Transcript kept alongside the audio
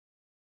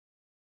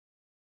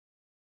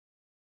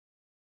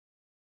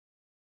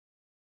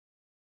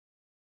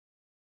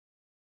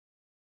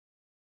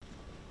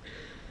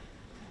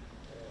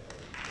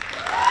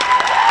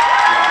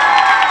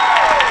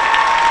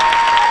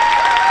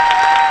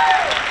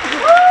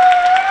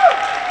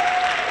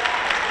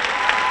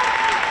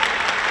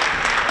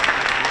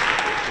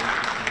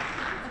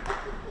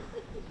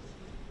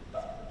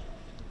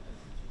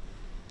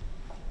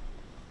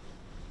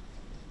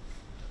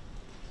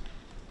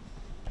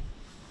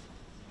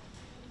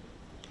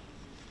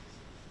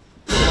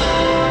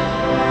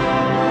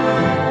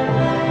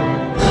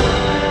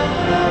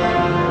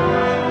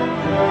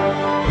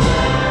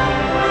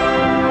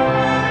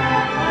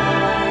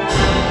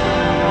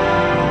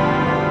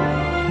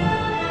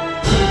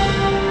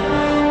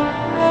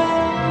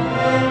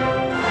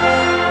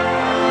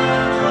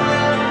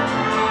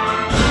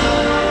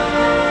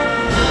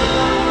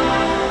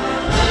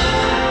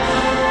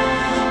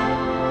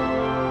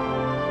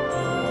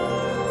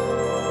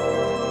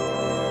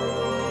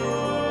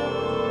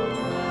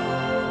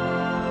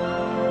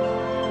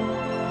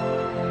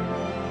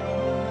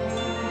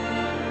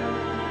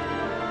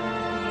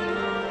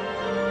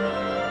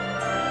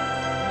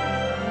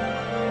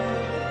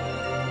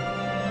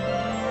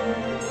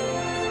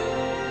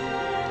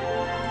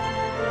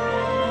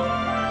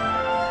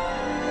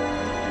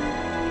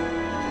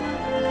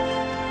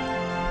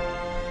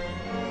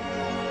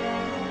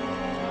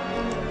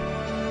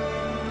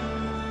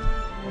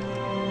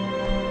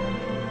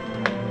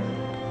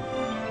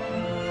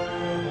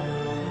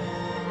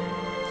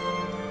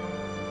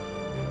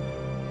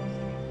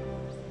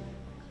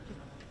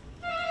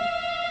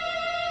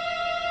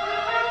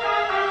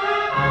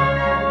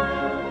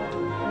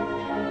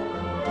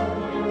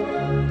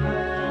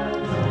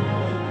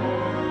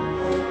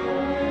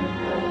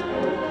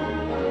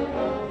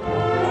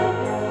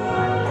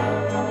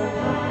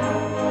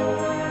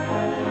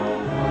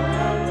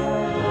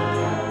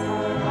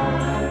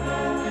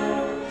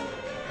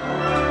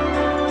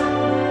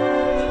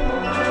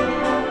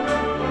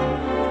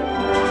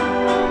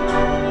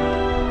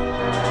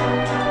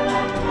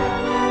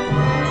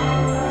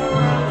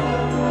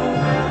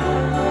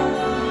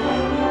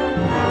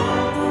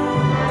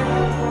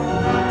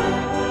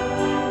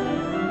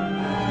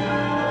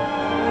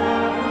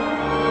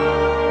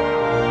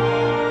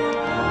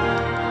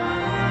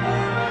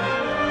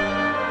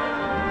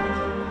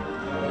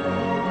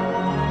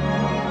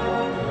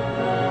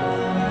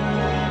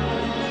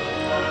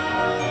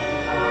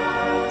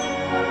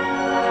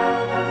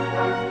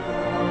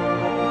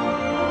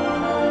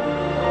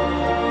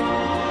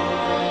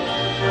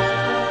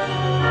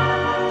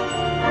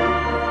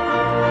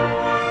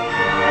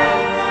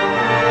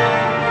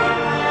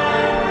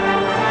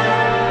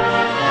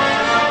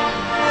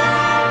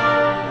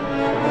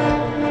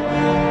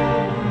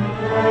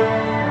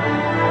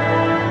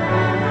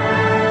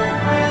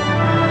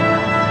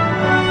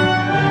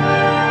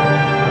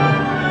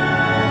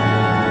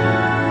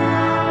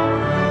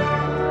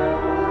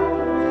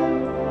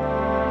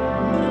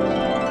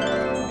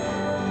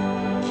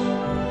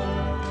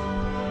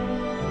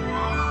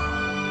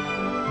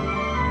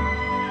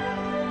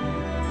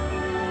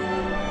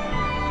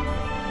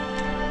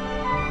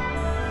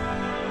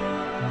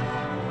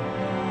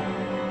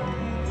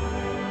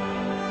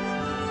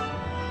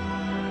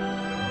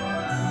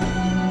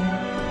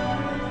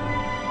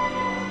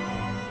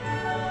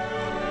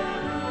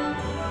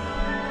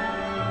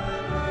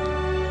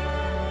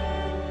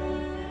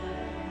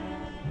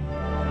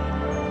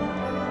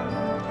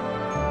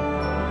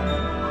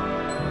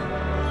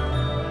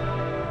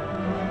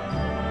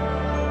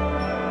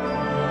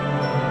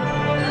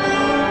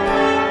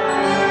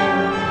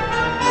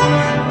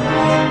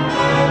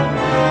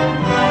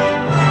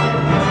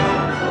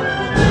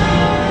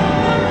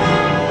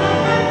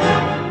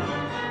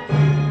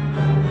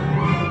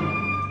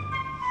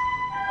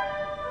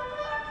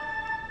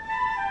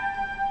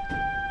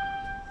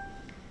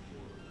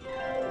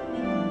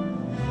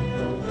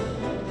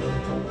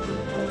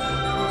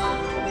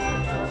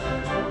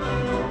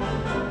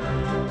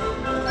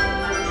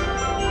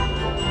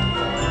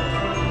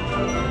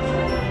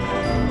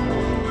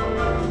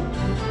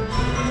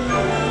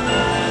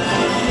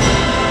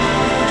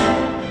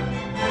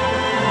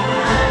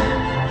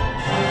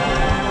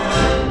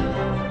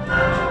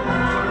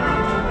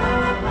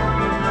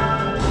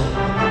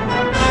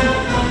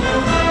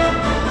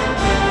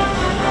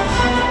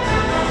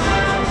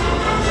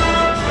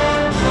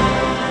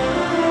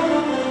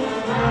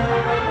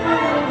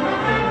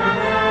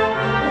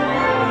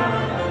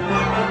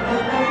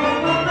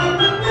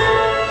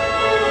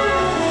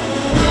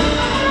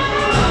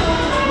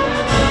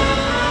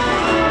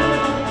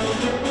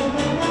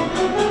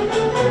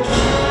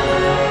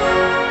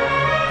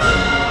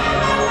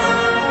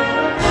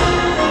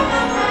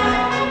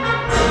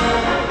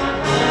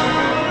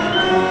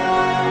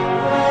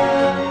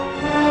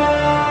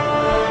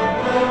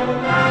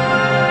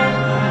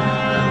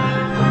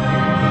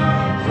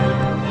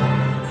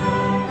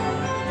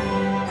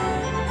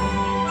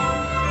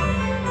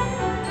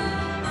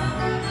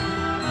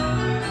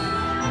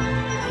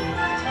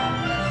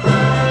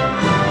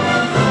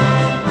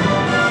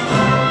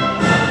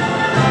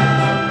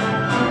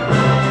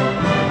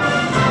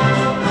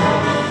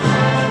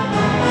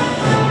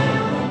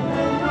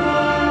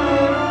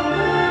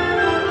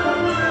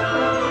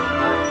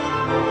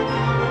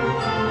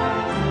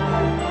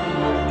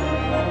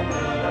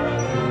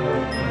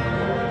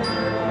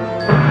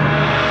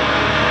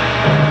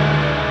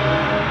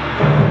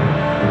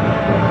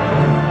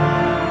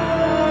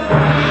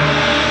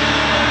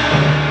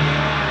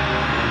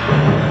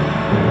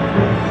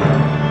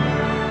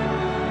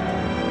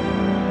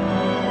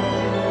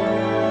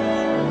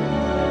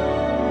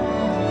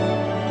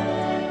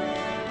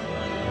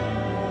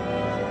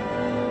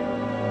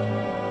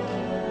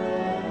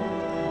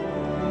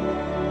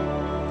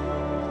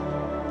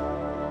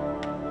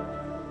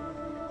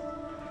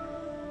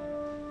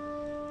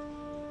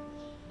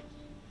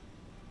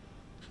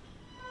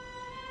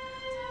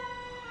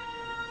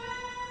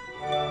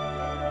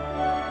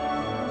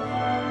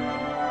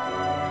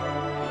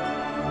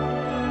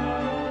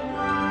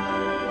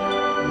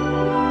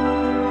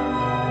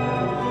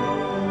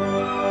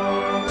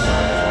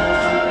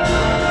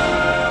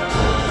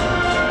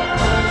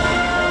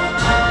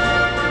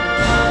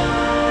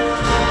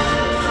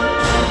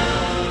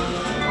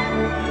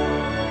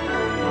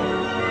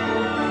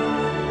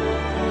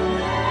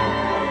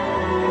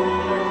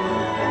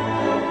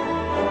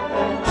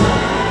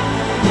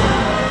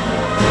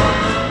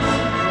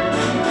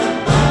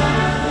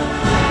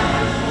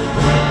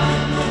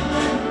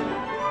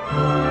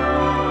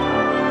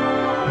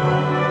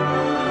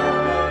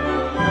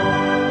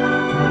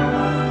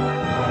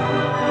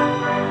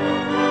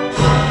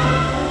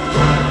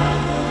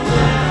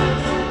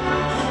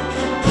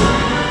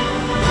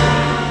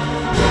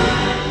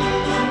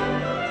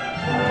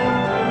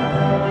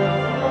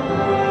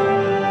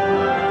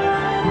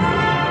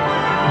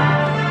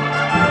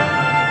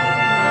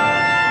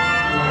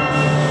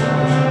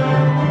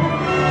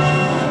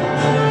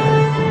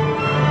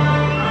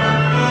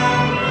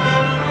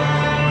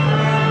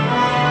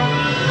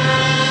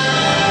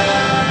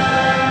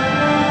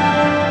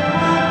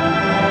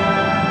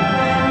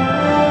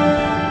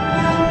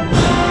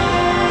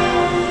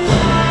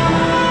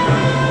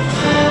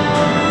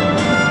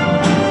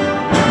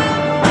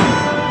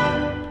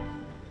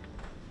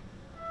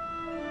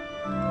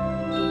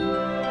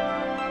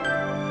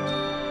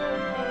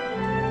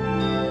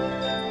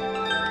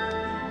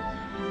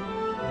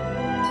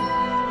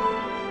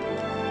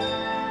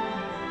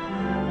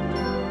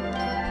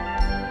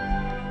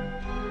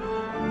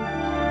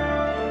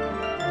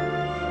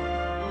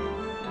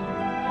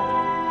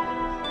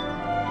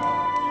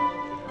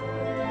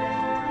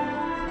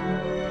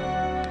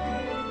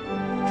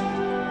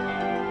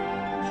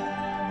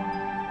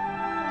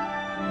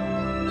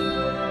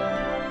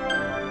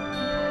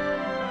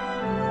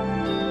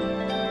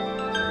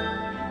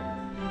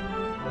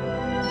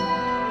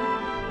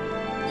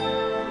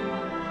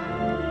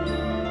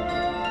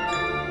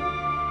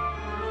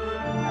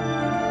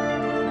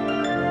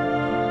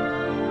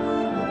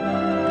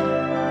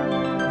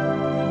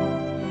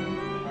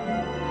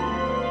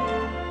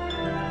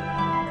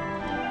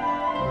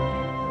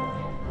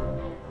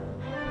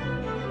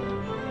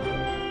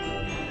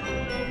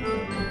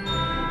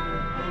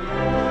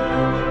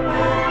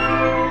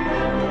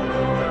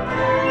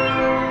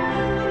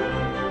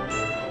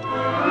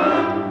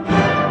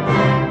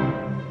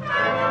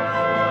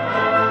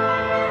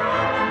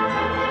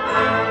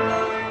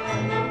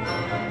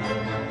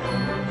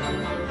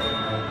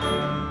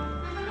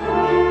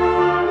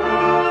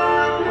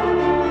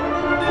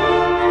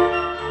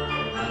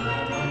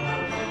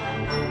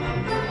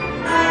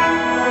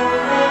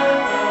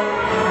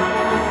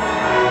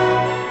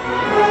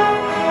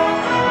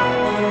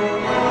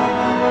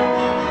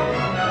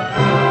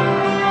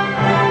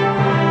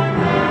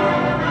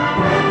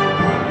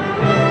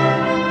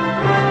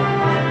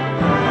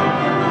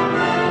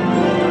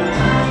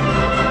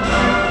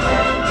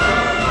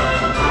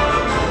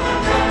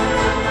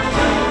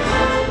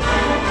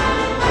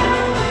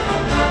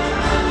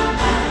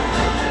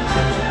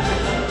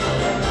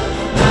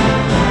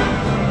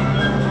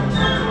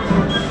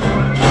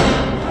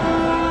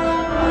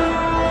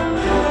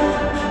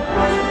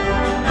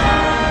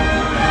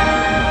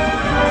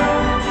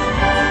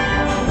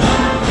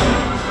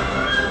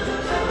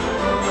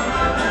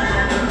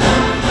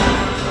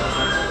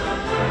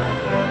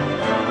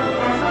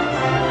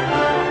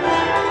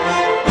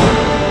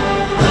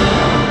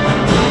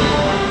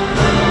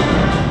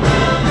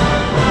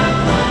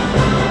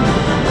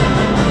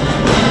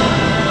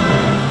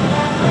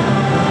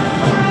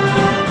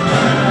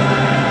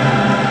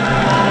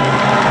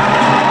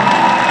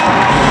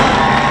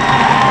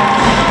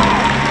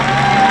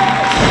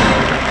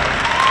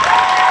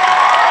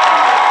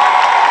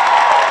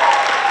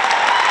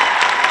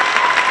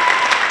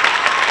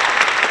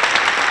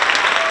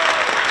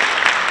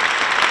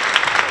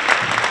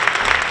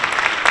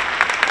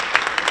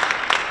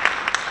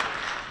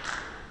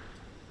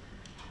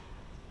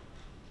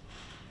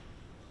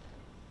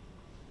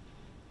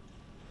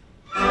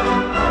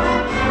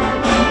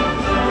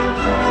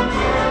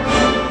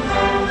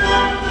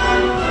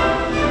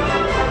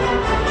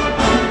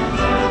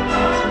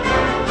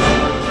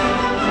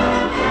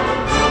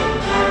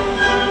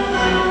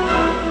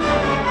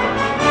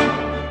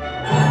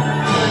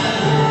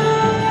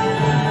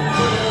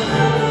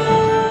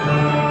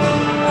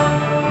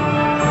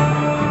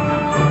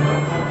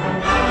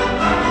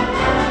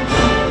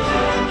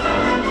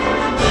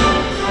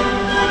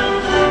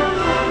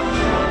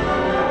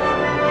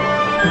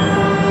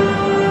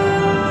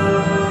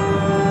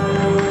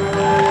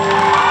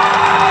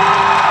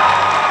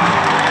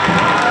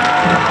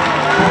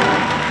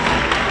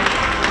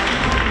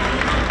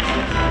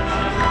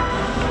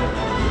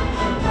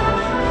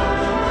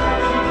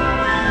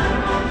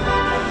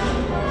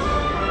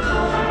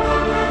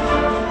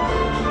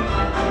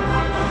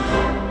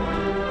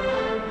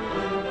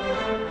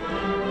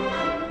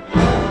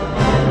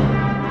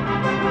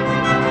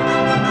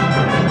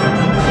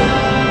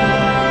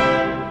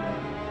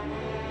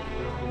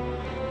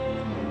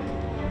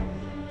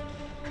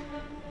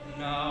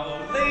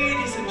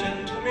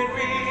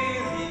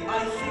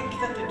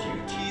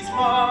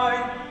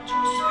mine to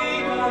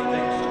speak of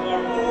things to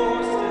our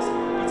hostess,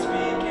 but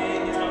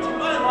speaking is not in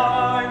my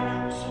line,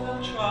 so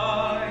I'll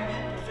try,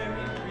 but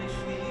very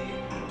briefly,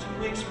 to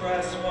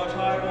express what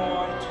I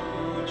want to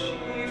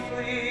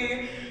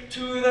chiefly,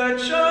 to the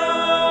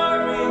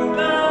charming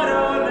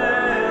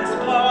Baroness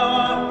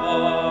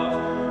Popoff,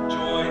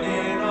 join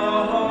in a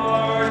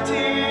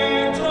hearty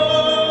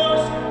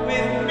toast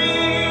with me.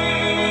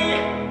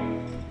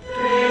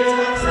 Please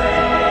God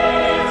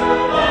save the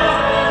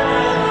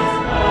Baroness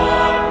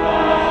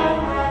Popoff,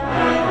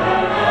 and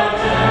her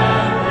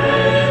generate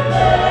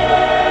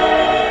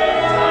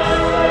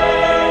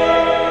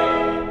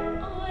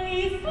I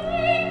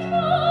thank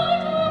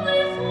God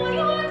only for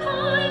your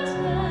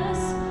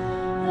kindness,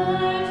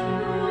 that you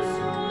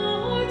so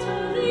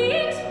heartily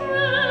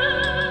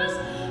express.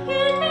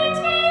 It makes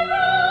me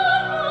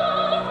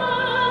proud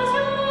as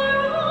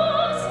your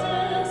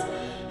hostess,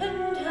 and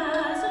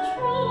as a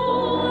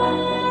true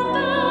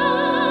ambassadress.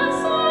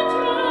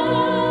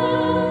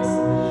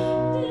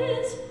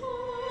 This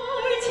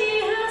party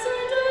has a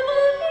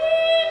double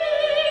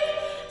meaning,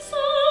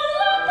 so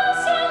let the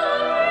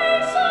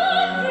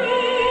celebration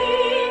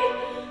ring.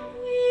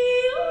 We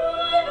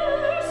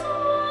honor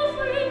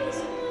sovereign His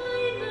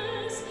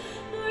Highness,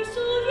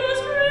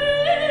 Marsovia's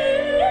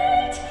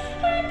great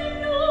and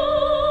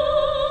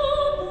noble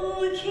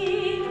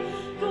king.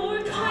 Your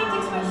kind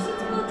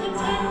expressions will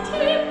content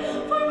him,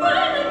 for when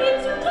I bid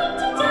you come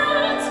to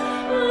dance,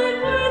 I'm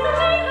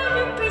worthily have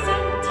you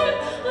present him.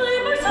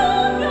 I'm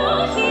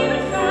Marsovia here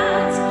in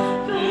France.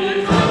 Your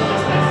kind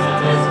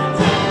expressions will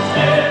content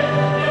him,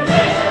 and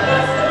they shall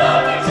bless the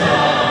lucky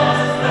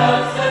chance.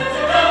 Thus sent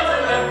to come to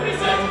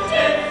represent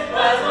him,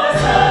 as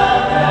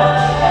Marsovia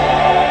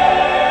here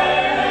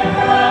in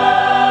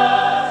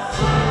France.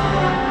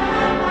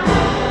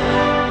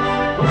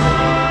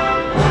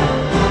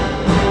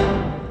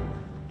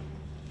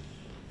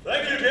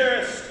 Thank you,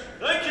 dearest.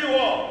 Thank you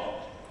all.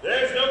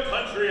 There's no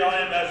country I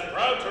am as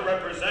proud to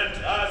represent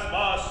as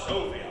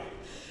Marsovia.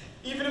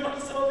 Even if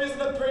Marsovia is on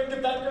the brink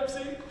of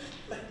bankruptcy?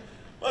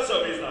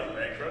 Marsovia is not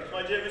bankrupt,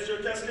 my dear Monsieur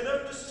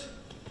Cascada, just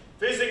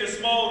facing a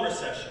small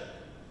recession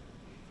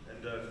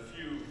and a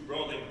few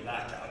rolling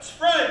blackouts.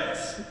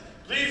 Friends,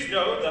 please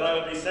note that I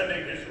will be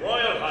sending His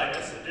Royal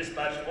Highness a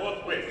dispatch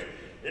forthwith,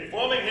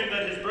 informing him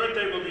that his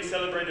birthday will be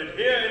celebrated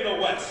here in the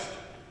West.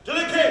 To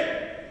the King!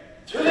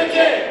 To the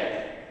king!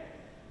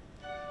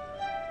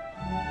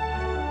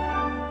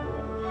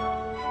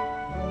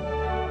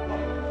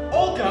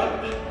 Olga!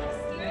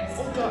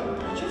 Olga,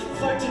 are you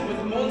flirting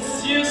with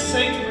Monsieur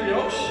Saint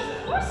Brioche?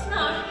 Of course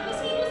not. He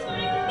was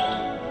flirting with me.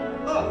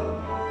 Oh,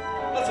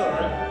 that's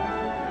alright.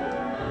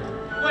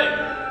 Wait,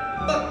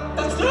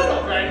 that's not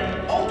alright.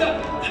 Olga!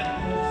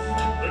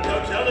 Look how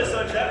jealous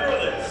our general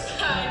is.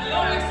 And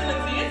your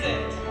excellency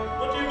isn't.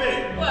 What do you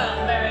mean? Well,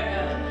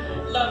 Vega,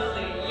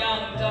 lovely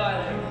young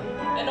darling.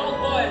 An old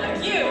boy like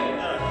you.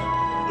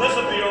 Less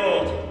of the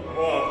old,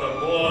 more of the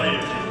boy,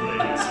 if you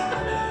please.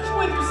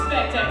 With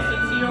respect,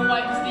 Excellency, your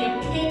wife is the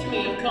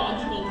epitome of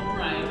conjugal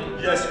propriety.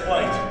 Yes,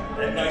 quite.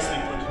 And nicely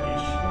put,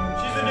 Nisch.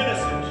 She's an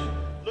innocent.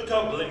 Look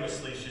how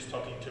blamelessly she's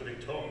talking to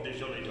Victor de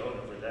Jolidon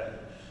over there.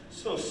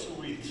 So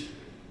sweet.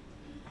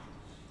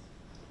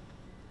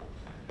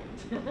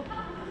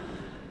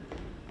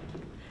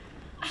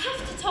 I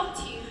have to talk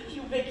to you.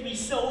 You make me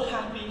so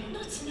happy.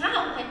 Not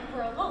now, when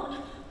we're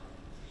alone.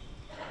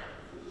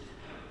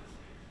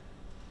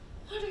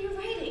 What are you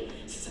writing?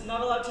 Since I'm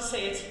not allowed to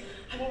say it,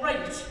 I will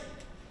write it.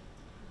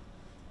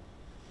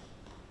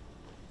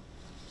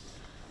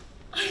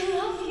 I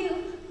love you.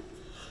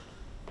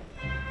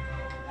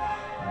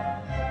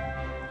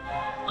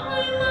 I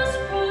must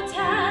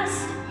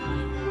protest.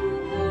 You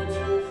go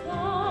too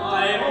far. I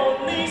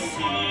only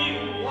see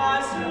you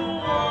as you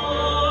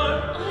are.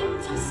 I'm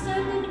just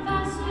an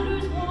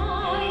ambassador's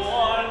wife. You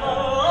are the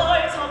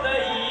light of the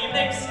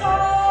evening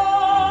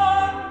star.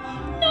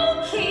 No,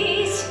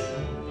 please.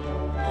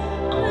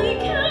 I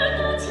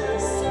cannot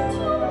listen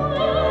to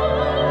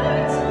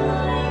words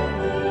like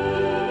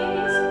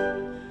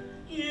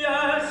these.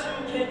 Yes, you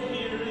can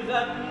hear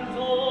them,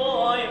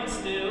 though I am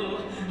still.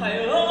 I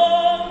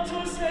long to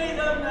say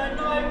them, and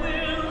I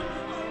will.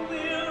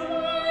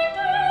 My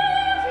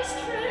dearest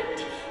friend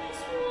is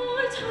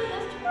what I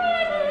have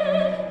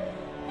dreaded.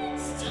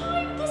 It's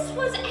time this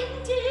was ended.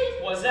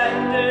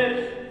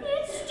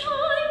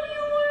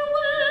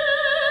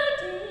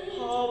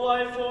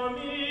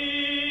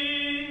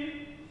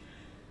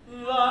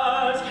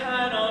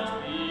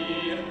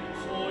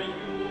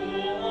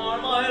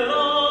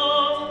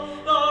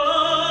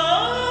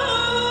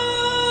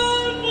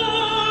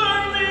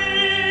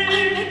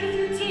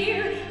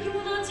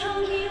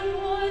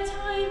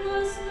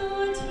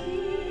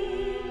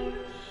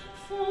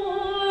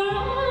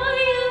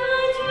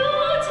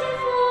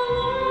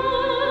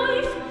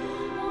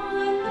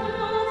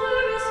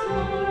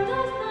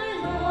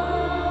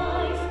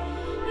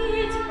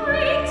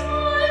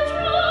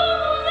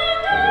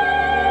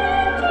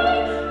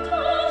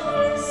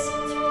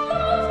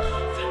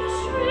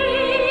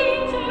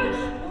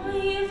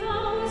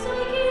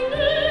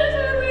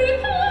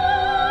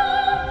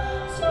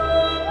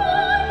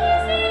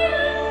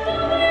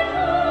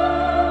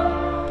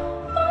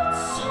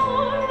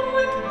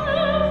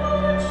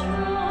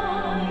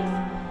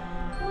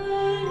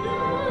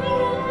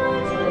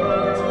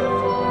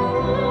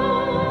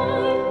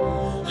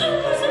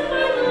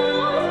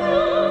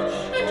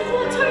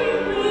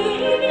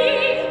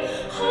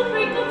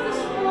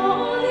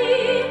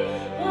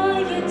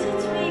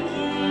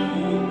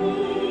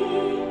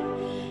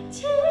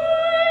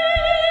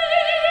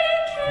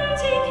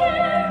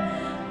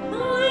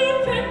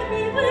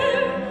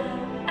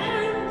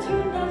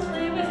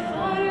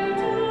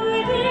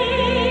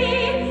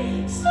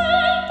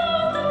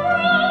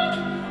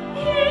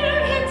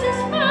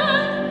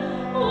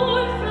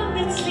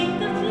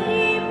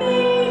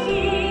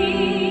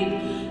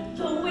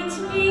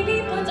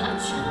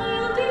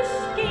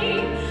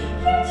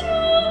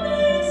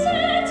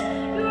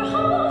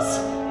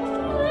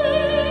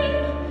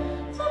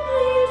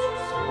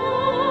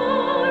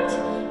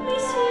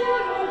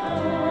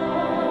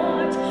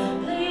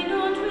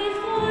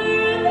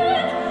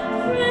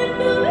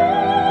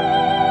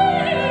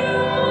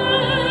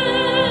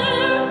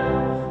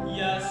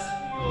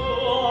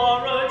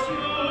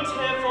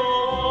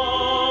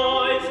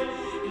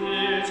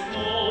 it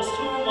close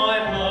to my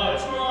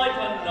heart like a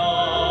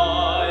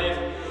knife.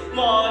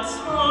 What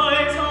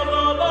spite of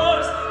the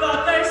bars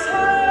that they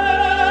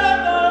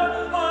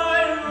sever, I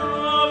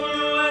love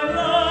you and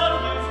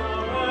love you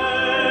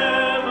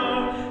forever.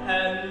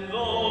 And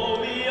though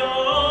we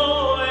are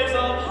always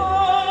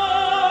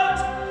apart,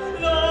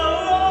 the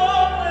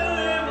love will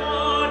live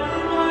on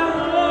in my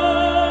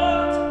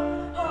heart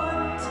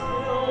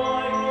until I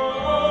grow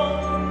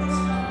old in this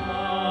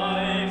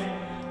life,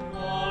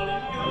 while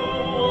you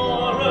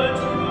are a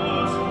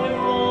beautiful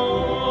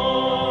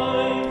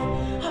wife.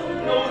 I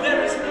know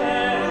there is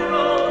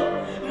peril,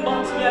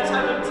 but yet I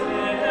will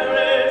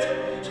dare it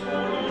to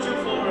lose you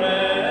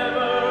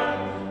forever.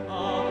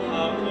 Oh,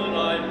 how could I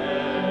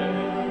bear it?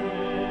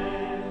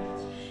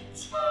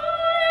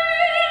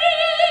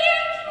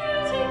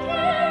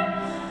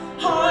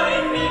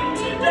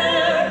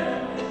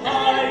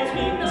 I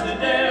think to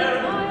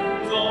dare,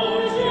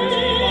 though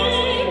duty bars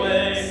the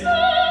way.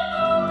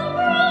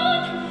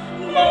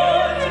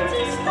 Love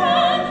is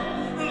gone,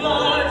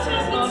 love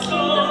is not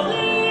love,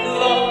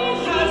 love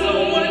has a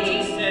word to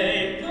say.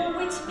 Though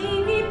it may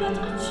be but a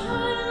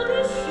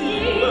childish You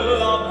game, will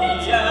love me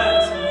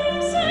yet.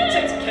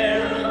 Take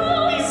care,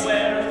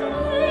 beware from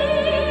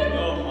breaking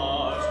your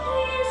heart.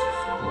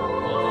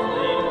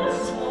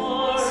 Flameless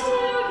heart,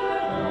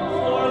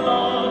 for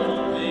love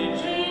will make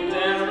you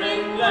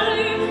daring than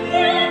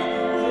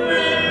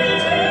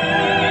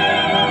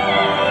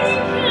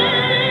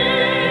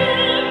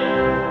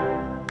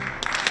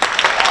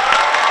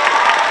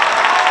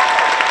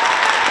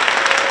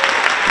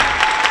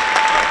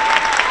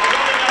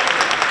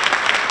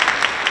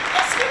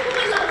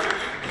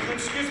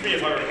Excuse me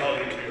if I recall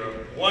you to your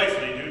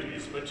wifely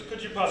duties, but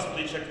could you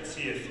possibly check and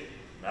see if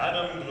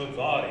Madame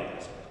Glovari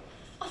is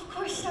around? Of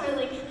course,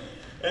 darling.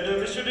 And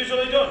Monsieur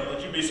Desjardins,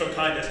 would you be so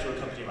kind as to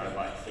accompany my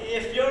wife?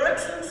 if your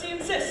excellency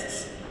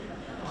insists.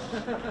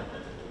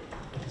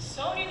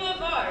 Sonia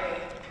Glavari,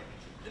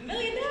 the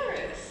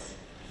millionaires.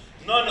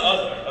 None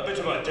other. A bit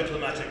of a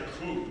diplomatic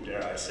coup,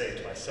 dare I say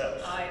to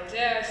myself. I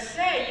dare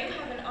say you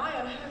have an eye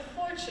on her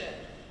fortune.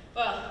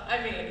 Well,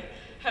 I mean,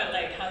 her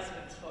late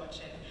husband's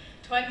fortune.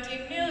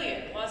 20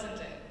 million, wasn't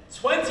it?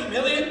 20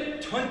 million?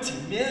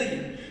 20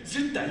 million?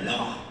 Zut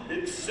alors!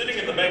 It's sitting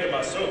in the Bank of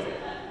Marsovia.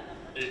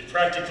 It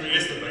practically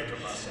is the Bank of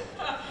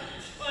Marsovia.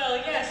 Well,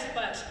 yes,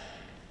 but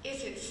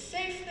is it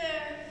safe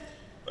there?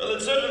 Well,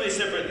 it's certainly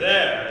safer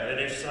there than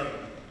if some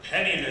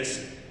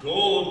penniless,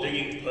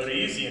 gold-digging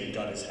Parisian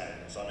got his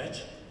hands on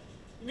it.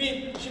 You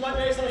mean she might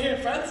marry someone here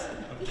in France?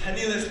 A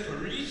penniless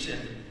Parisian?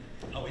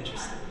 How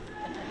interesting.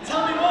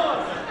 Tell me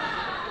more!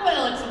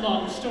 Well, it's a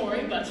long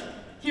story, but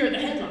here are the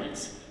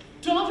headlines.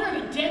 Daughter of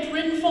a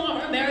debt-ridden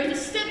farmer marries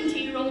a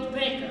 17-year-old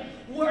banker,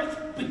 worth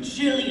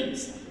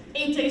bajillions.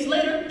 8 days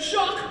later,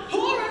 shock,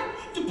 horror!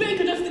 The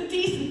banker does the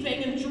decent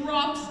thing and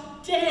drops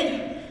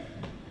dead.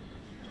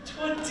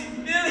 20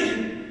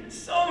 million!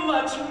 So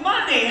much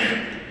money!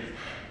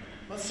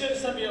 Monsieur de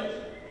Samuel.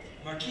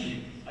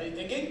 Marquis, are you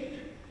thinking?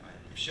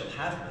 If she'll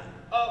have me.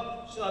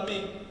 Oh, she'll have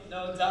me.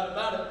 No doubt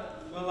about it.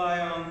 Well,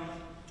 I,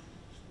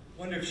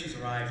 wonder if she's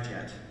arrived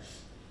yet.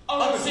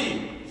 Oh,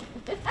 see.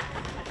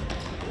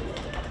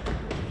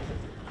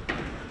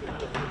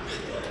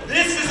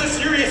 This is a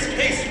serious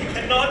case. We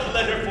cannot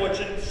let her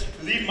fortune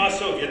leave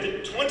Marsovia. The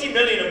 20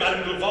 million of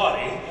Madame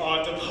Glavari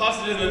are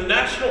deposited in the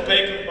National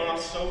Bank of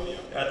Marsovia.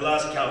 At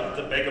last count,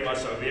 the Bank of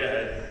Marsovia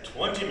had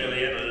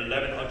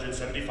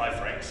 20,175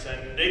 francs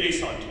and 80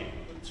 centimes.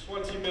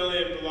 20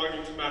 million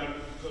belonging to Madame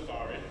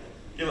Glavari.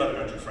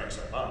 1,100 francs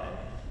are mine.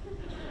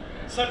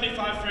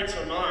 75 francs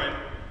are mine.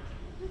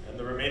 And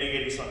the remaining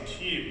 80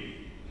 centimes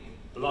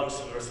belongs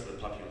to the rest of the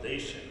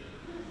population.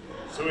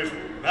 So if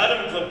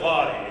Madame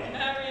Glavari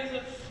marries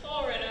a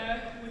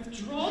foreigner,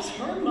 Withdraws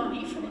her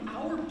money from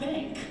our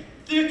bank.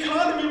 The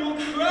economy will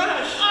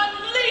crash.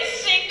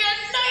 unleashing a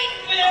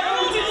nightmare!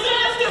 Oh,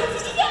 disaster!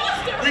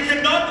 Disaster! we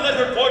cannot let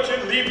her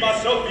fortune leave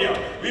Marsovia.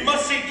 We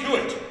must see to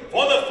it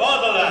for the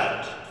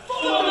fatherland.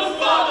 For the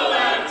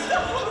fatherland!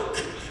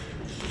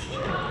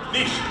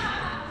 Nisch,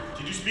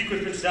 did you speak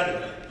with Prince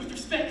Danilo? With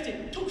respect,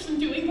 it took some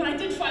doing, but I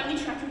did finally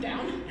track him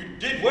down. You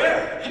did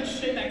where? And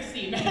Chez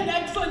Maxime, and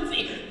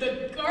Excellency,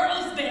 the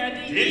girls there,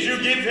 they Did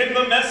you give him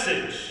the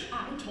message?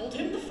 I told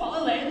him the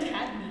fatherland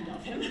had need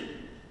of him.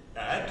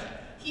 And?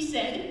 He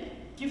said,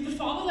 give the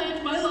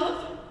fatherland my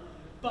love,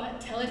 but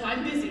tell it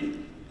I'm busy.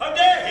 How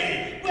dare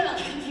he? Well,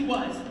 he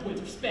was,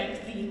 with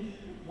respect, the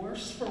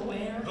worse for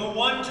wear. The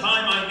one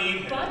time I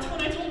need him. But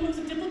when I told him it was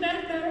a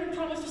diplomatic matter, he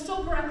promised to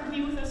sober up and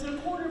be with us in a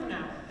quarter of an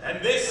hour.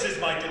 And this is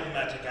my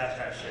diplomatic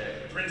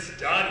attaché, Prince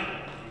Danilo,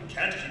 who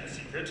can't keep a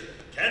secret,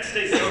 can't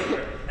stay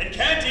sober, and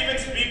can't even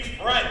speak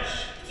French.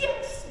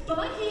 Yes,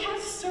 but he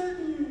has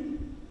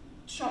certain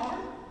charm,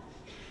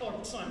 or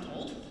so I'm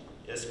told.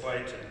 Yes,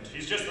 quite, and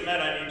he's just the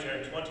man I need to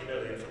earn 20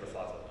 million for the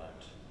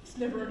fatherland. He's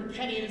never earned a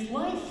penny in his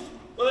life.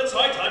 Well, it's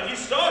high time he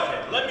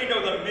started. Let me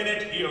know the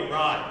minute he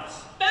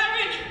arrives.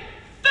 Baron!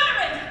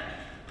 Baron!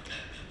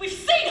 We've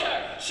seen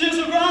her! She's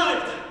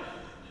arrived!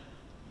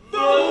 The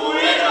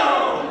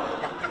widow!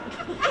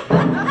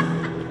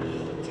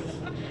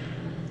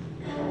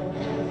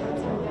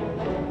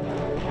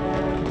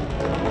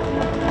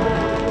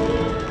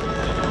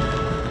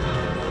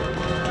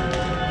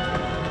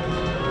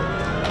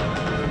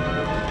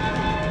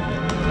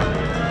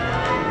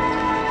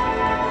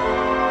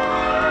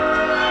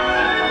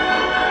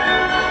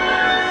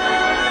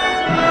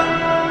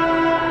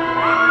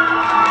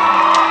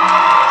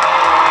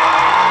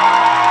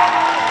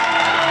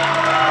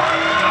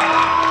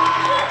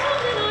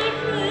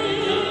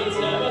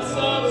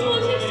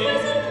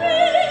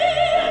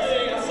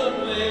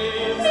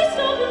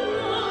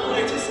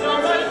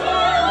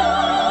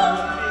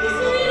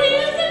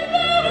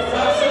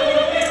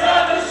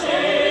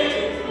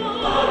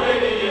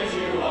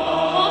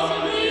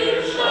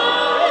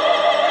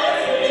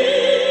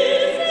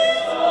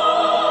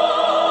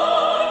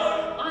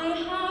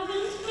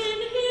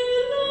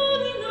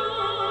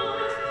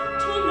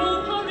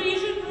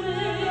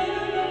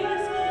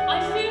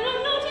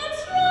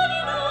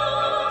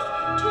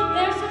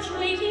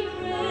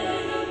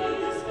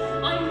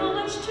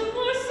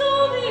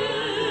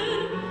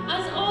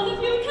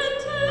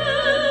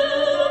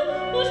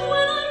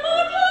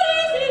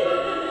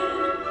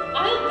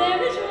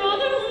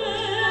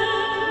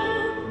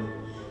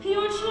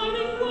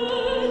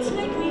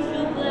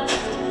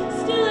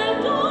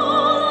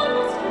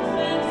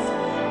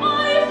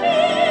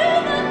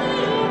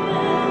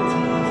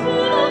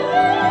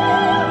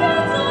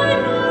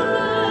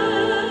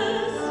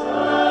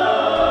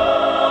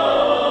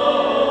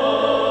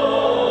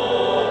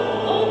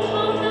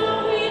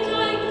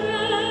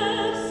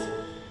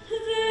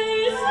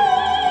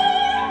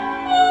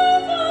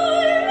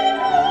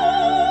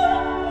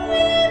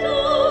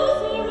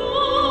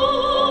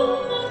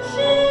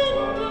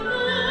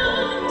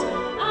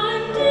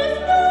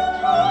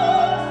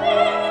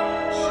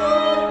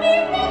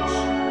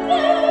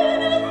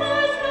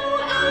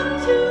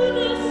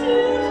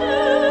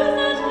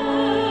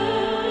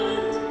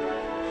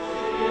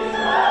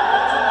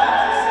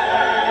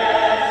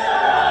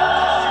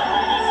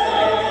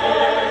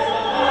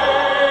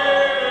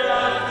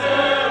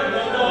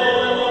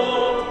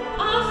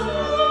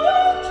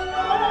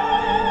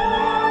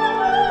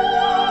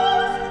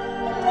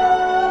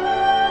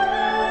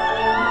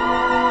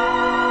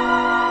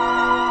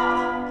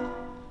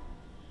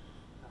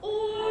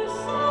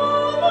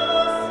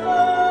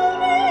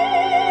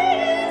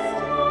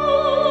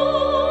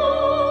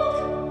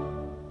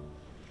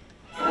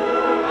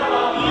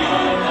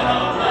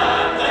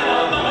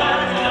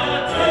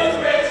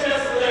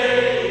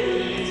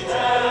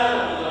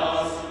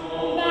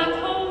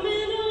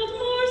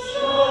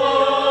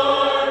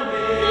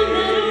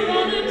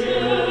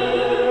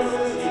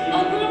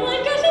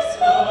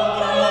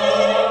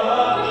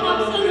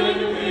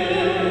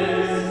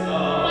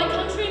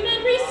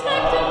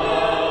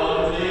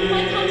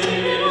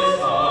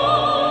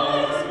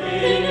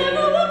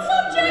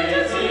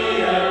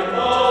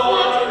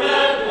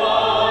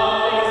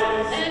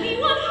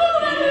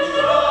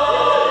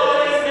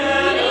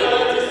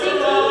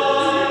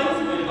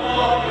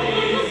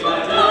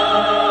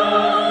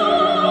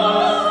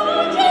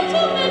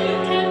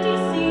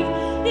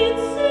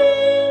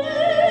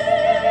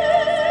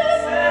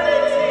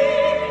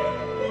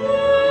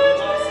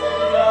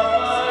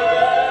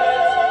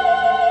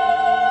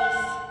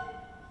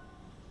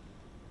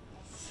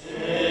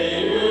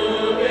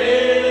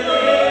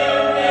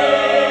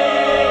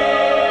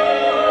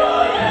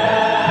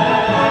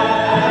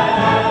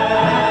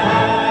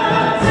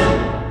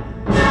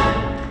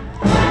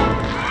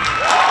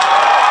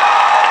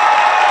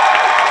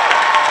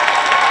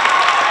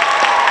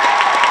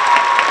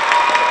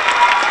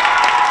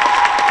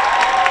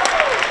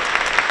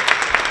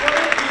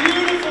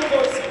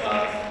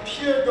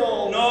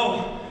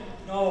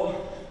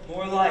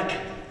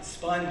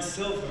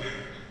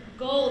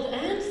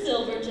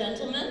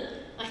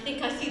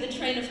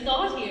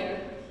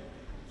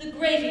 The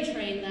gravy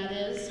train, that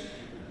is.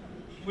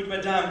 Would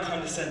Madame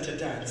condescend to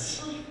dance?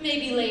 Oh,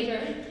 maybe later.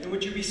 And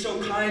would you be so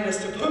kind as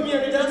to put me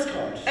on your dance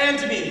card? And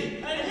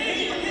me.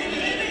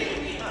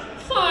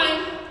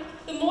 Fine.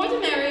 The more the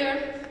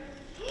merrier.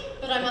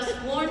 But I must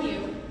warn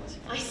you,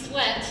 I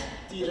sweat.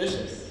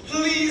 Delicious.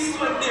 Please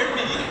sweat near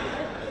me.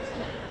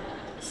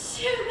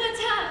 Chère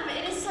Madame,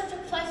 it is such a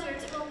pleasure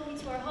to welcome you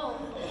to our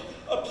home.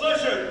 A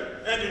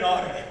pleasure and an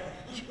honor.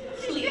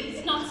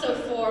 Please, not so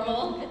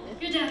formal.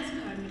 Your dance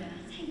card, madame.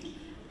 Thank you.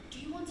 Do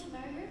you want to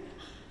marry her?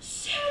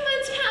 Chère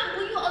Madame,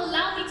 will you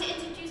allow me to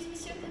introduce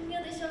Monsieur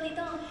Camille de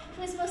Jolidan,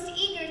 who is most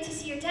eager to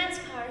see your dance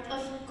card?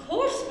 Of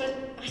course, but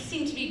I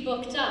seem to be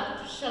booked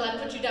up. Shall I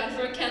put you down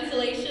for a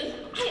cancellation?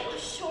 I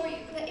assure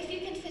you that if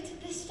you can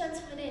fit this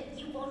gentleman in,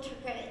 you won't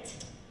regret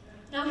it.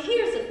 Now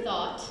here's a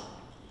thought.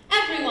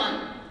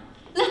 Everyone,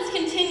 let's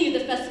continue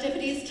the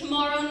festivities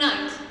tomorrow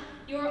night.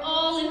 You're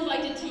all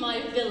invited to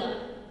my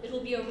villa. It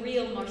will be a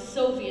real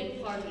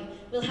Marsovian party.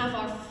 We'll have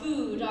our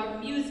food, our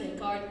music,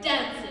 our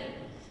dancing.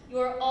 You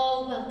are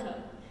all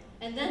welcome.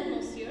 And then,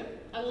 monsieur,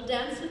 I will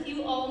dance with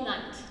you all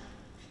night.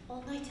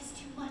 All night is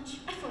too much.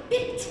 I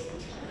forbid it.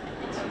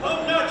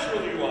 How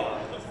natural you are,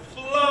 the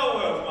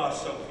flower of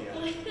Marsovia.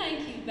 Why,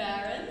 thank you,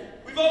 Baron.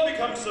 We've all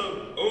become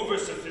so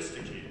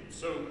over-sophisticated,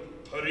 so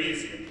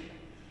Parisian.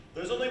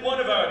 There's only one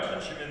of our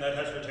countrymen that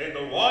has retained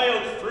the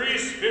wild, free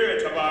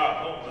spirit of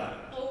our homeland.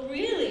 Oh,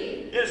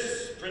 really?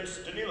 Yes, Prince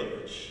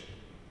Danilovich.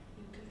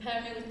 You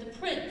compare me with the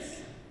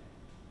prince.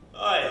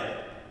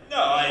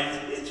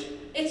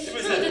 It's it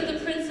was true that the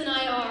prince and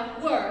I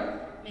were,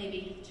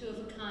 maybe, two of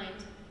a kind.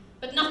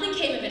 But nothing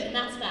came of it, and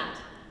that's that.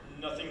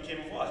 Nothing came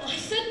of what? I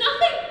said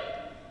nothing!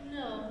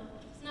 No,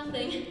 it's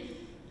nothing.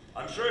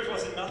 I'm sure it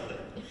wasn't nothing.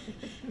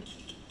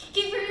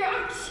 Give her your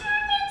arm. Chère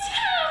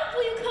Madame,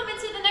 will you come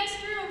into the next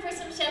room for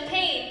some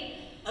champagne?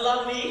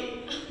 Allow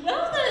me.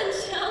 Well then,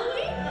 shall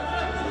we?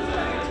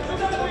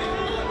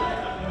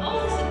 All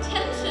this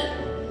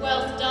attention.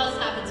 Wealth does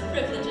have its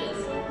privileges.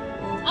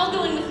 I'll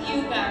go in with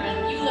you,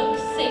 Baron. You look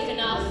safe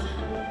enough.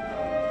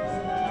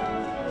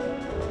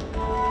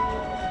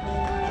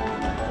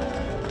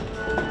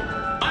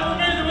 I will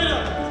marry the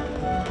widow.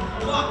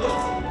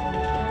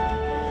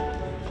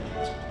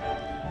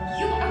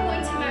 You are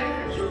going to marry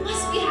her. You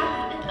must be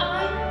happy, and I,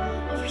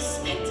 a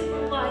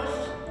respectable wife.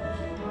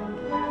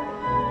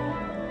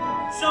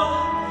 So,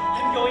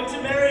 I'm going to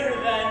marry her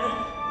then.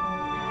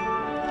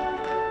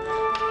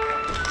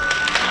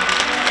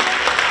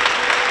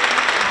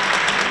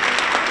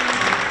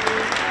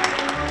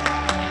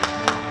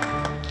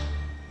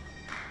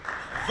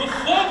 The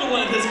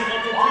fatherland has come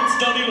up for Prince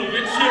Danilo.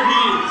 Here he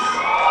is.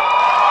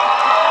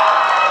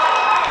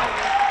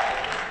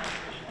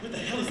 Where the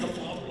hell is the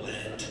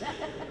fatherland?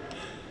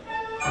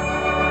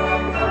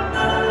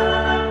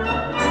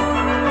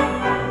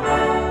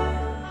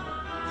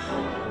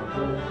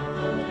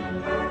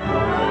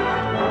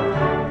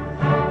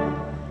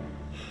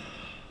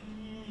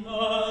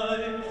 My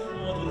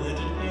fatherland, it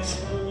is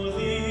for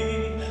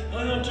thee. I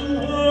ought to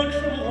work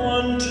from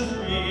 1 to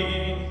 3.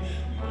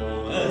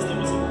 Oh, as there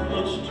was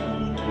much to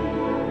do.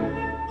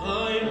 I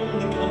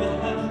only come at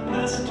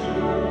 2:30,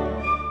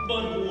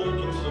 but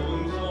working so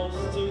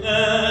exhausts a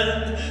man,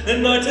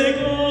 and I take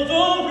all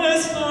the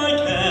rest I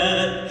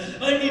can.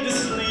 I need to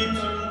sleep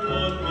to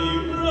put me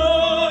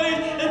right,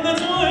 and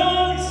that's why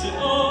I sit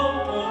up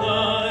all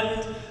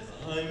night.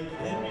 I'm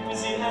very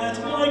busy at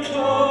my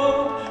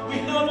club. We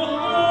have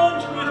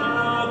 100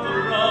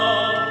 opera.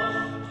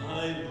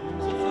 I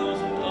lose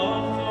 1,000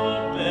 of the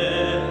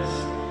best,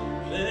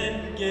 then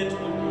get the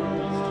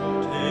girls to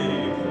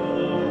take a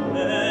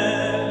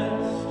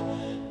rest.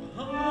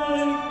 I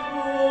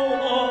go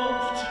off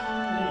to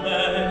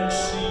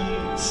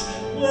Maxine's,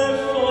 where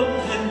fun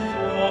and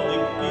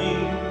frolic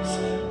beams.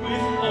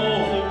 With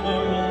all the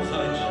girls I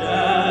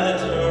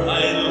chatter,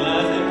 I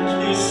laugh and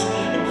kiss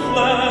and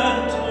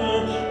flatter.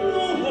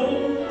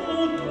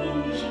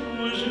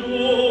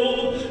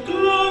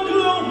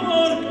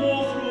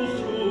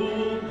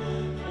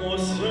 For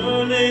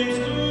surnames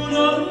do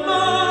not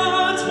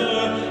matter.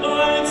 I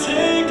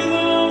take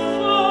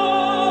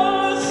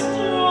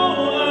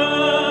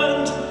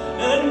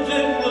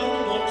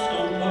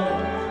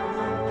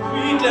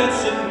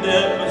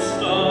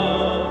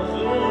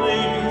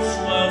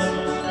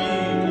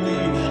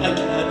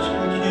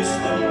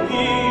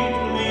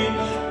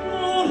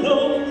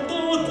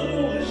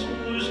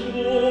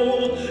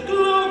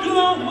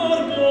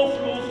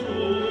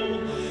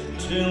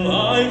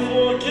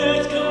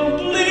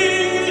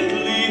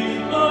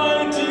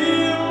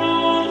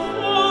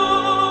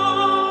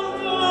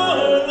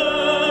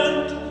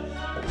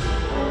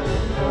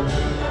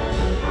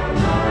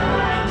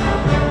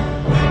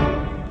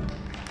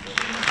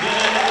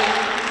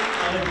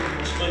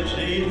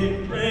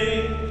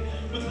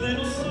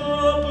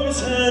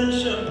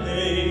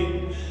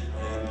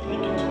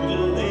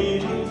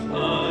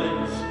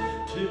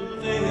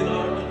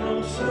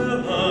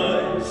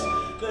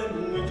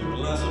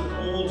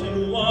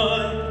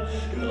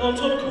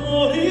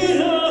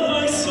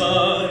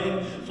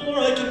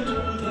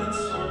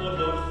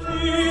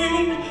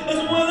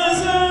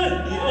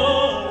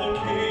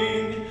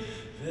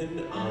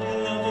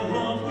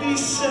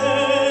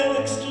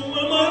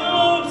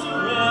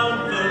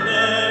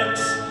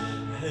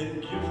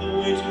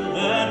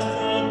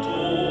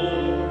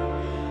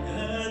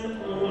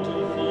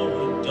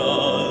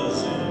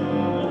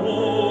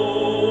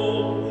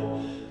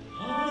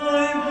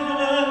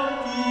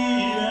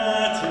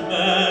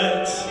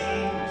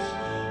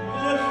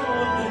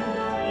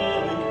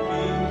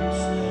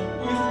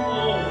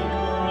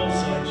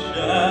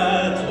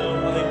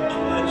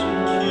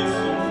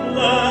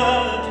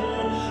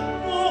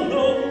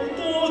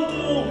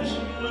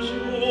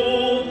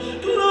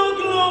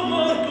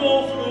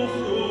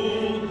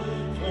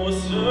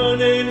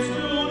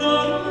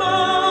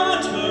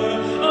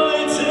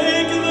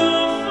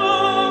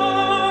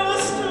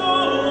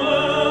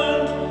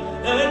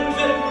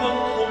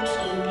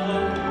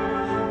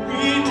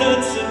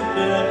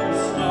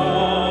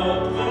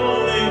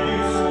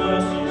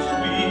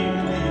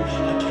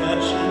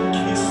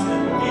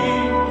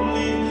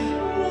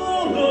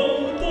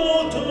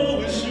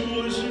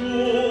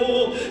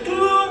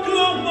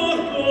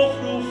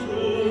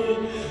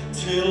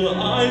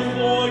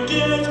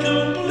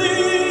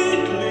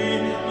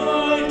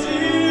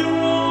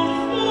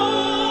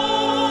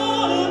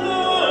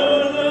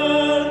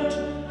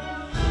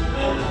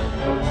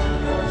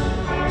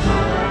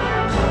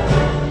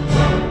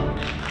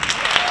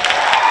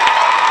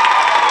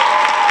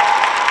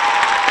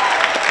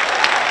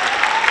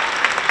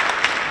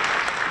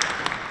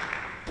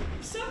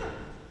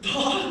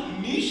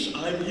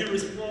I'm here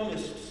as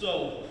promised.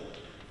 So,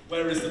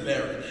 where is the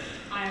Baron?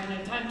 I haven't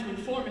had time to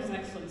inform His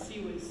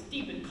Excellency who is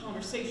deep in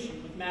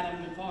conversation with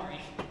Madame Navari.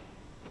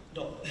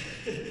 No,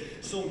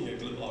 Sonia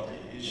Glavari,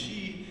 is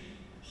she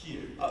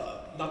here?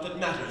 Not that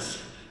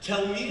matters.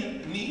 Tell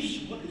me,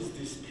 Nisch, what is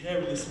this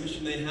perilous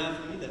mission they have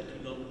for me that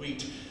could not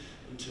wait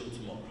until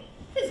tomorrow?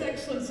 His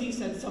Excellency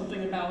said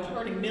something about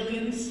earning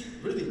millions.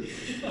 Really?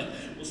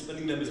 Well,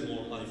 spending them is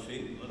more my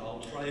thing, but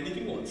I'll try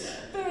anything once.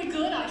 Very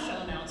good, I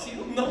shall announce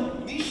you. No,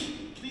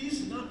 Nisch,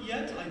 please, not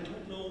yet. I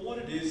don't know what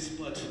it is,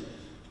 but I'm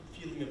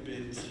feeling a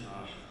bit,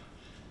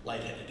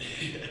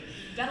 lightheaded.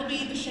 That'll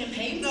be the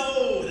champagne?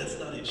 No, that's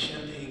not it.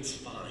 Champagne's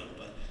fine,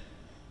 but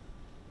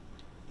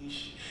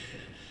Nisch,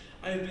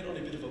 I have been on a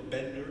bit of a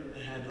bender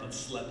and have not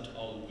slept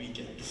all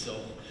weekend, so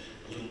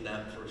a little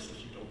nap first if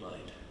you don't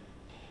mind.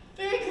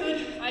 Very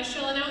good. I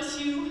shall announce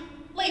you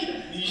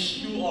later. Nisch,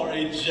 you are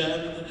a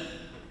gem.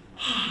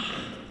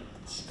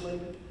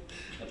 Splendid.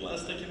 At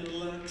last I can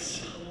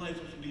relax. A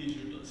life of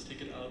leisure does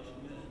take it out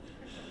from me.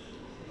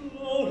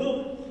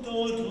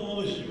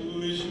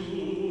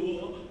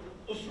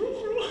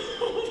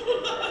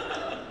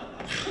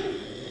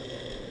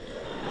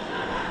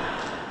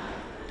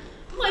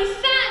 My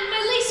fan!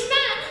 My lace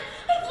fan!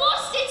 I've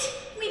lost it!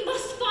 We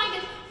must find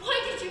it.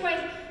 Why did you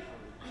write,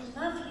 I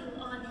love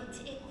you on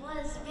it? It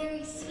was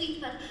very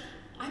sweet, but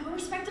I'm a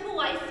respectable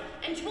wife,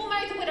 and you will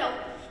marry the widow.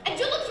 And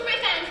you'll look for my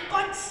fan.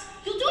 But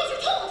you'll do as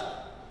you're told.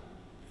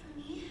 For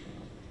me?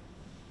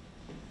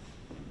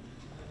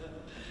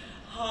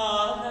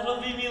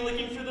 That'll be me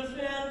looking for the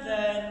fan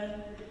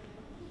then.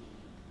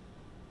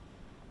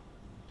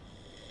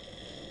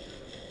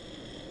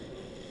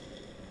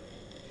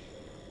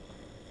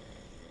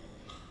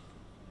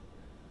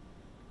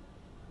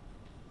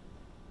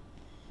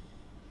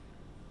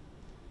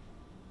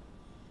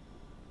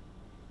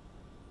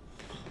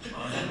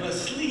 I'm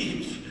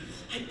asleep.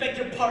 I beg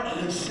your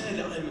pardon. I said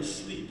I'm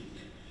asleep.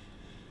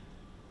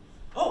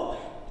 Oh,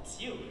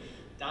 it's you,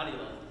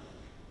 Danilo.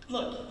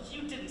 Look,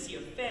 you didn't see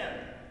your fan,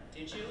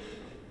 did you?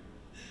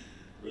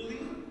 Really?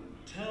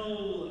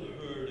 Tell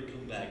her to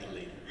come back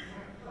later.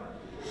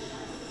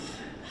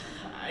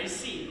 I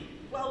see.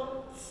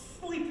 Well,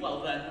 sleep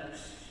well then.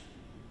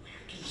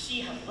 Where can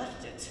she have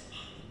left it?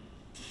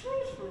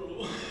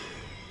 Frou-frou.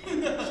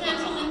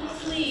 Gentlemen,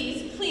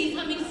 please,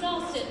 I'm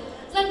exhausted.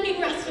 Let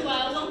me rest a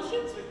while, won't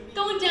you?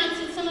 Go and dance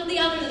with some of the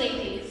other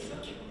ladies.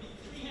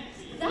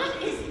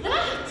 That is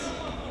that!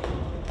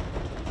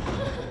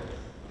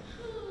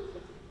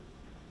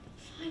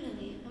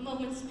 Finally, a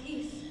moment's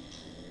peace.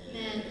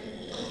 Man,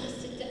 I'll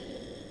just sit down.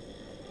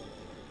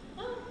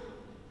 Oh,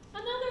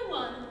 another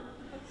one.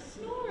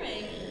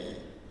 Snoring.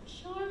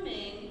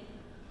 Charming.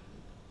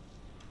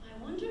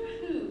 I wonder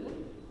who.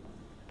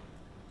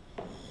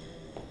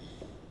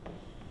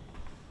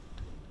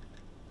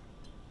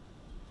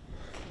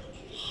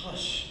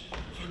 Hush.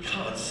 For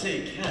God's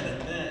sake, cat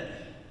and man.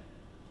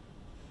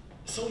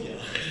 Sonia.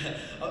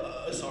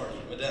 Sorry,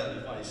 madame,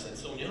 if I said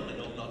Sonia, I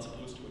know I'm not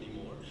supposed to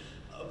anymore.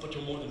 But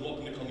you're more than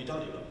welcome to call me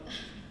Danilo.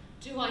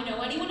 Do I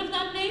know anyone of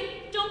that name?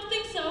 Don't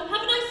think so.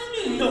 Have a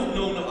nice snooze.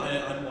 No,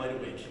 I'm wide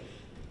awake.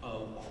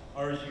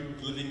 Are you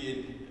living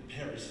in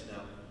Paris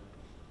now?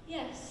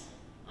 Yes,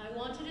 I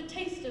wanted a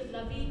taste of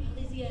la vie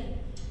parisienne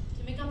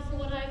to make up for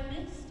what I've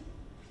missed.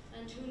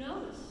 And who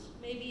knows,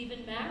 maybe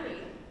even marry.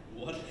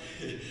 What?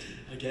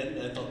 Again,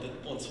 I thought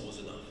that once was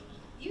enough.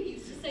 You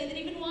used to say that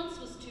even once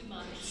was too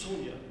much.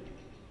 Sonia,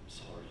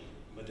 sorry,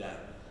 madame.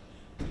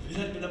 If it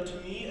had been up to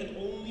me and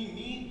only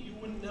me, you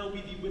would now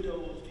be the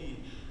widow of the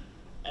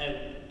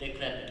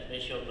decrepit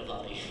Monsieur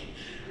Natalie.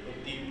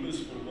 of the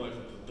blissful wife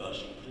of the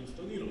Dashing Prince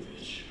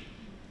Danilovich.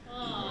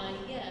 Ah,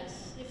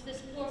 yes. If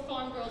this poor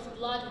farm girl's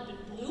blood had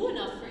been blue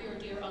enough for your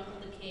dear uncle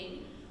the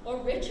king,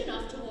 or rich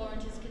enough to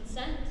warrant his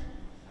consent.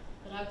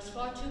 But I was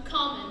far too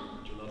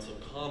common. You're not so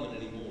common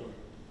anymore.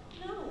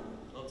 No,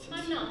 Not since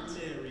I'm not.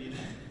 you're married.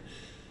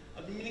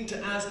 I've been meaning to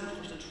ask what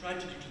first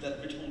attracted you to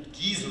that rich old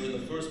geezer in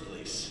the first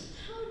place.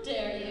 How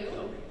dare you?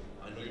 Well,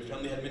 I know your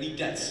family had many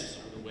debts, so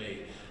in a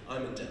way,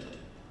 I'm indebted.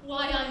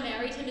 Why I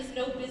married him is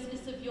no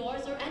business of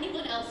yours or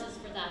anyone else's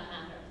for that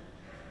matter.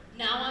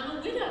 Now I'm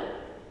a widow.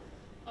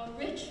 A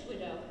rich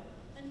widow.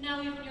 And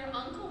now even your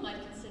uncle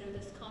might consider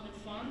this common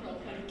farm girl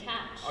quite a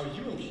catch. Are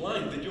you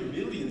implying that your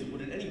millions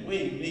would in any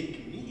way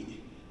make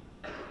me?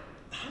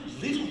 How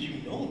little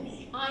you know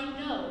me. I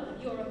know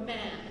that you're a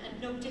man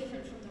and no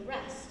different from the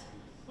rest.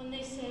 When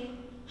they say,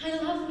 I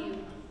love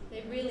you,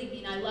 they really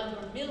mean I love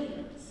your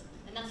millions.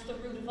 And that's the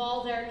root of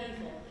all their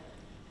evil.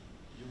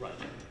 You're right.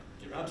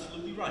 You're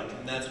absolutely right,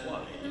 and that's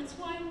why. And that's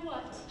why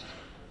what?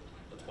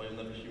 That's why you'll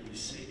never hear me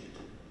say it.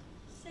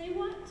 Say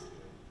what?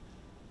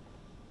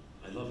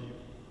 I love you.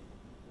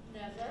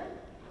 Never.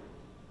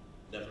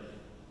 Never.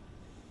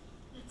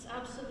 That's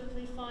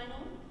absolutely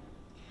final.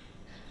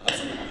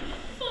 Absolutely.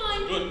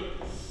 Fine. Good.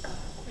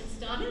 Prince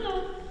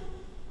Danilo.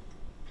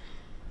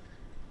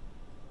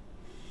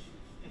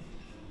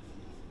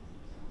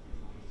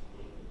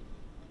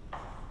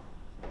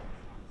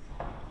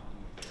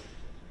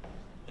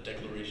 A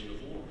declaration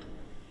of war.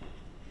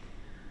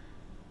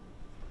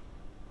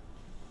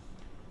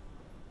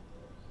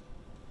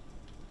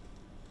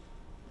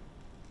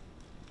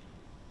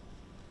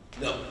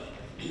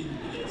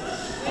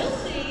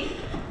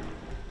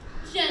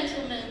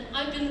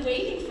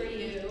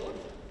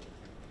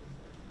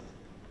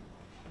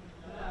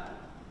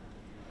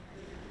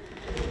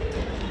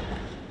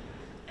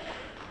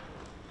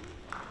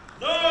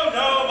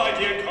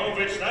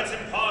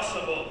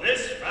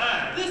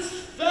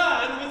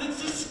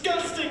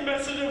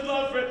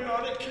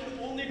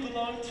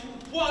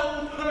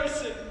 one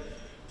person.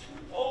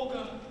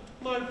 Olga,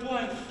 my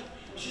wife.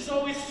 She's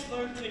always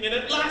flirting, and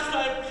at last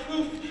I have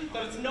proof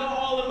that it's not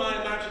all in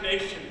my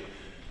imagination.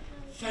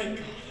 Thank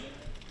God.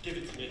 Give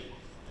it to me.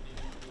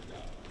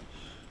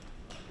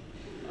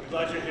 I'm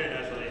glad you're here,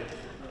 Natalie.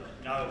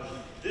 Now,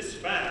 this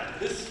fan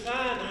has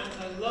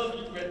I love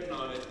you written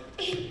on it.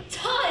 It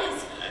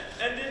does!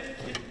 And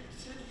it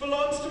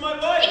belongs to my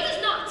wife. It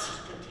does not!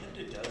 Pretend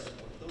it does, or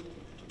they'll do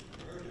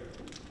murder.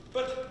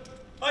 But,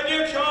 my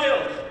dear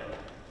child,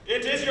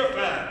 it is your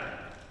fan.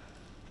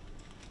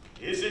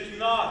 Is it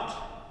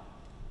not?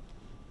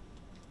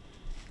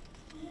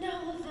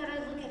 Now that I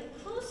look at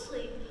it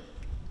closely,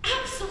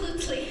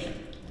 absolutely.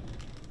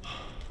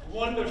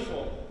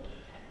 Wonderful.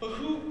 But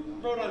who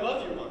wrote I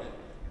love you on it?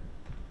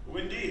 Who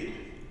indeed?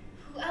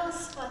 Who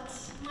else but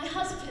my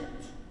husband?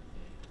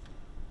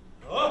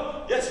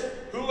 Oh, yes,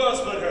 who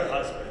else but her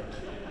husband?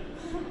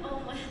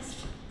 Oh, my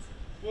husband.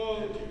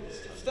 Well,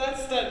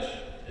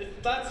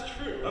 if that's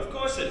true. Of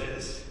course it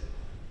is.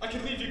 I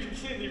can leave you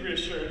completely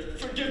reassured.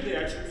 Forgive me,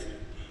 Excellency.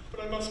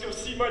 But I must go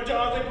see my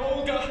darling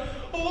Olga.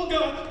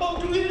 Olga,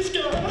 Olga.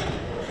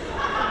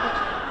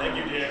 Thank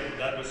you, dear.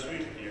 That was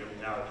sweet of you.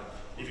 Now,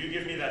 if you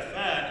give me that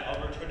fan,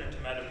 I'll return it to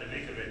Madame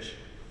Novikovich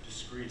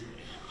discreetly.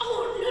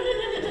 Oh,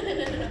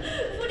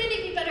 no. Wouldn't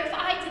it be better if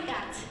I did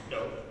that?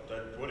 No,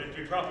 that wouldn't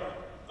be proper.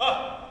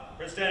 Ah,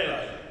 Prince Danilo.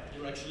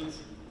 Your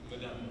Excellency,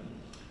 Madame.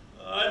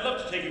 I'd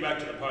love to take you back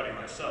to the party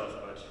myself,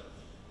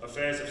 but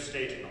affairs of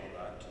state and all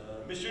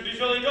that. Monsieur de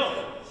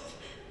Jolidon,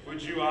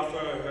 would you offer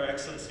Her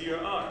Excellency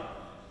your arm?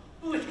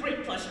 With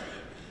great pleasure.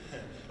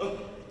 Oh,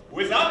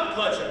 without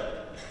pleasure.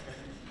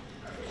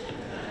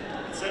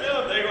 So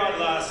now, there you are at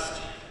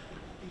last.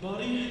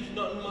 Body,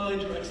 not in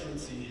mind, Your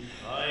Excellency.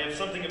 I have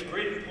something of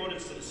great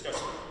importance to discuss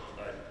with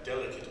you. A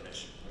delicate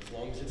mission. As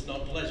long as it's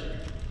not pleasure.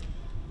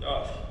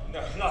 Oh,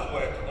 no, not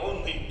work,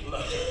 only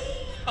pleasure.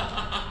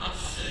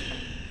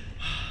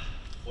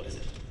 What is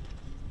it?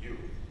 You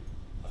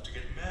have to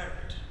get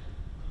married.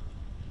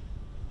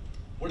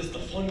 Where does the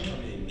fun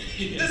come in?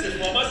 This is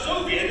for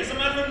Marsovia. It is a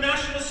matter of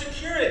national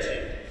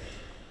security.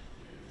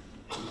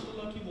 Who's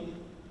the lucky woman?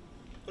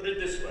 Put it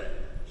this way.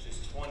 She's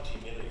 20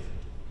 million.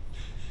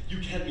 You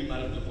can't be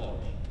Madame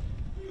LaGuardia.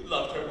 You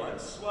loved her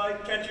once. Why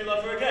can't you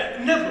love her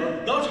again?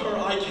 Never. Not her,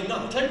 I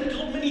cannot. I've been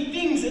called many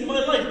things in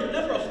my life, but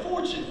never a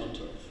fortune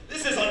hunter.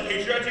 This is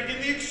unpatriotic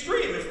in the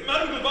extreme. If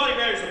Madame LaGuardia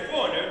marries a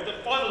foreigner, the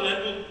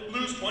fatherland will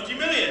lose 20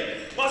 million.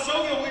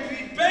 Marsovia will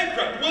be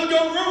bankrupt. We'll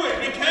go ruined.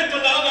 We can't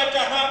allow that to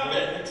happen.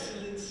 Your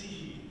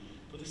Excellency,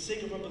 for the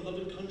sake of our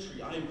beloved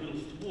country, I will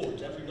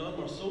thwart every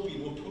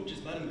non-Marsovian who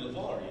approaches Madame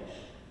LaGuardia,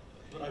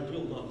 but I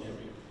will not marry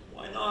her.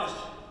 Why not?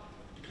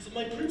 Because of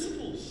my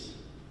principles.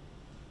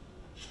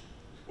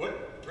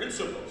 What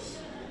principles?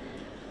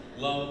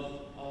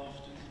 Love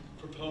often,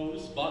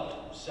 propose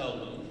but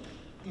seldom,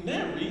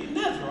 marry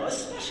never,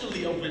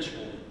 especially a rich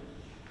woman.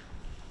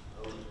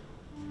 Oh,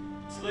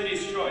 it's the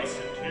lady's choice,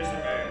 and here's the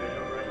married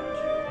widow right on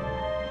cue.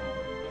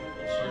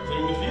 I'll start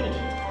clearing the field.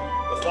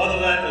 The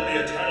fatherland will be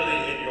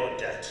eternally in your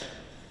debt.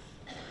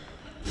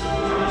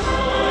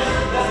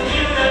 That's the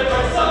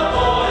universal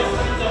voice,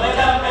 so I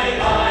can make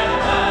high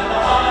demand the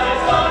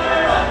highest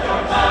honor of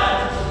your man.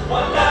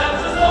 One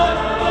dance is what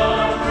you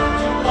learn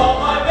to call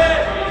my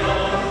very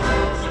own.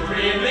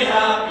 Supremely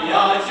happy I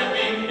should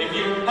be if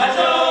you had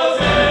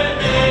chosen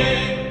me.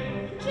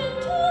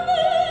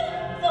 Gentlemen,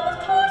 though of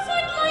course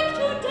I'd like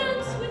to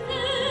dance with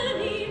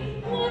any.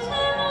 What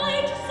am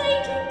I to say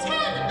to 10?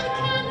 I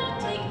cannot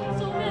take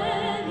so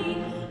many.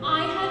 I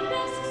had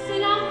best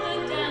sit out the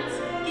dance,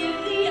 give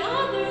the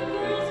other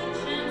girls a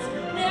chance.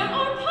 There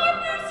are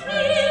partners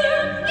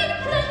here in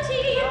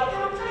plenty.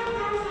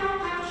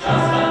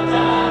 Just a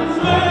dance,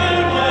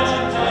 We'll get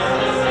you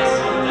just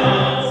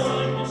now.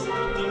 I must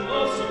put them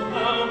off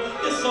somehow.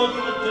 Yes, I'll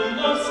put them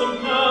off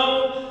somehow.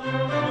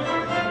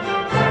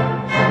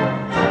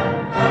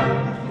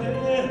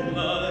 They're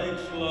like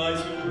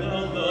flies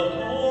around the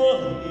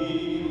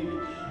honey.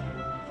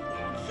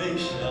 They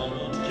shall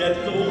not get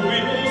the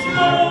widow's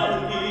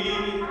money.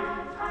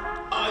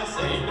 I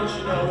say, don't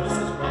you know this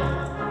is wrong?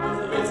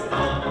 It's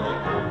not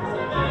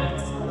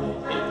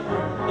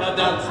now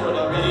that's what I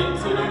mean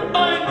to do. I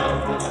know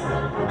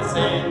I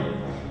say,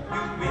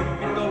 You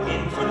women go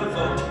in for the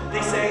vote,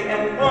 they say,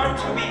 and want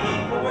to be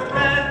equal with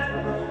men.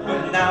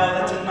 But now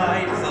that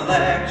tonight is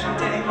election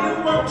day,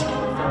 you won't give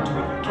a vote to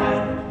if you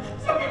can.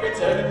 so give it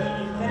to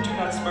Then do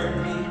not spurn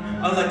me.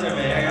 Elector,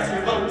 may I ask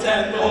your vote?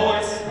 ten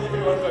boys.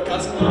 Everyone for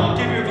Cascada.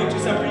 Give your vote to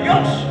some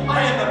Brioche.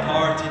 I am the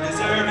party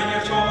deserving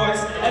your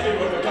choice.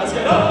 Everyone for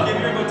Cascada. Give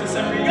your vote to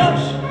some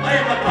Brioche. I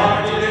am the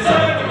party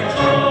deserving your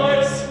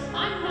choice.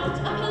 I'm not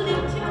a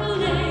political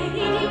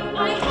lady.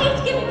 I hate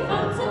giving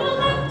votes and all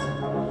that.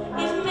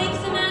 It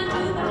makes a man do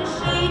what is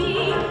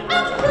shady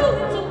and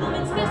ruins a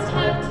woman's best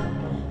hat.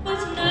 But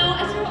now,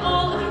 as you're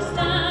all of you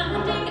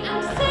standing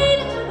and say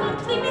that you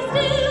won't leave me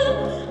still,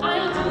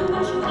 I'll do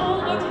what you all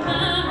are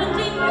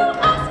demanding. You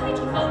ask me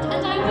to vote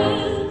and I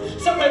will.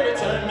 So may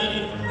return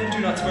me. Then do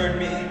not spurn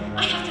me.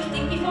 I have to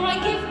think before I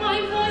give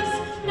my voice.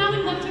 Now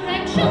in what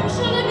direction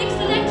shall I make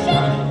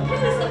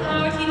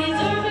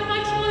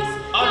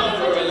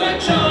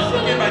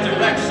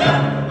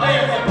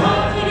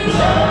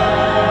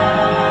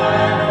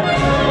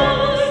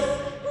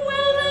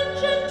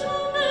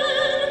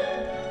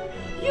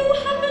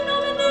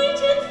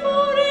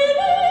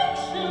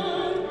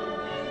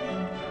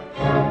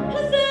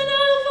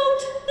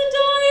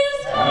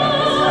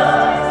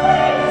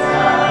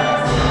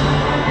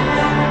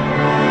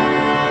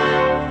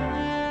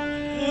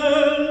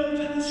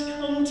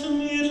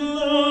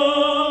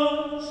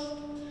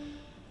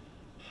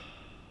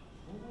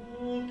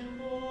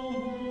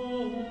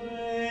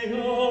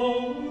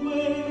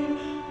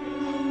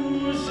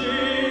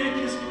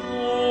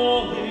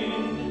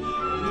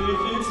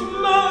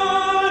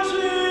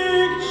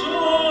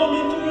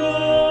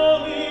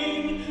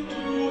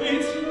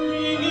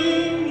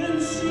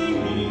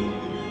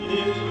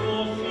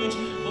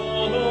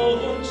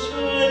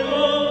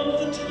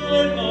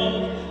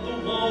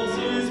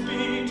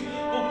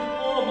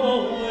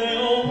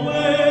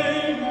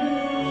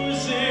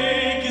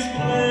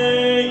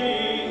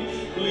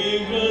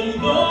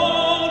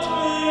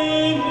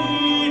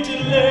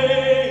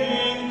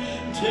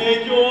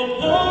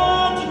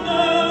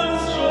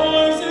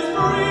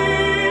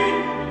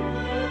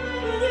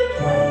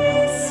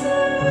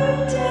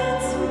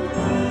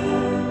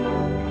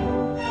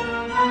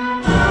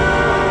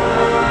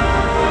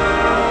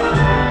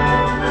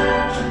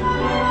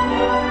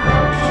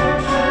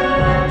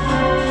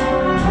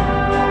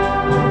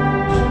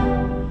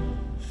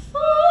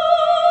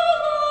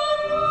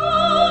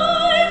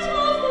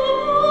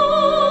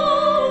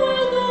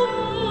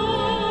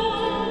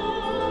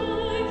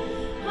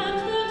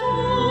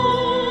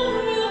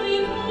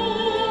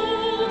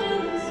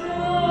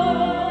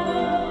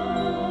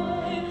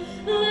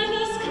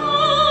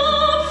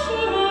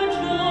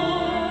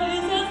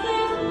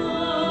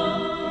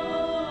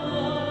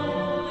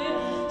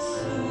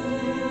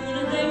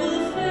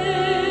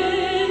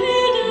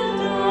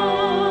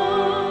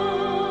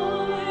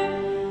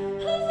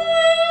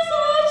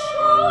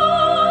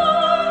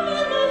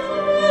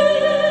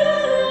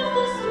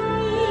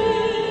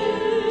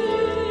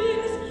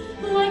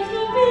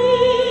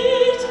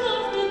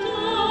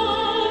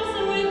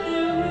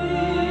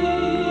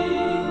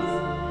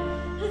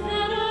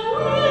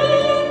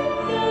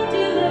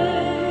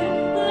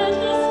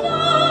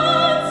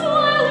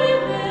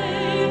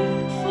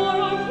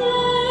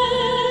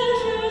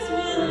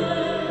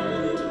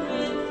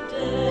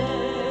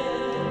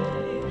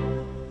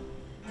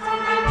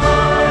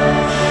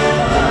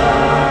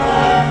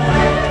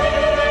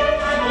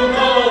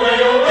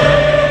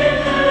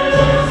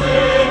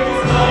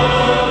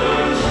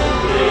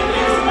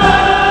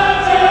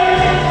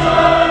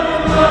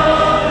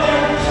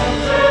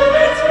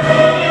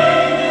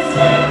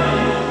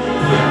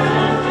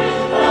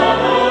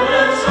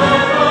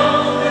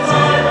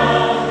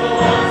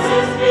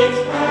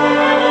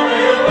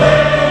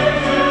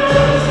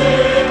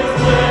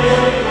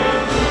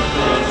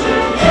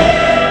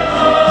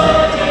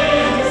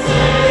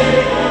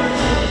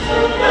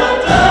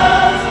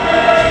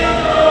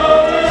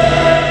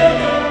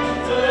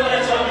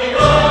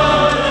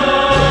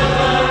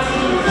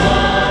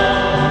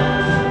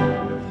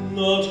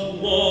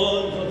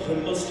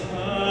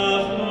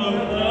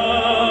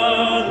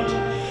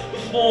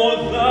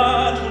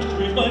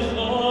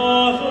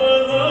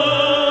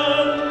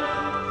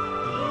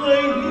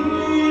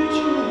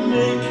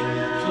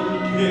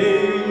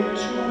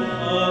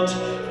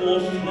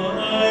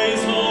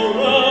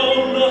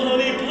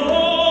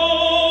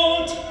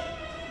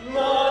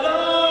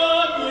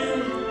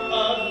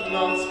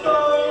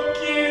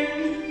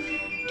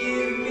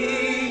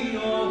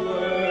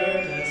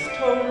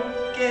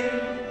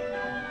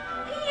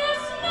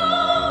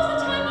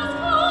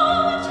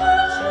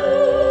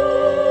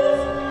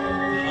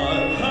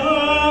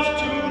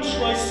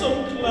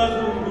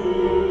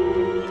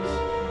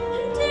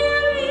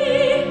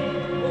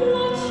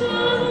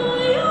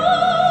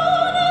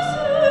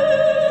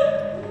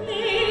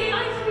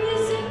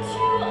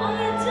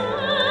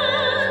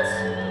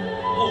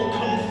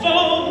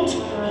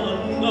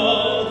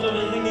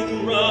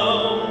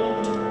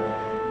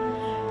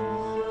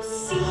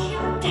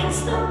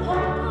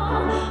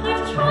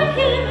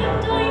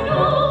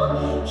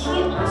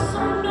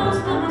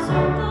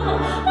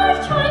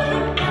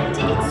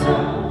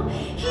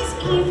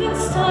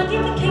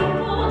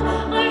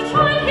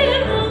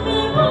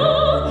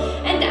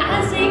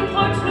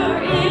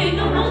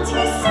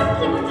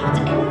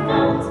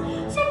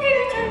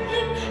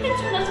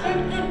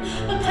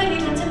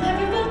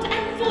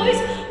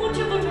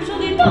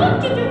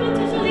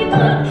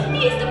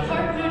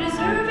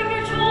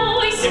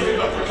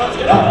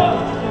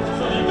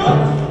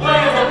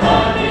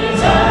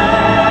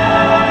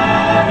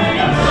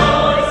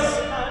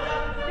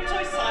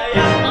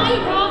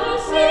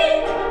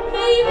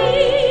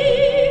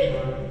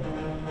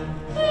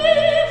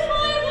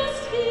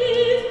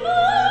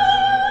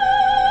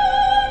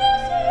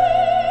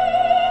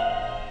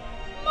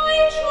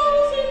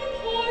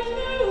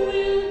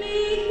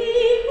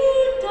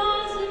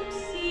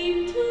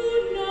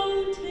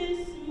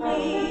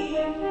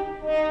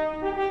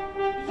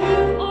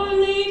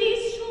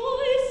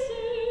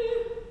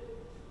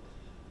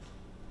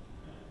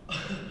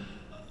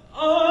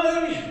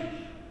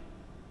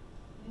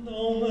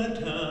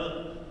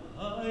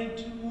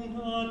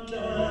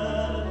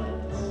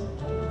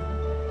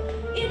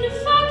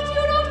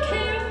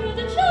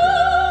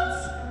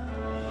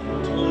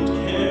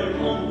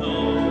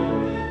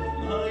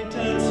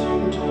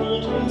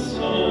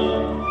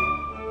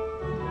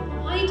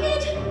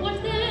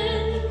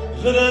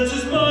The dance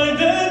is mine,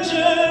 then,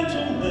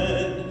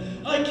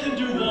 gentlemen. I can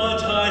do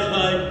what I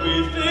like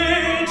with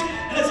it,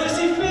 as I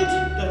see fit,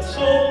 that's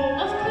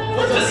all. Of course.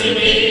 What does he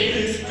mean?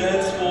 This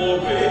dance for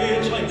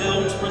which I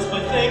now express my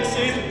thanks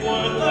is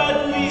worth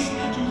at least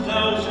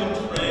 2,000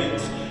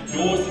 francs.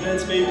 Yours the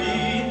dance may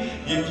be,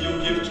 if you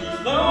give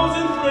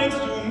 2,000 francs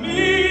to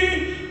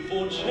me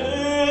for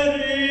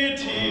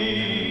charity.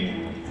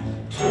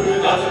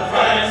 2,000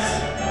 francs,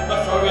 but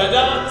for a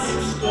dance.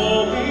 It's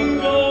going,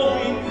 no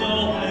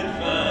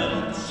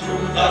advance.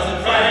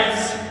 2,000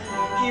 francs.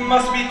 He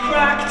must be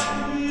cracked.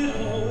 It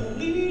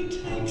only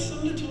takes a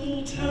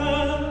little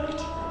tact.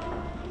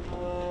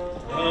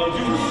 Now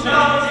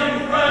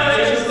 2,000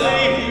 francs,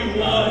 lady,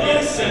 what you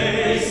say?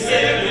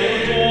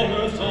 Your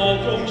daughters all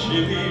grown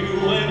chilly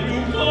when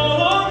you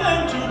call on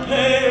them to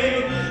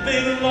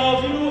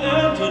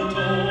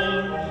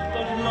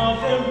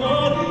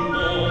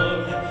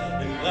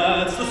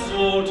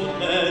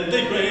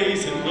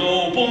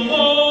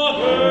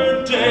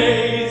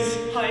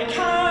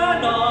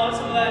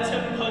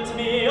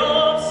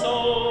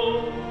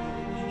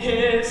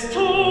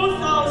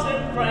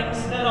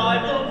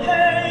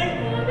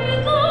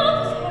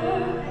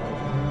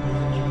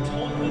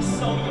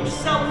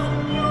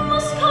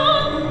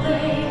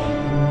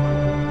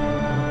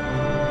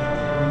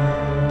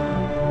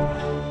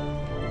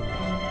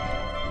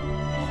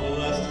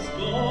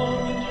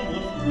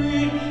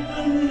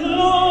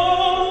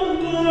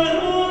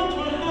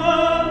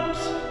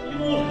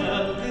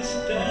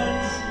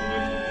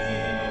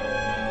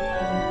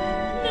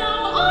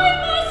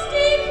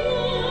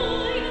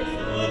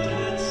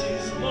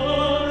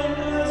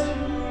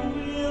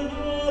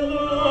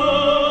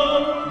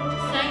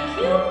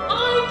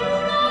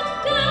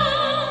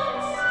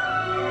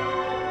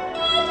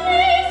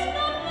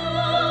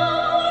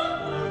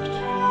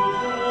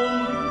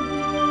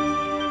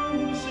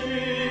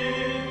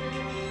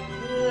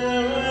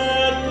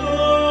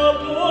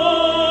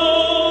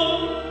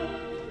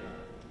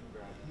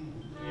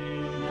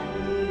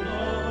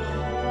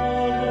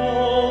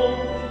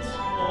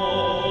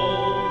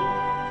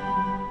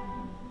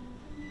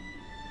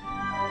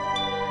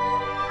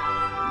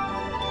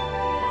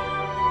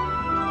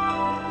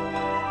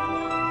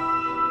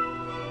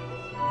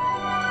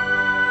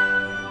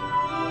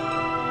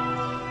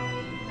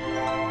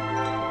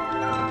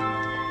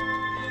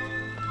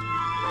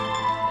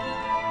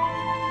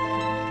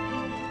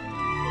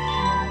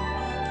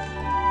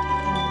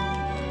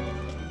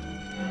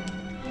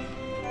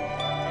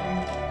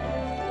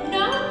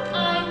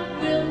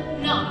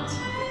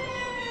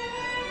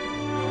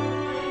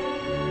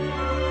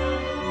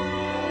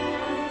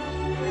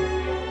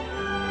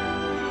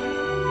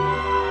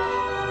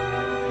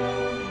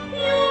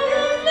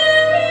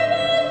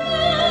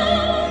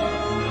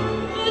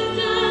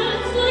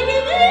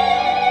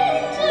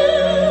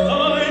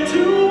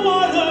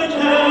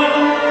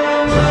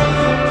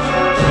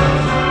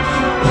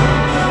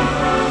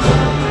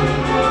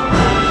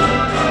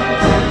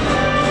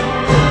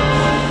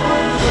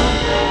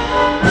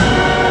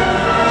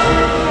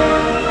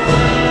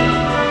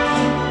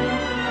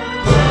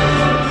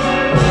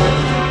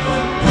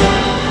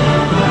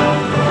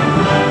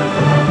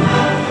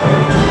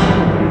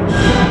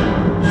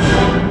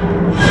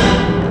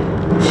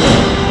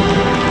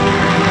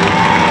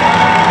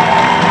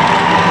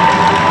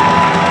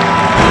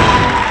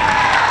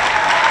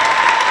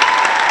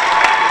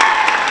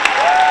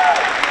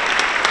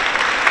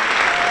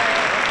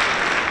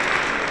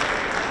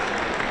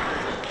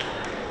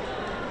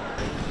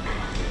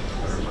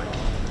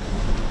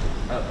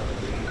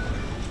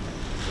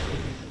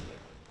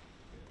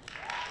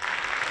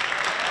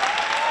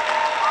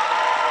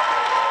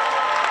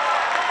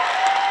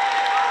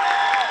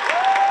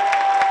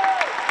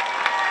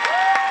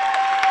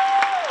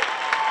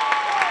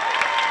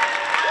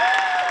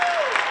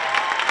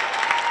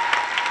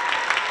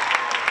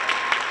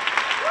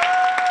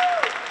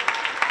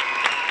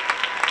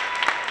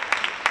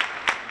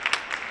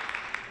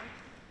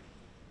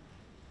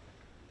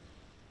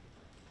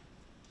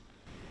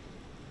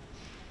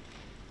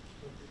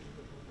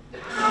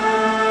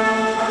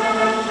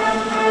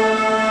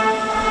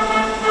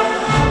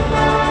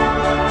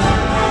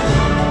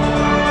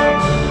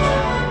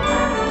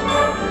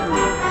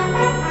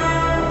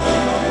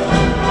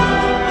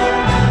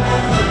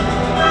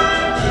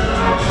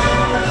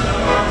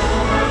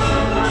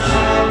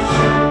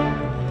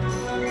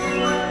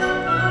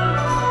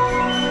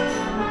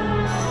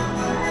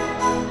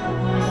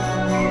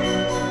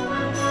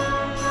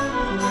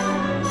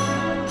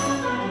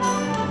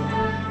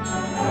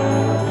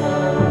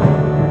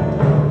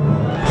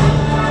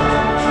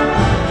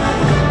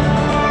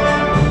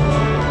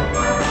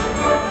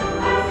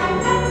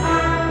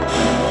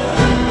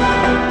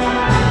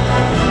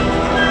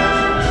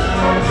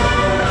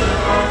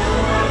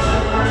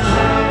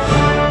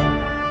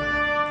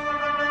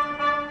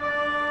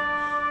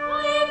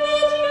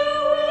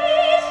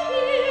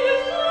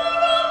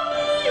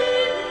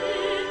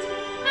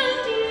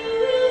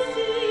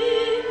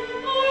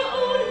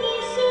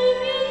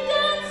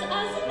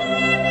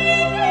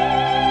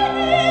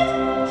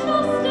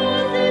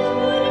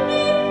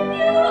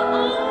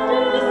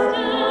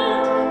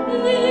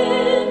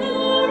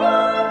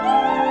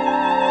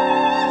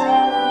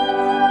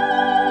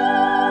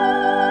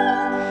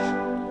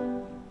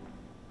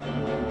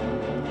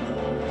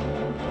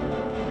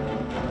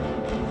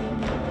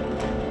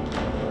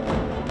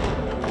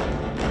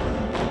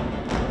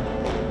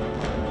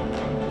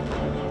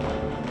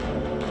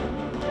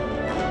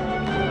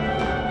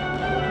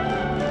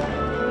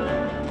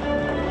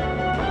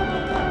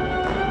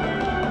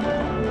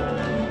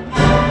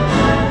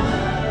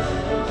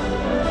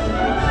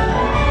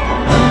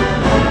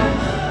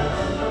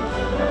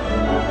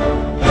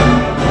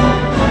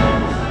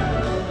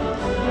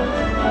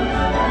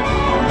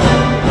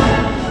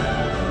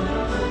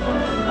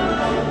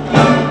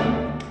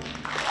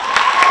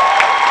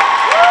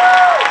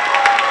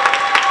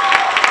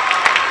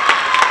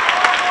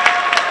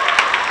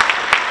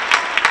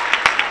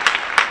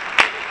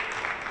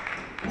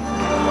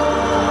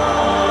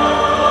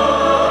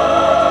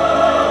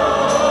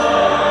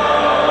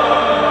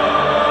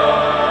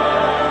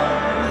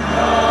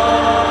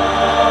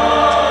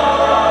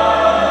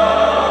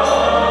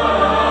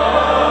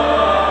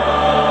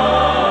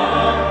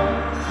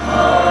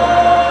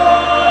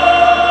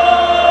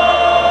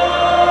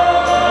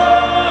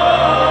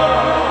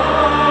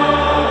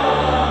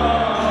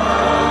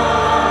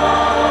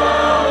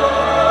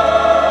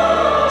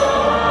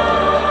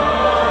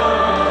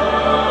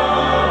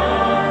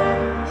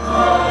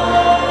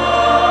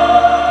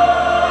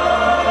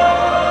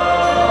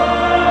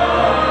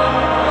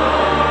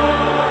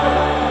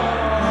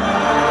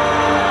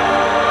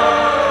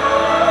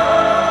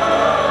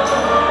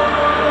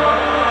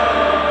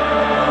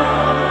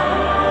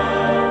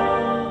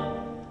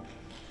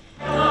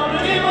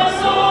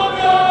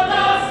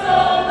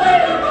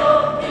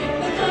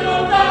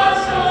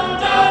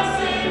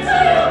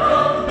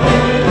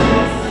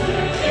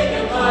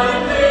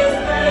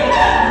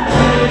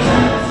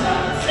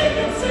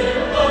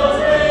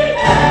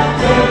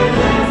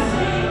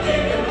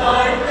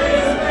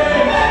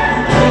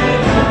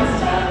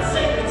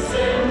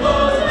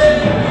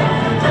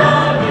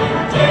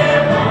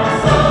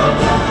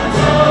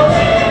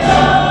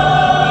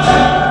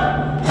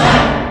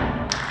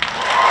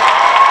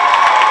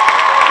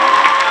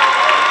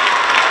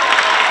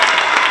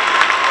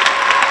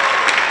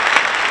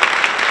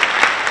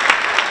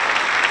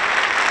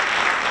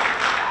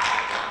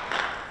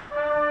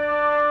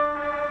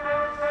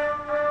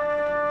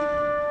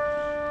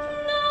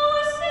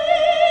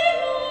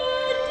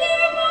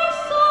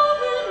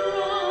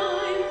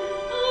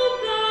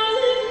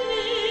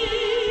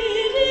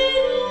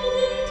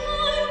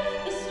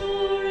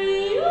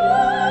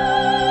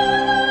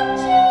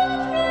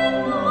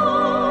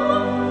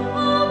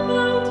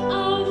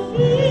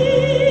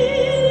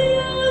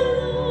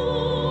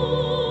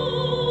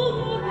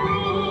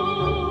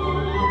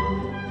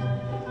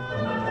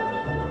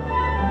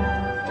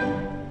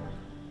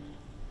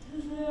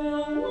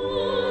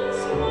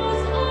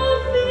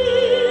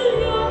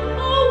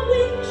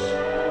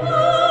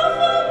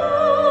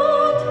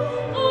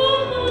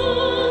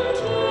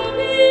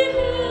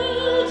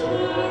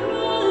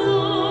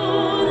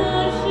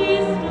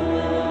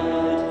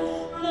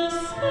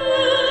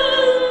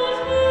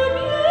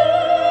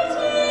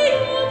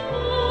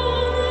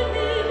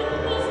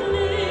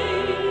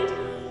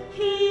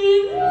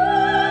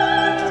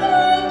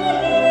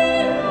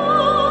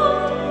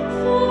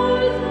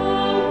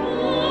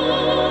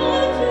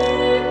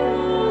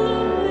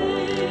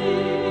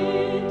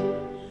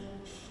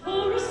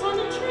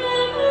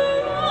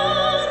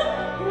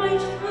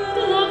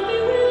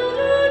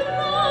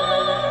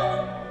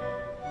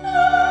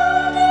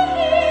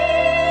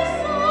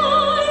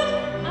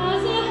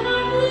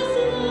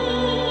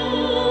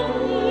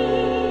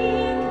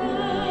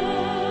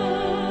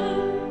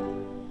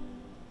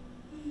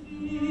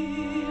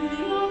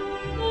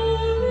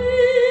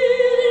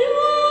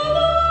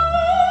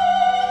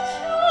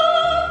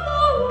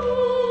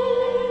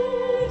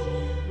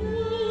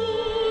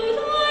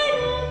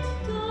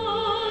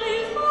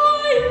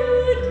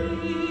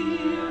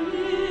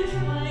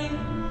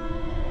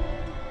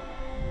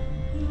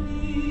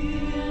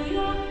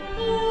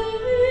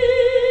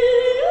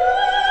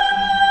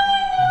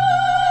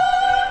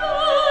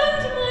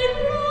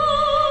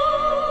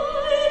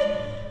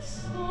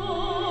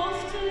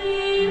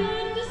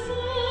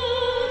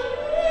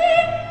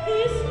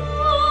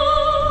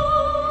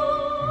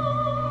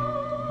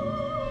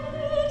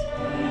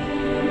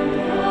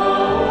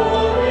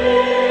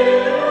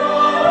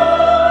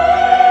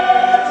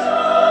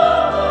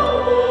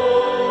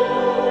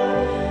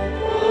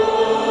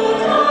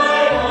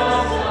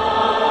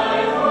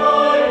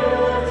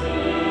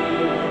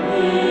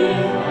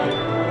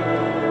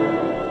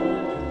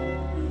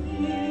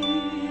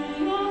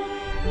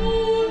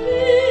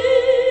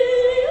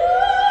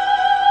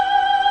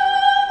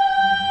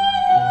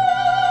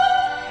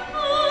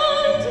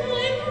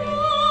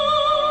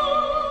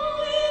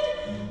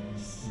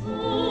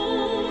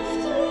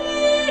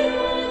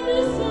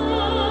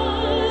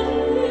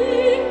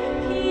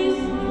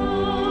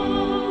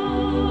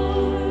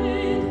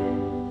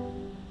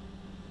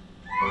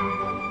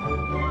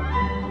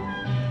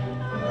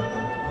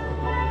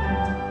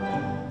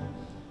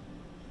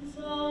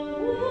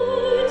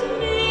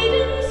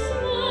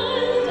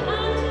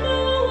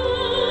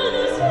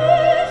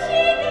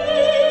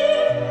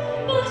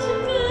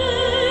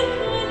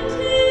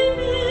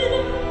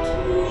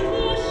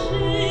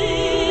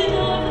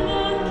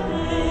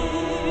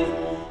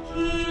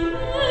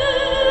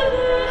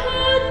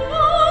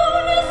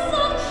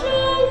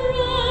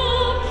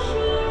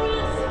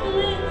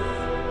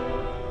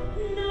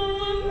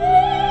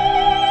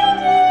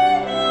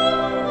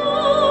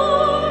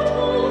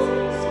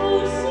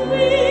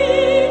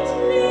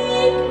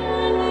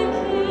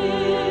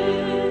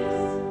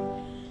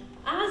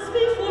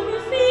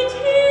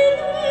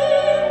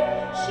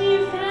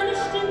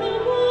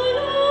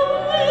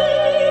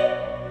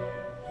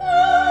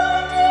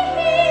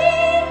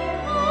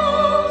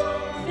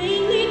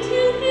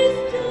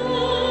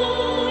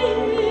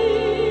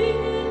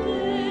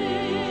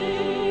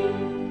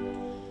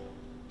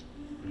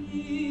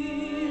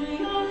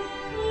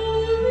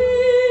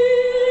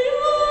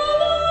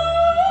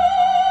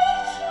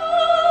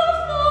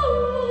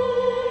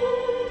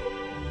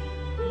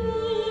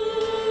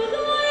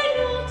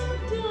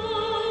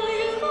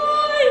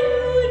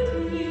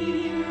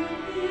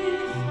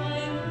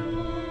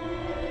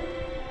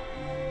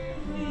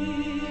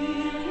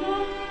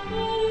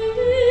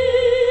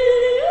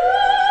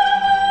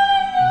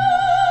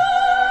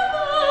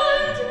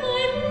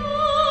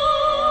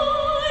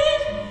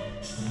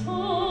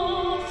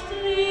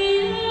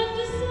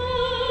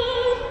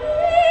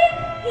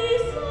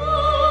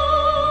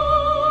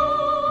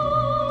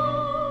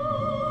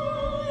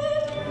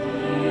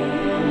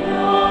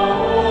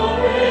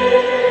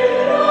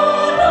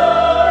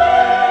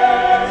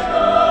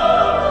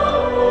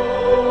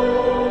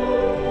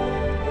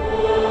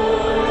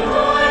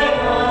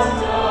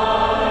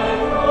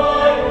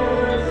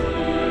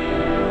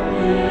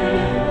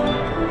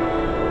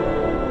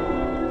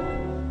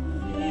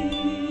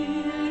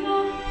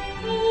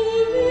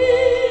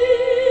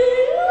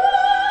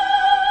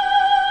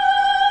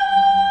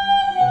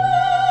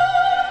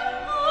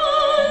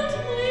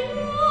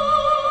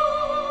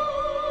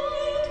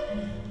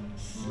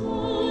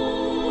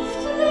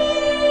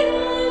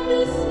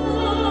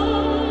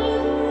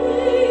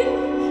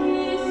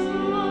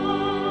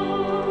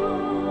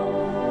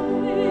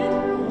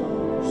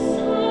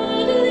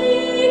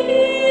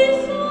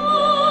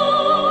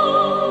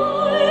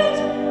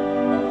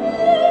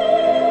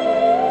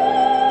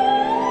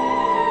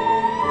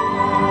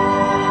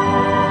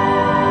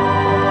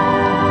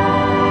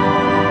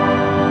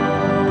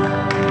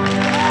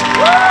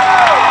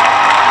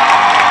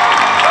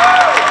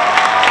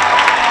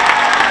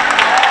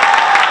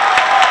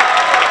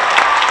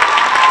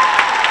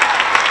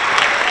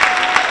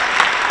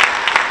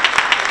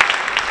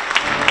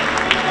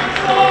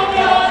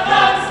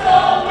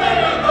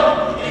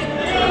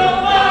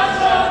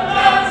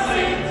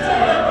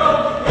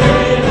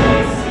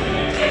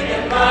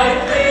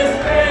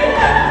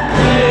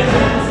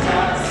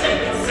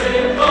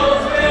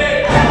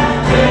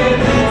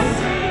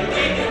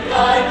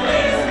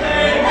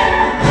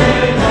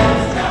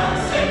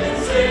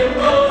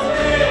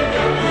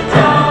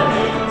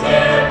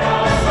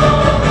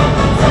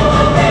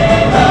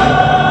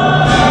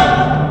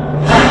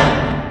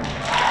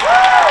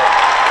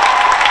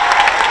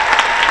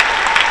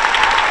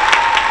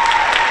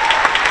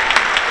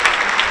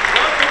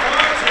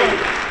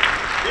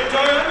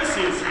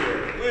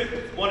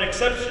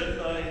exception,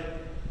 I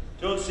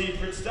don't see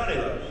Prince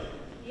Danilo.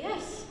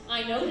 Yes,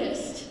 I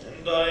noticed.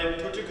 And I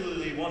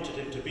particularly wanted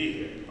him to be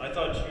here. I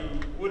thought you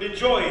would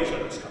enjoy each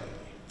other's company.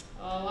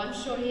 Oh, I'm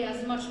sure he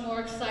has much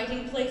more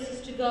exciting places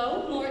to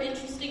go, more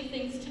interesting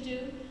things to do.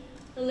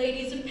 The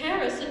ladies of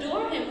Paris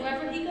adore him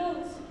wherever he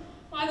goes.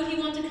 Why would he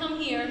want to come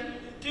here?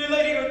 Dear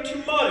lady, you're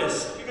too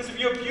modest because of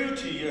your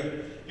beauty,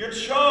 your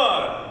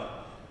charm.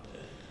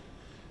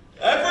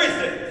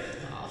 Everything.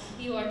 Oh,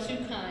 you are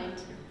too kind.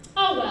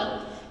 Oh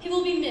well, he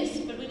will be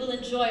missed, but we will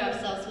enjoy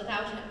ourselves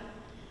without him.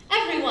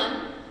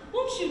 Everyone,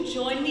 won't you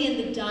join me in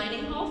the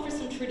dining hall for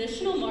some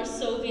traditional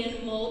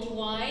Marsovian mulled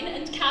wine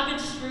and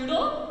cabbage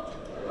strudel?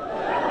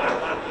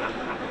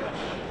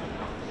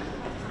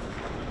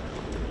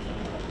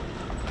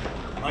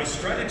 My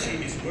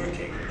strategy is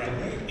working. Now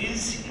where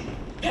is he?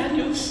 Bad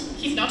news.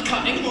 He's not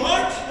coming.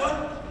 What?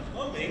 What?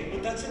 Coming?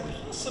 But that's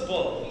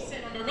impossible. He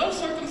said under no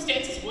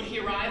circumstances would he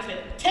arrive,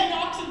 that 10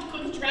 oxen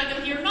couldn't drag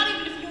him here, not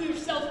even if you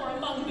yourself were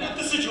among them. But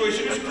the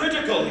situation is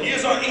critical. He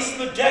is our ace in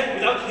the deck.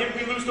 Without him,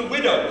 we lose the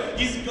widow.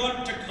 He's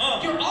got to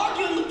come. You're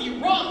arguing with the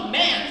wrong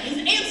man. His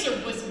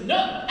answer was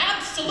no.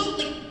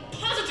 Absolutely,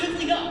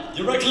 positively no.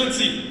 Your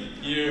Excellency,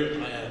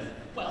 here I am.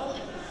 Well,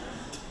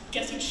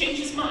 guess he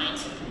changed his mind.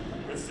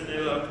 Prince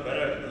Danilo,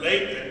 better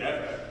late than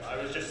never.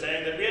 I was just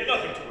saying that we had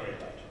nothing to worry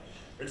about.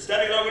 Prince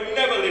Danilo would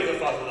never leave the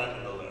fatherland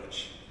in the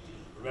lurch.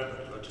 Remember,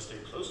 you are to stay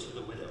close to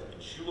the widow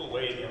and shoo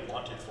away the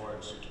unwanted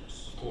foreign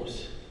suitors. Of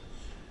course.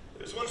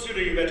 There's one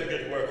suitor you better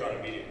get to work on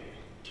immediately.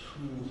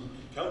 Who?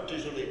 Count de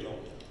Juliton.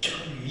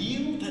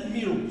 Camille? That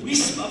mere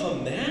wisp of a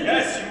man?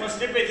 Yes, you must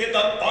nip it in the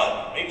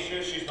bud. Make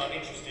sure she's not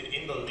interested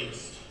in the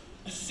least.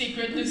 A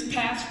secret loose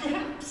past,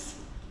 perhaps?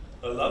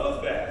 A love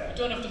affair. You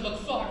don't have to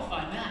look far to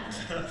find that.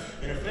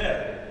 An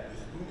affair?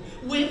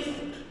 With,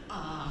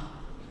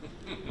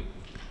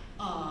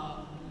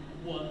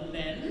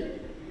 woman?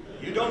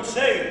 You don't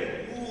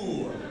say.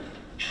 Ooh.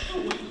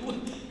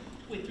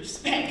 With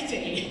respect,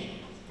 a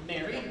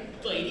married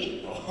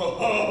lady?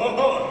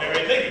 Oh,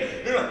 married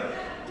lady. No.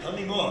 Tell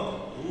me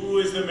more. Who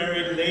is the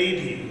married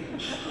lady?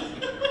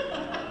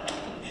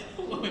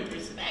 With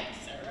respect,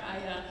 sir,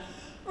 I,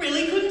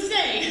 really couldn't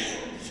say.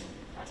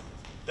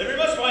 Then we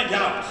must find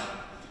out.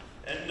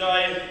 And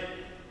I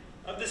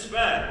have this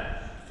fan.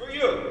 For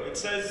you. It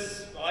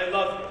says, I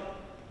love you.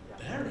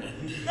 Baron?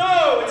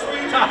 No, it's for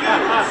you to use.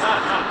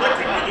 Let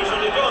me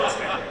usually don't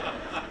say.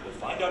 We'll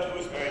find out who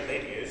his married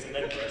lady is and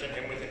then threaten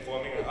him with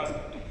informing her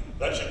husband.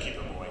 That should keep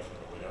him away from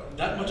the widow.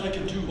 That much I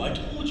can do. I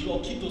told you I'll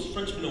keep those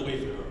Frenchmen away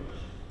from her.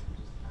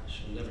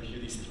 She'll never hear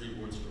these 3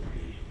 words from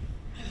me.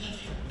 I love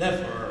you.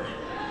 Never.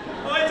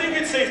 I think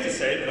it's safe to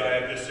say that I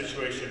have this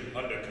situation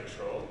under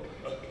control.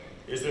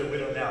 Is the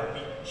widow now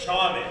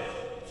charming,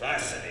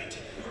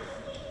 fascinating?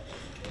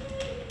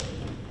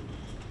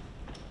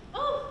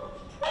 Oh,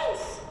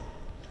 Prince!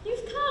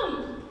 You've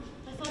come.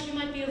 I thought you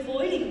might be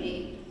avoiding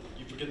me.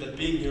 You forget that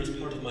being here is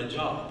part of my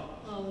job.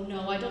 Oh,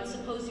 no, I don't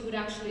suppose you would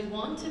actually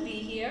want to be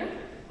here.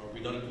 Are we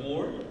not at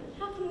war?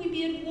 How can we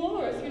be at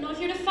war if you're not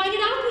here to fight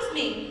it out with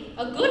me?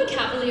 A good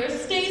cavalier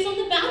stays on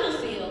the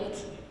battlefield.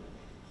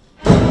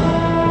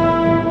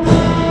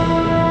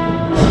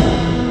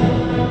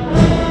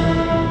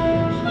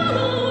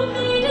 Hello,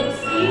 maiden,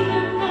 see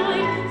him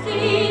ride,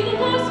 see the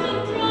horseman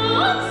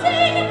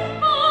prancing,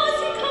 as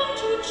he come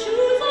to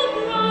choose a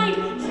bride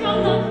from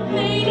the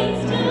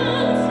maidens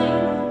dancing.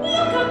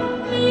 Look up,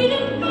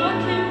 maiden,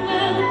 mark him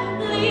well,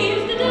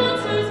 leave the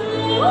dancers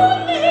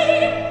lonely.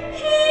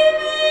 He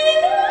may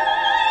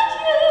like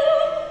you,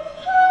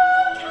 who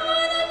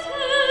can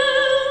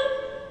tell?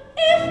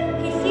 If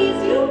he sees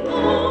you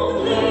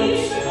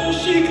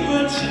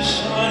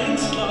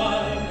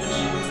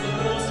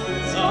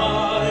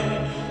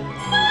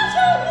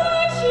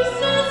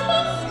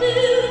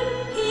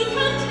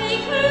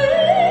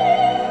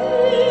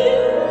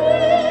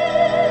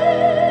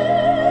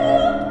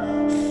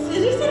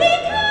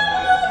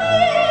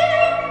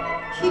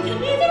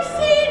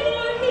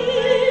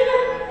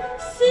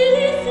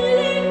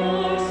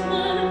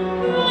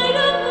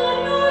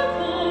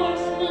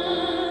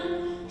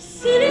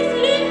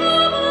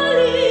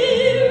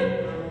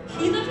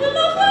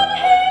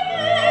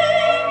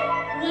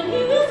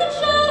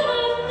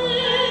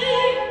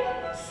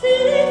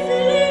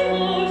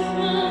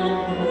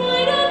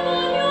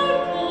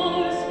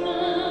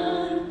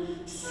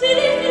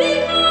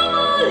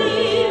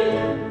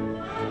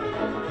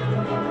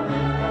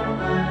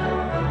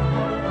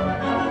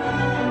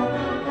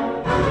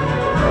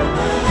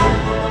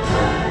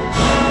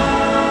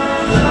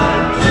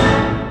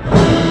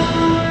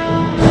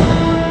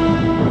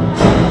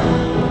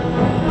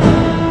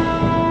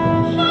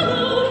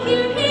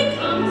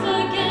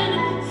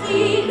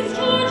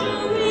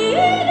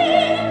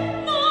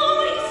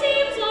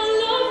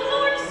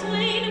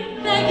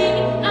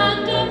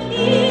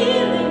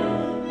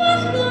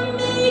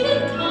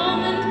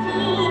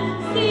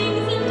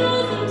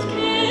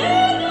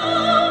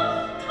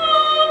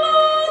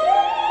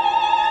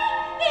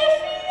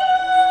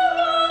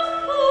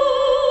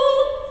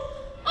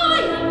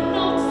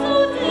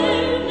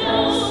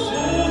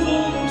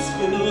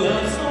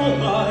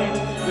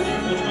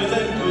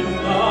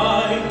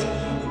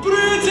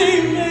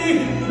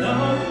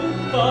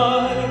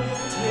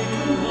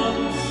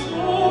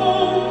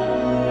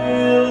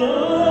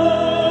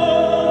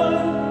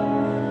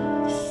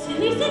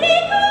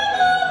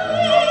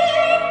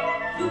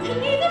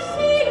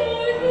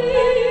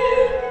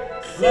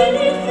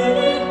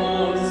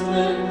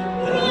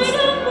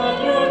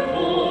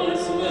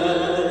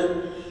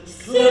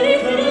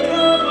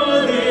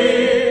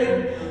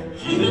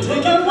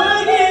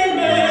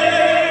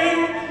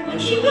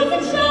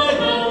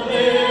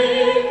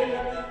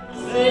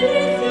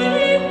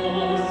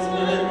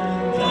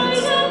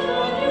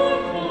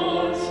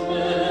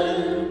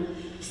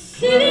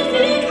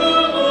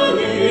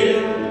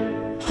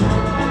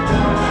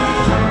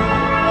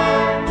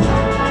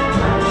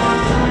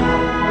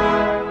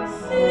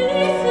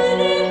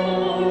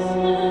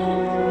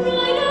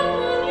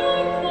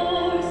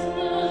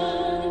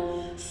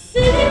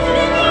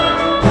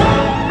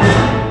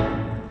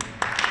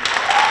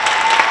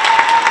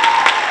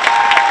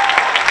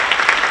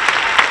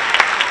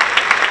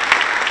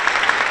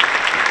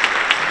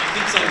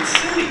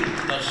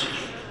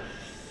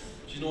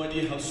no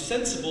idea how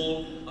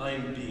sensible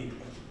I'm being.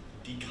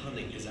 Be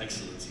cunning, His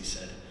Excellency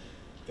said.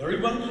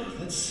 Very well,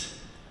 let's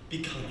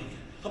be cunning.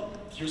 Oh,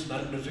 here's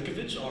Madame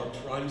Novikovich, our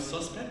prime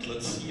suspect.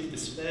 Let's see if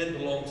this fan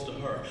belongs to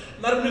her.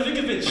 Madame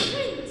Novikovich!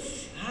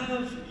 Prince!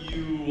 Have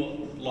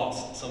you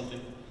lost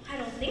something? I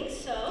don't think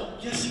so.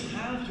 Yes, you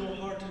have. Your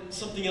heart and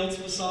something else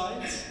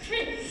besides.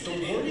 Prince!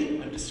 Don't worry,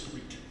 I'm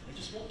discreet. I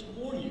just want to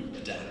warn you,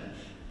 Madame.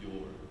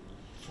 Your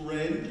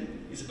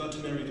friend is about to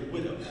marry the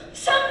widow.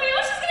 Some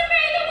Brioche is gonna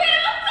marry the widow!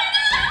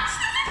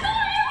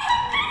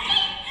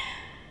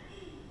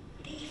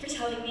 Thank you for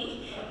telling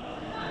me.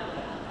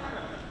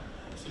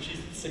 So she's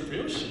the same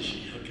Brioche, is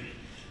she? Okay.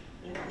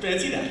 Well,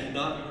 fancy that.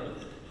 Not her,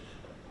 then.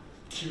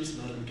 Here's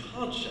Madame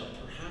Kasia.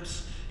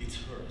 Perhaps it's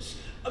hers.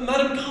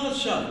 Madame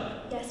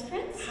Kasia! Yes,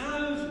 Prince?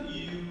 Have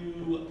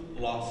you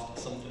lost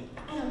something?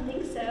 I don't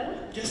think so.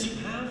 Yes, you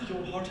have.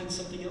 Your heart and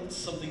something else.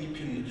 Something you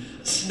can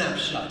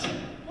snapshot.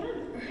 What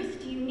on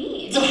earth do you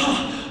mean?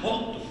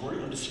 Oh, don't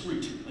worry, I'm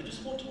discreet. I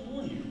just want to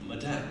warn you,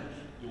 Madame.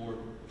 Your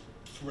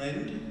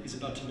friend is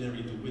about to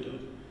marry the widow.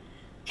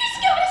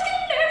 Cascada's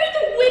gonna marry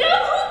the widow?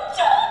 Who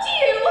told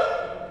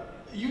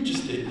you? You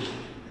just did.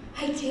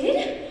 I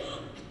did?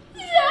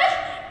 That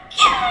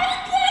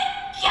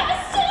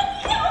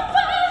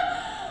Casanova!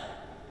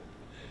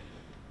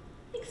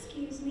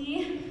 Excuse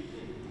me.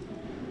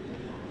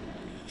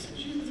 So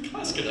she's the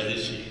Cascada,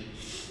 is she?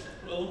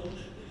 Well,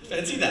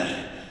 fancy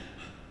that.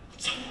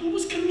 So who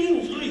was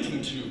Camille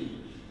writing to?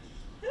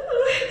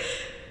 Ooh,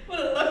 what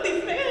a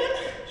lovely fan.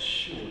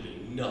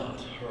 Surely not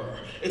her.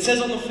 It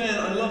says on the fan,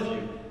 I love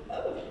you.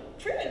 Oh,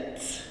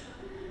 Prince.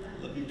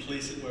 Let me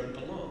place it where it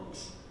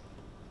belongs.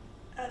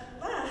 At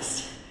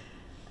last.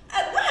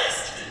 At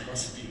last! It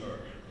must be her.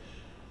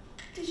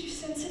 Did you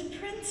sense it,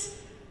 Prince?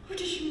 Or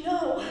did you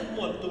know?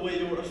 What, the way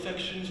your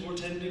affections were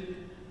tended?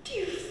 Do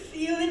you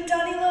feel it,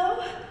 Danilo?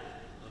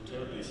 I'm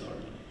terribly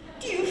sorry.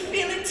 Do you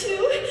feel it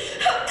too?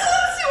 How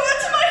close you are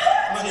to my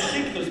heart! I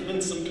think there's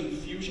been some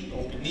confusion.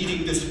 I'll be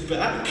needing this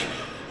back.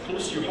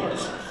 Close to your heart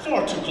is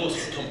far too close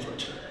for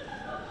comfort.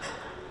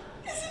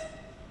 Is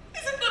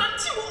it not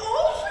too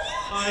old for you?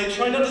 I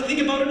try not to think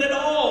about it at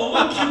all.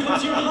 Look, here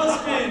comes your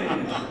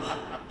husband.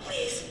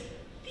 Please,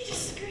 be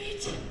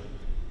discreet.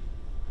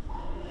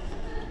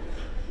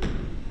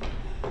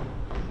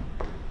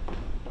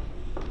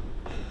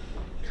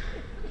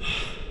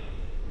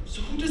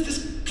 So who does this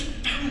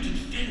confounded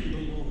fan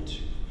belong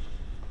to?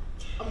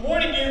 I'm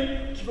warning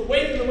you, keep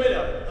away from the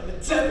widow. I'm the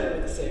devil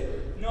with a saber.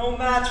 No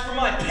match for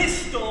my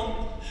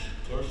pistol.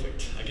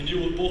 Perfect. I can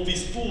deal with both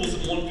these fools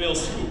in one fell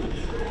swoop.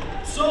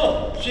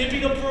 So,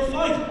 shaping up for a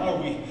fight, are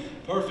we?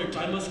 Perfect.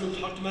 I must go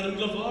talk to Madame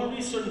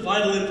LaGuardia, certain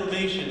vital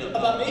information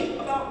About me?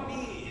 About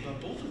me. About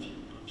both of you.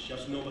 She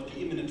has to know about the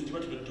imminent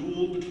threat of a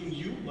duel between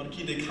you,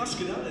 Marquis de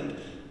Cascada, and,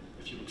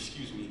 if you'll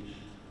excuse me,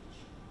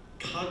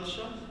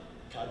 Kasia?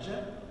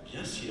 Kasia?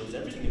 Yes, he knows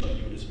everything about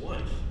you and his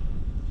wife.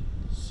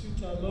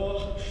 Zut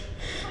alors.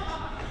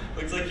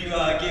 Looks like you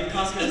gave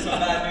Cascada some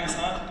bad news,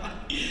 huh?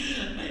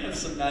 I have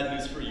some bad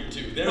news for you,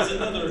 too. There's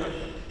another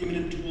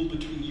imminent duel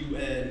between you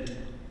and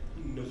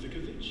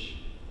Novikovich.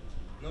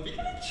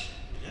 Novikovich?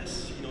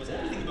 Yes, he knows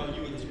everything about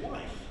you and his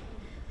wife.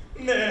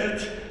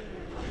 Ned.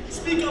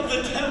 Speak of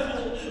the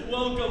devil.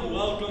 Welcome,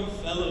 welcome,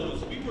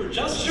 fellows. We were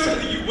just...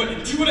 Surely you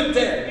wouldn't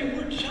dare. We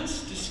were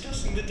just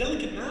discussing the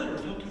delicate matter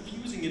of how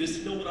confusing it is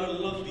to know what our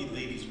lovely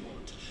ladies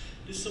want.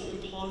 It is so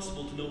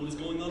impossible to know what is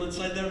going on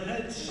inside their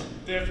heads.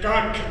 They've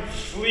gone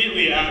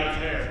completely out of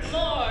hand.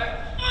 More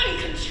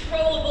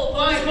uncontrollable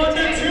by There's one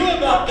thing too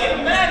about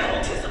that man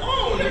holds his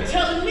own. You're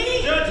telling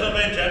me?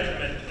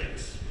 Gentlemen,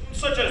 please.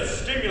 Such a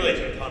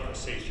stimulating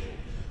conversation.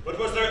 But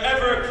was there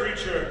ever a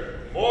creature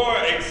more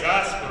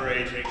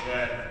exasperating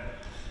than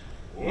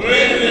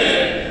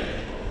women?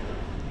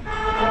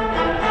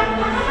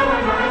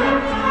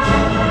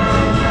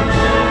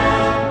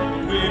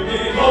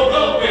 Women, oh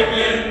the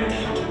women,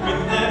 to win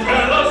their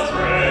Tell us,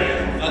 pray.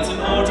 That's an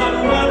art I'm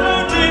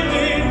rather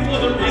digging, for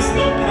there is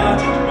no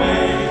patent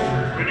way.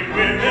 Winning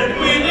women,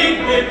 Winning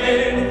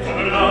women, for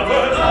the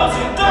lovers. how's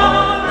it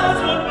done?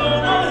 That's what no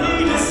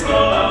he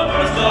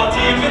discovers, not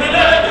even an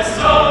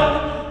Edison.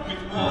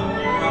 With one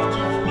you have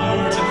to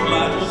flirt and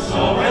flatter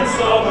so and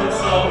so and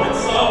so and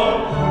so.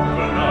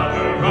 With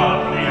another on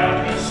the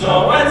end. So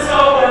and so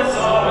and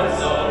so and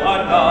so.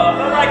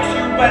 Another likes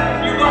you when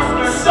you lost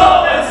her. So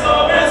and so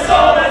and so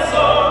and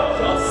so.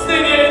 Just the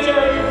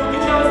nature you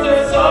because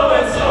there's so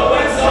and so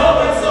and so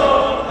and so.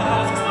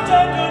 Asks for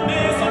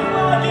tenderness and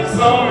bragging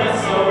so and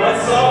so and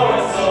so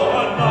and so.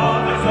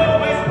 Another's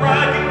always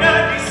bragging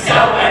that he's So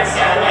and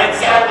so and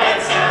so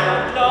and so.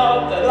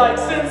 Love that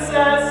likes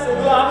incest and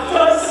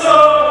laughter. So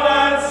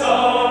and so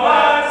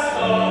and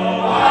so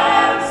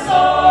and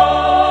so.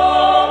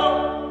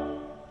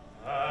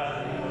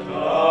 And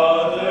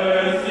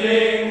other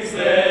things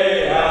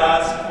they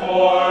ask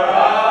for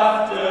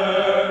after.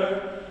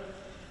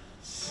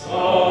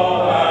 So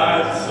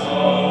and so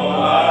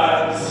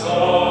and so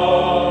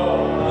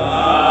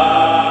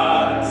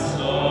and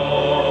so.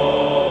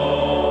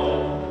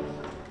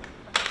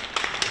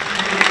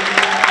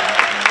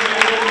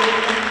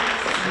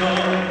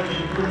 No.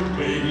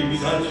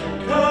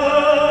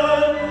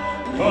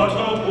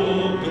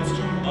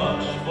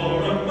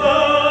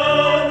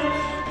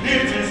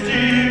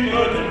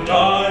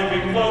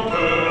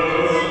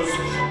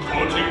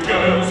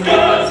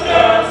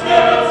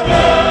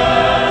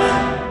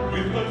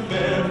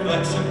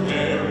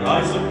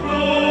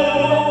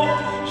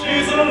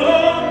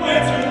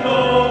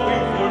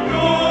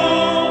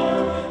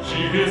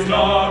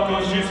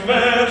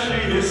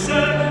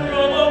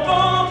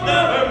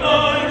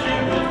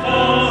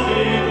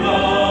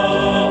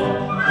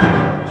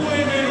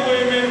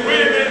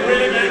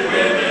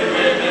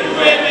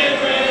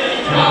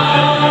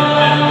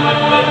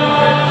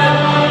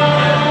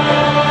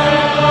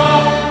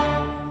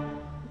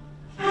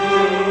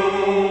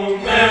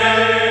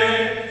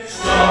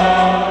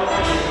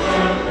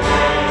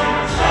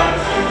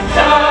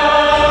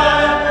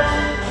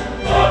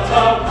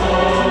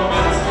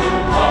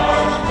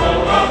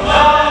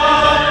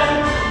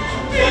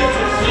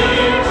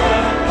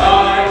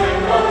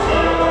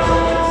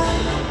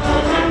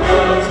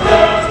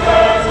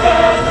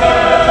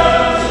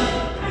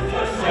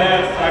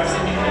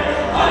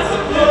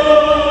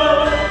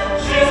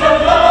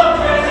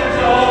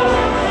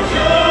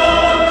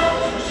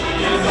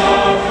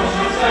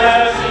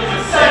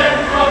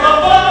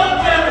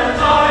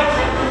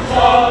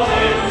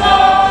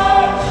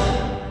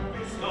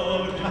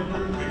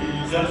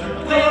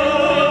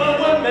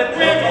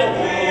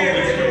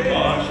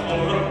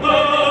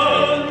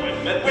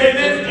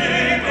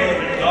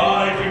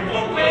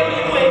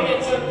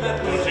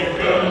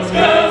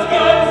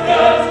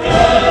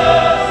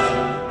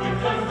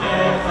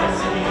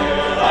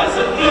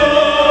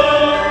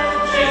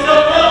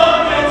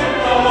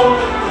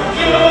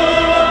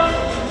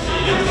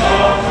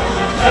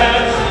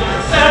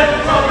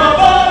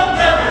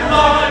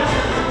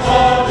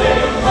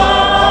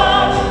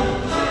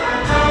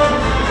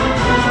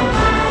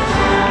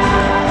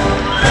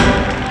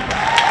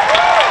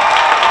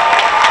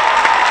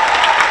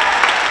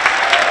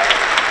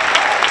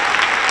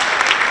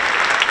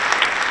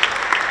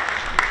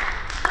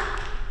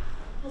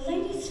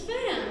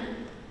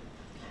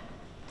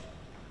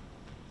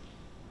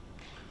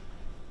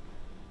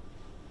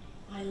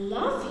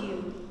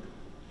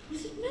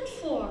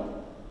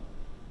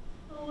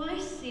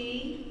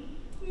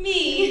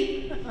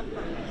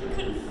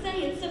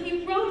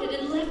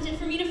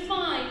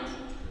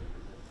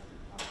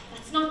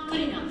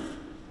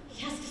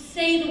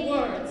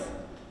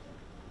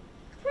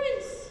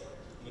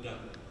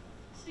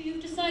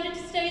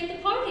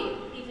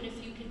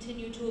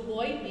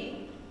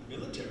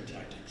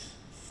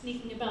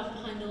 Sneaking about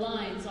behind the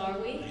lines, are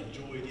we? I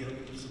enjoy the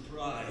element of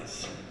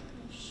surprise.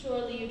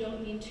 Surely you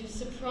don't mean to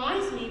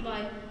surprise me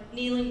by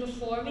kneeling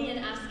before me and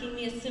asking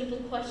me a simple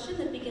question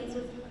that begins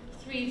with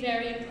 3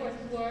 very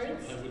important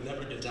words. I would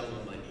never get down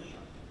on my knee.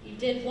 You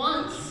did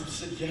once. You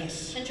said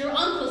yes. And your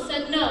uncle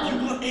said no. You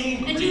got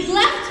angry. And you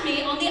left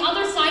me on the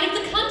other side of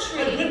the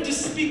country. I went to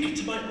speak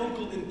to my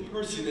uncle in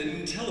person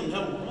and tell him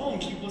how wrong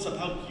he was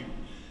about you.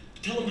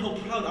 To tell him how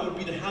proud I would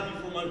be to have you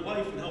for my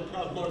wife and how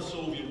proud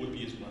Marsovia would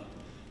be as well.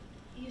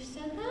 You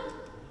said that?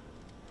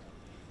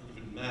 None of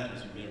it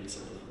matters, you married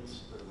someone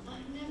else. I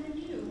never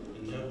knew.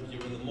 And now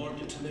you're in the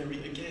market to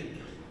marry again.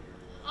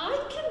 I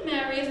can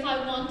marry if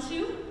I want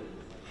to.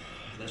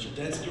 And I shall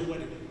dance at your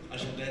wedding. I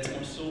shall dance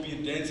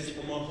Marsovian dances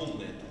from our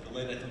homeland, the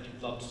land I thought you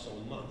loved so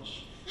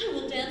much. I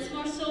will dance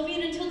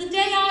Marsovian until the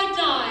day I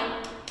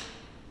die.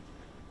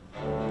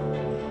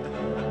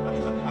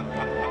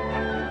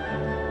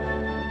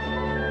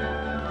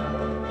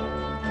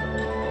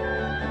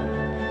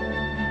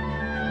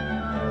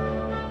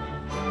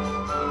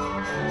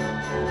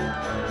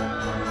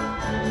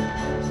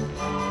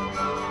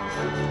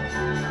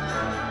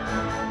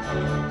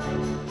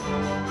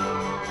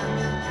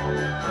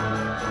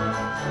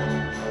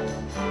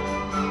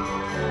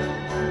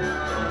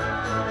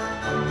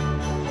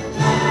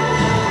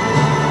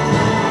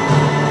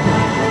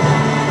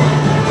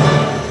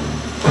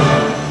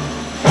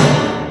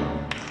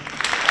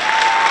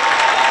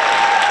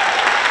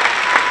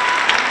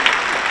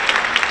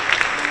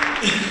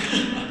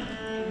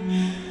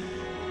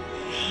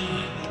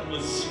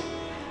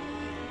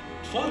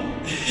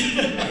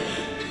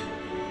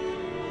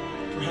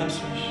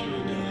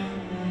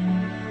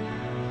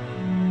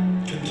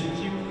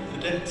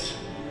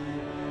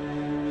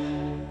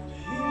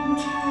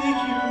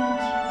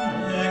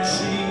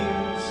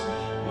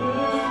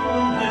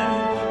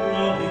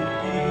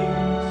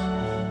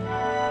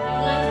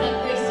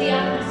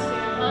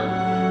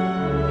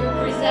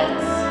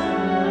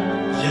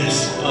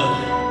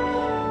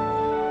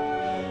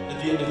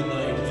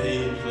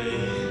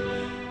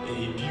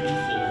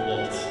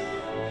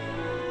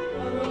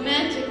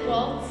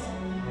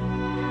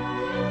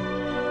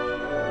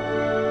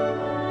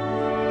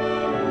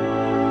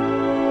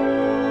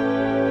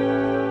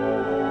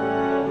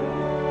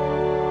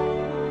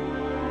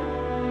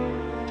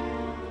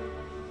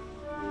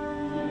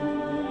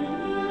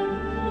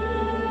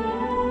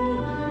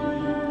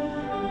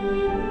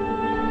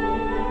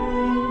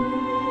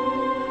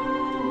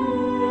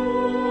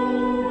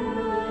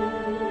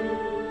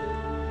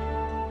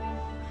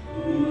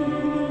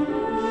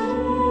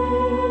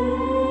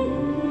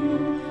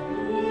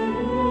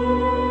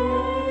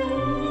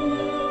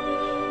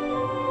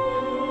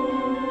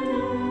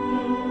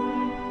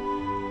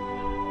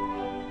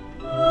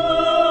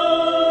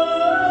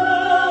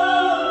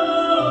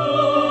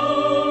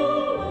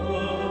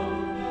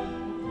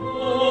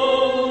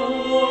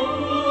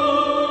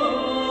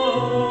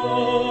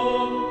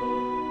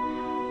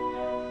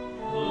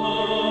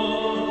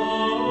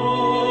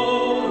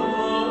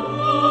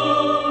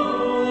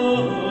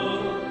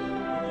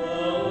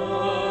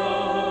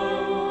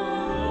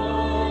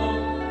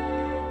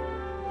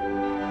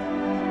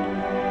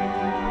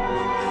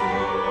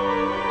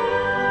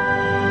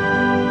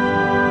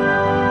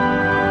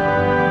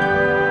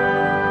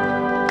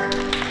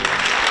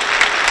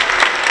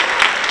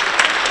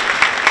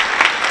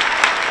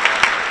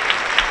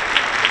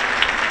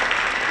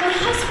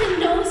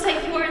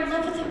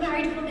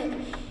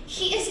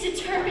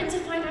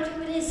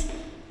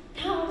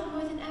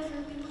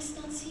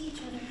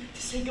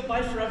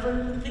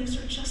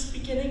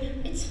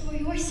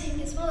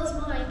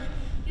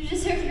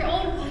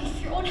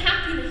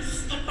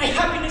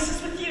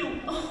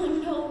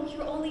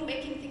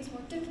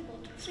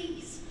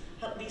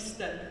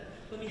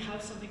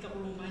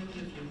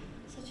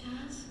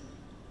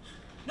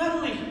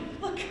 Natalie,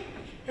 look!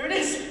 Here it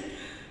is!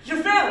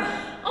 Your veil!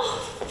 Oh,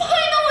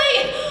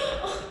 finally!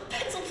 Oh,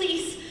 pencil,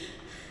 please.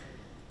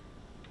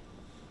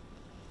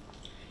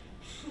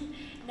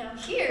 Now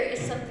here is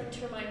something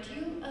to remind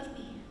you of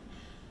me.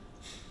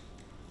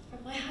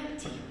 From my heart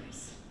to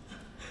yours.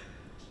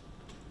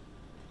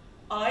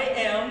 I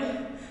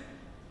am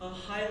a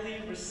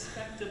highly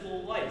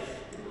respectable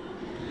wife.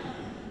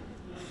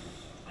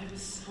 I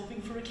was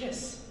hoping for a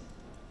kiss.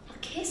 A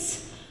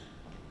kiss?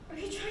 Are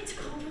you trying to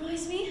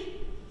compromise me?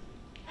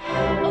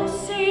 Oh,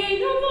 say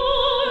no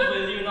more!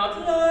 Will you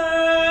not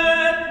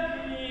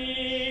let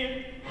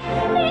me?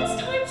 It's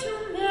time to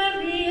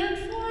marry and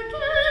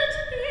forget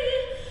me.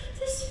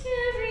 This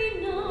very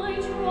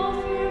night your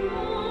offer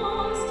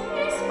must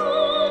be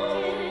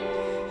spoken.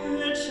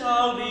 It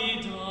shall be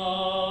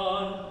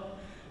done,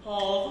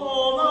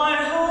 although my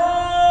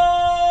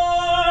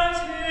heart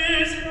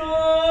is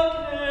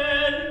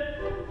broken.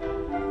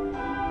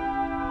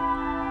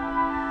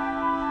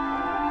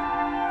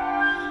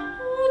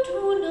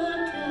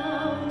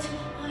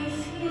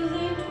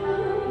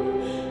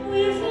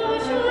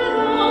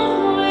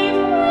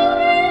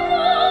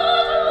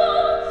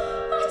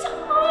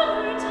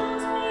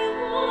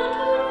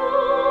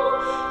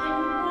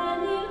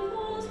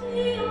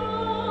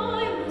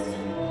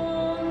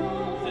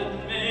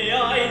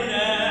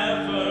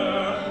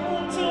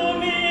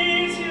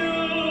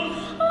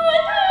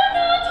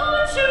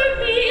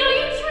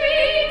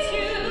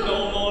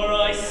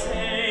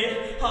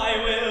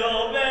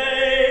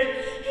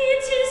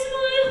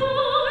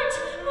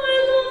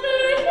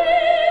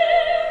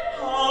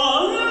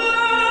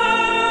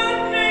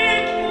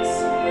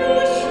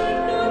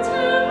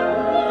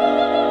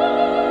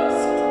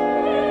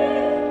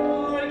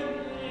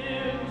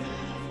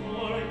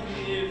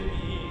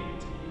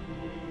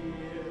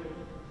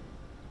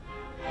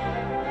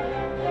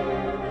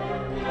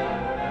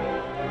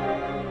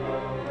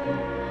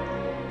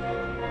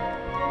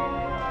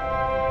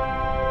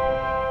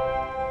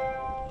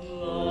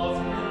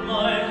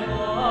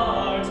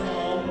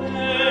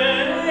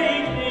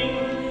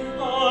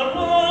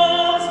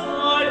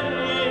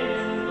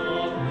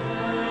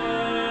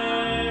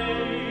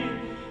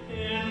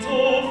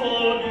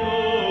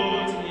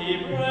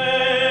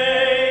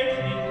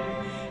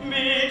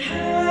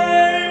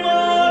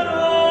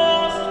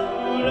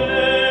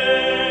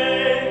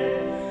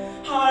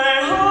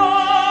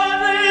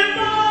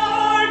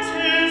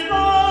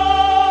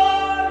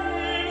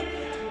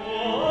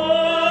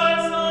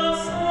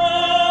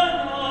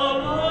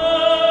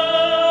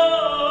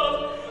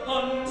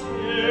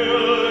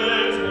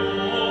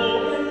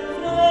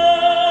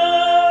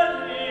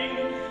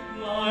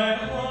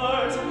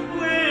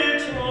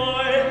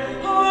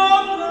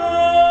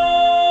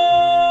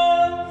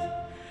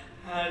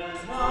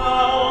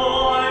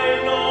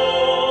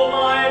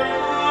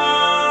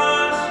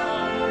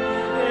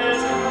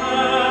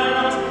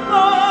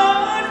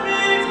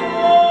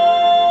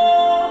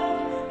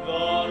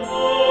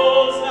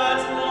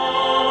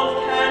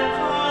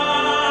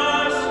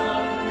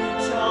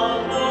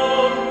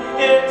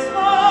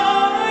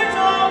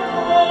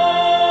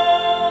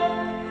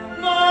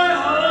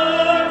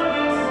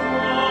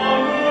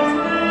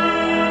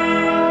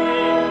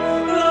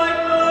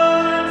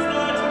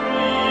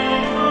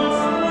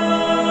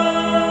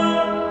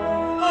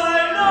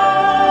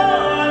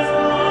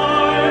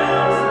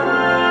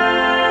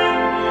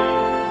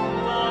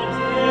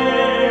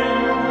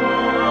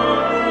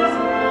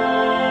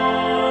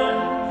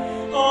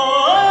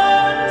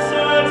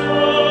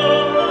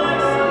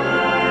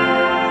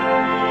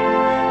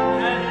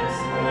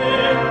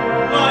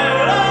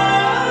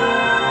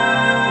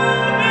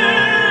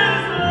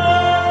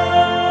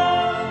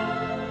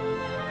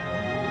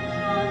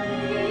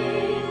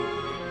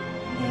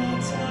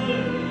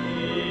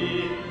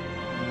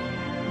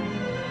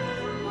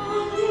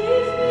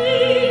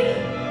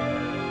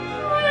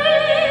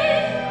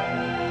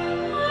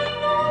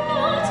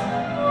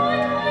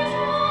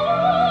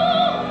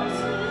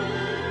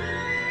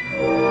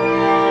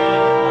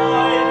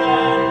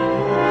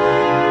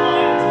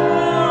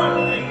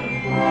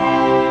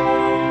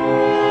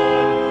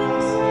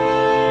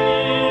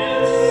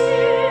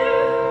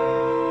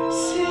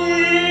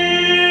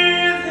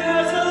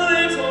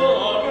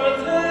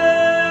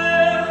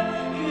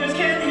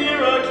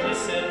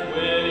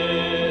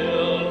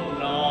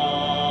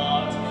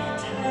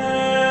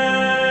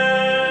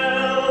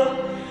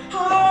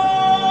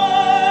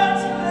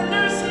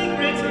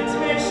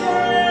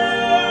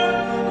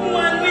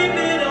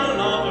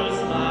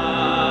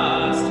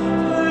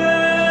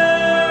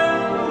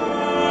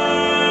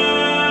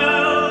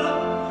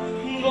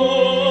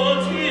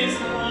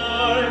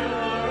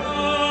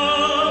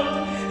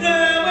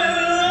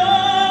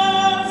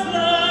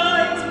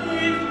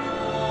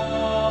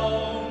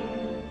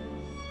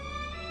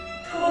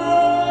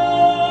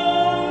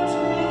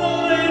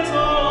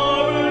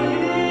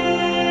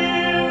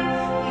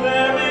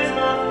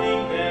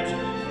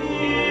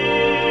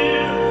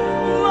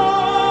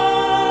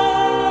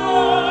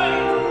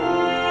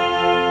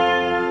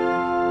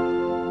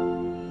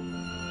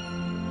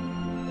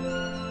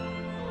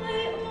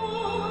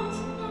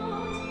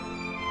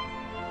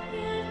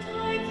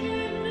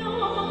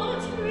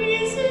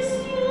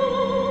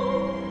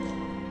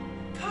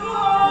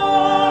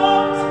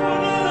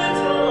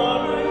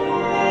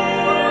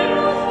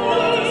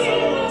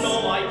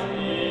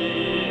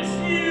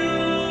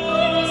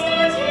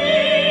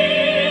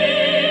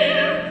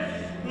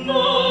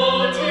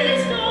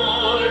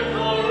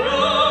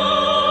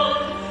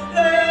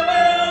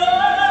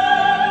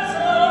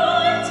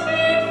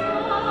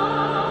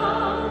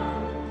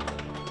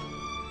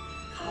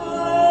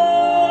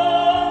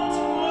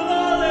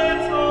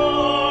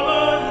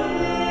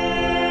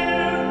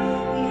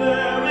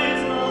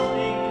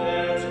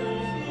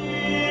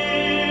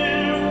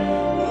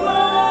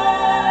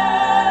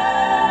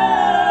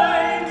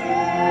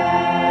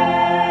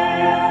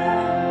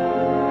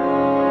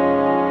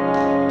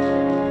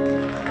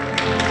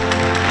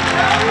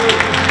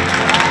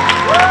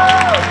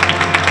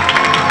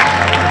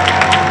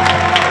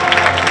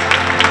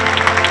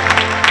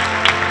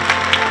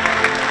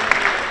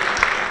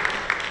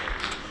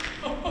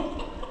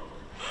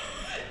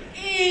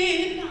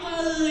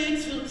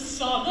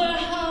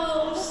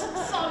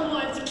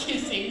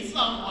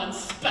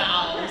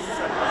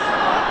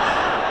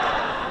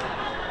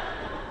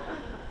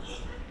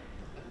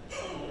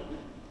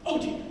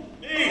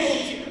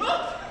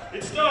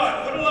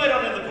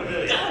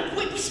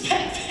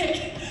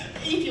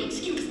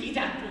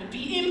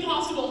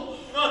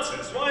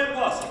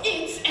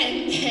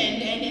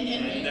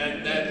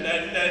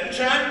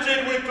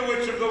 Enchanted with the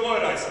Witch of the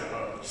Wood, I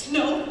suppose.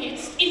 No,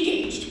 it's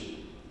engaged.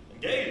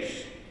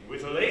 Engaged?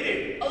 With a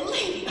lady? A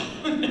lady?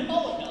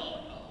 No.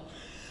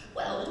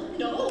 Well,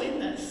 no, in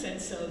the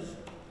sense of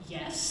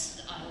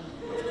yes.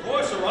 Of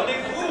course, a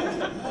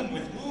rendezvous.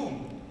 With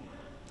whom?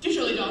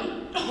 Digitally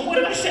done. What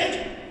did I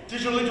say?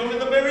 Digitally done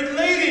and the married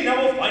lady.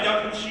 Now we'll find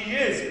out who she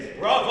is.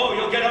 Bravo,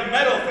 you'll get a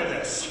medal for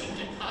this.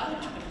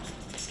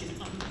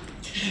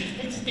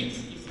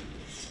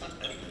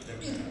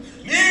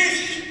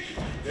 Nisch!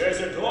 There's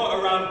a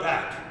door around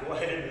back. Go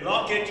ahead and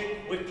lock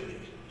it quickly.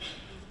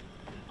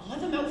 I'll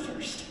let them out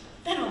first,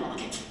 then I'll lock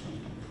it.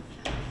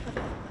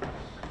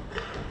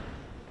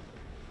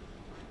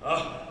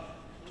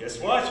 Guess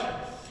what?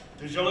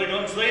 The Jolly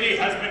Guns lady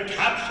has been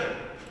captured.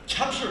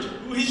 Captured?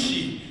 Who is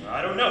she?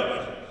 I don't know,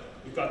 but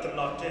we've got them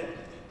locked in.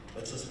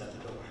 Let's listen at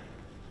the door.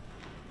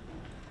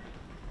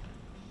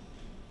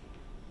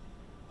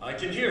 I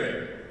can hear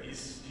him.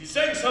 He's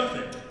saying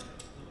something.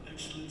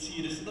 Excellency,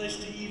 it is nice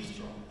to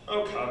eavesdrop.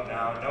 Oh, come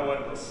now. No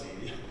one will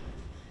see.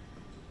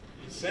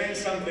 He's saying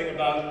something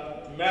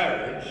about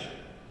marriage.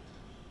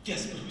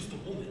 Yes, but who's the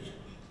woman?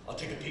 I'll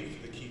take a peek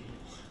through the keyhole.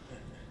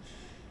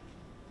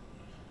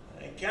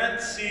 I can't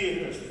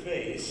see her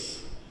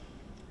face.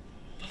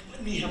 But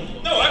let me have a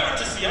look. No, I want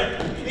to see. I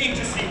need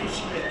to see who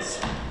she is.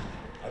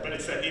 I bet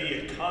it's that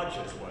idiot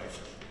Concha's wife.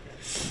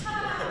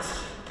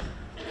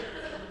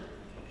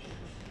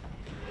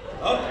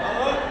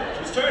 Oh,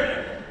 she's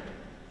turning.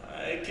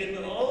 I can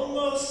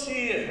almost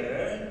see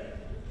her.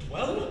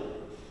 Well?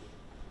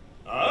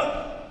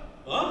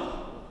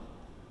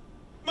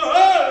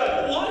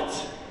 What?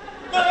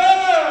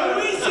 Who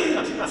is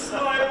it? It's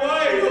my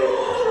wife.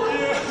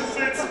 Yes,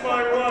 it's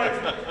my wife.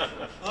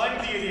 I'm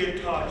the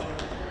idiot Concha.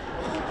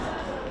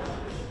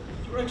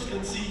 Your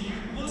Excellency, you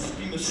must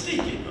be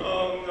mistaken.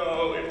 Oh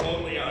no, if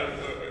only I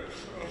were.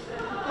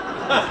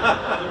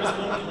 There is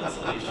one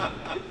consolation.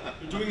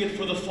 You're doing it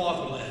for the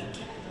fatherland.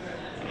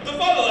 The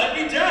fatherland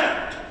be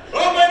damned!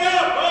 Open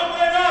up!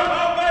 Open up!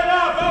 Open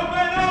up!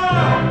 Open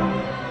up!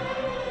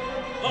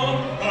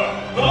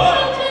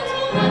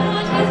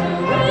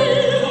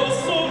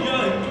 Sonia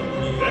and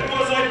Camille. Then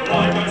was I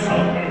blind, I saw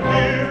her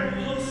here.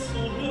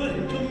 Sonia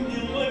and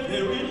Camille, my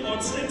very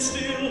heart stands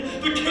still.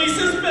 The case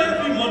is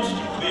very much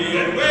too clear.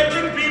 And where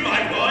can be my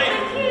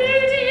wife?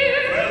 Here,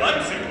 dear. Well,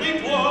 I'm simply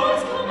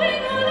What's blind.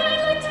 going on?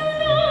 I'd like to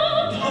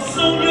know.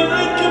 Sonia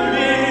and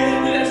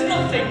Camille. There's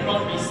nothing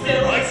wrong, be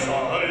still. I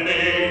saw a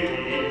lady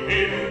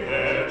in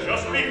there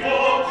just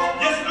before.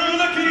 Yes, through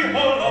the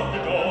keyhole of the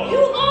door.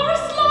 You are a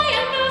sly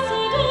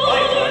ambassador. I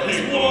thought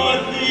it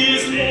what he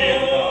is in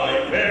my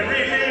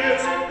very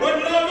ears when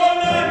love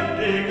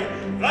unending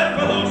that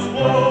fellow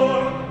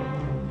swore.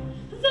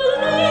 The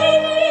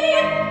lady,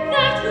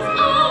 that was I.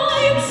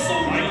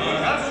 I could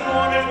have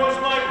sworn it was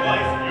my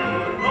wife, you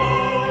know.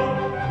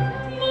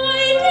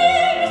 My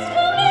dearest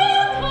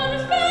Camille,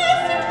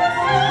 confess it was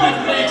so. With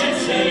legend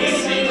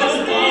chasing us,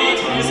 it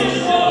is a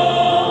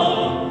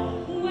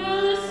show.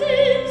 Well,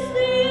 since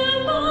the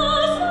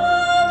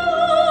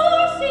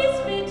ambassador sees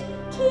fit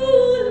to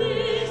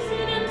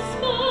listen and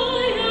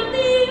spy at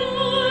the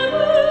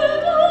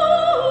armored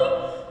door,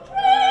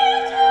 pray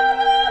tell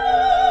them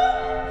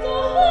all the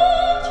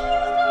whole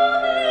truth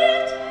of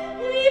it,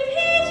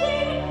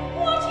 repeating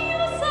what you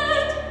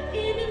said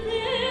in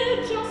there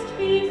just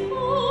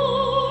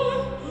before.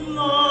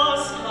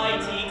 Must I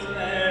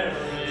declare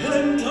it?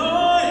 And I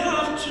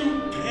have to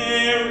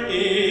bear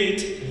it.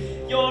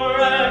 Your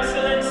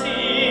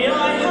Excellency, I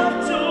have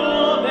to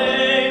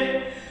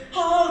obey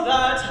all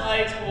that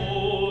I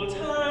told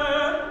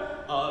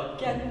her.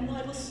 Again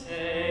I will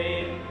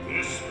say,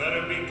 This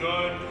better be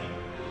good.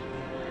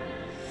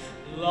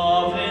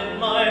 love in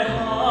my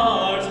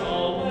heart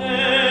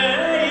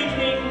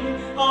awaking,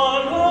 a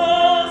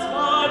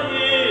rosebud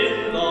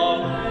in the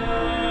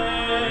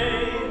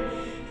May,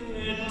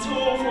 into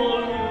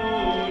full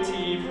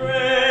beauty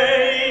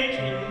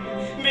breaking,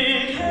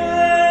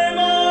 became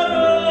a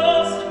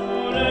rose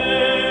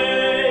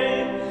today.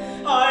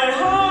 I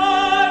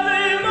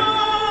hardly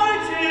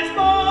marked it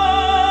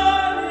by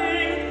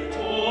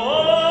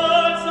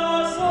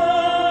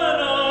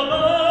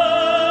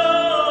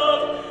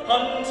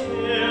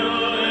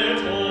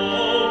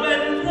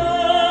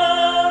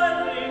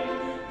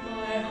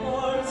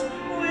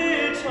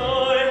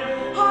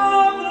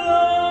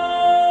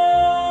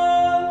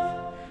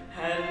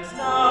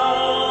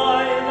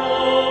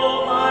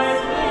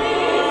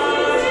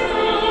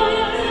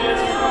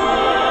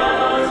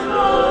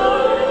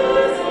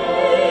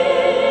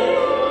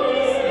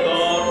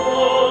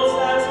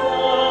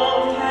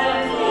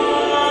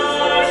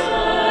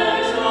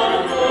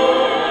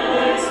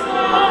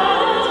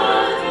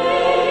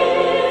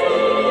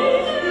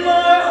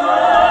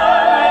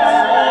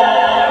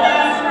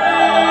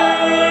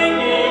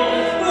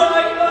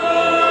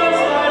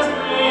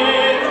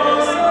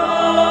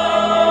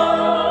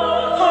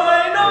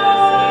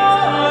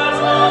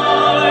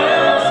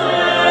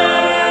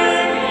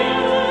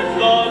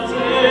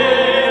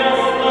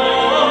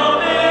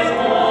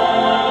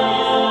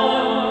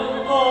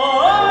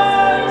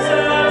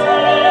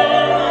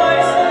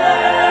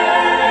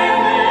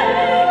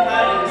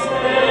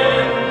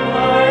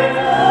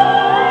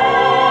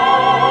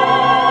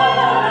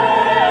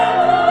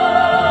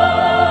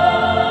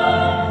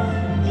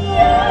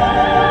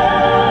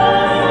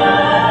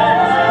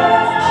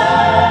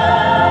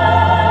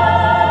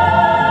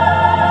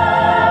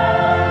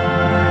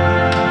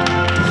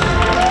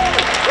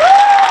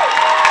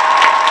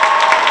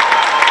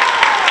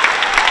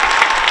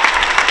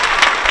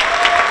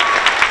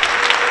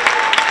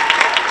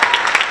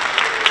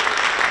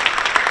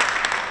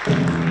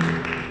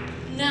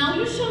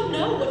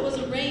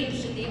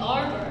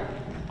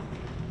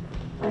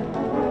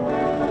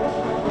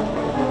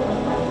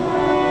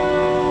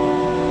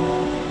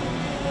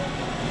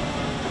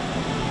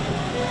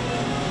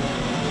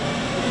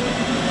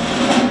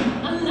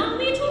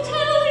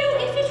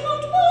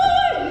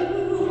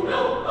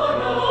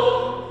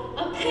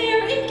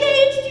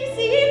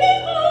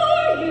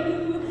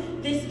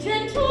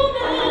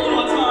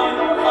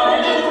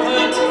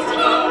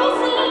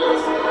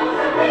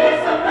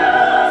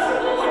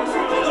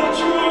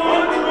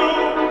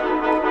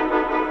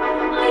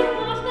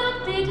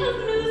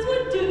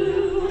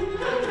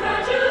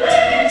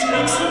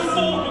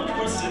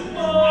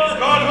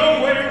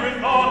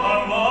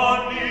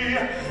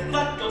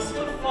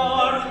stood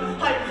far.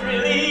 I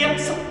really am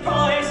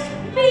surprised.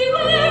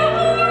 Beware,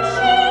 for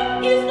she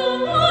is the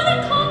one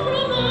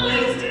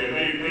compromised.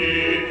 Really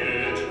mean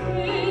it.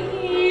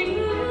 Really,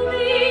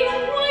 really,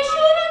 why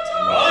shouldn't I?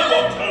 I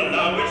won't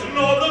allow it,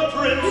 nor the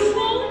prince. You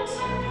won't?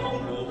 Oh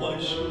no, why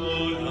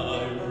should I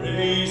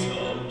raise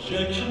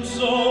objection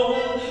so?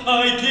 I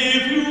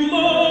give you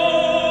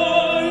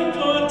my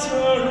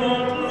paternal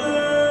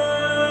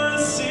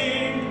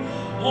blessing.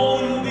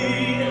 Only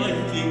I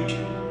think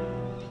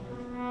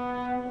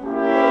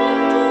What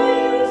do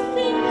you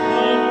think?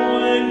 of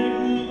when you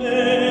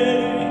may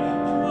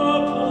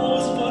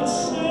propose but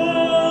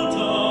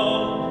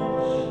seldom,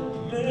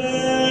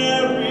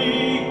 marry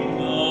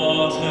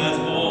not at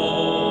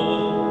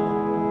all.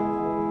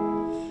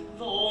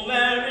 Though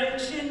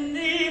marriage in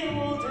the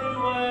olden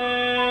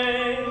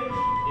way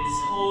is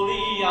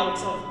wholly out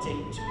of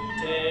date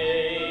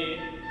today,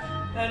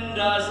 and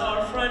as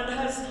our friend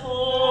has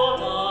told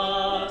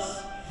us,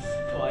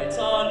 quite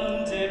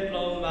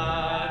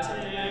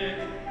undiplomatic.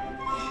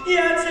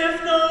 Yet if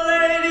the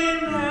lady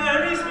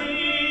marries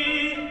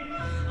me,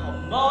 a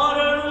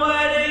modern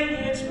wedding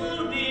it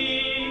will be.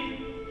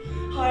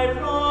 I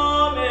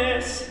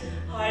promise,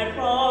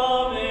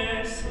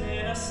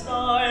 in a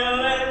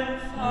style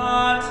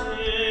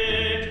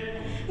emphatic,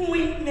 we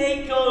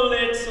make a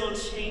little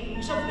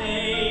change of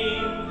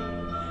name.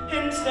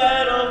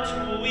 Instead of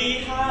two, we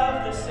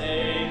have the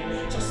same,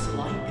 just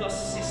like a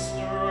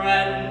sister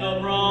and a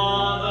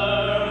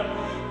brother.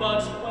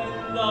 But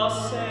when the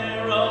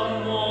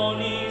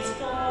ceremony's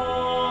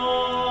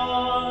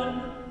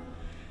done,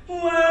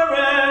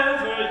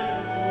 wherever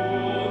you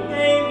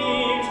may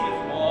meet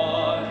with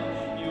one,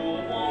 you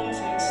won't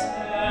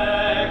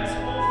expect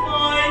to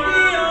find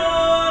the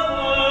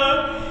other.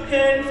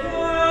 In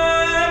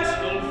fact,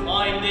 you'll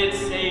find it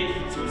safe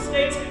to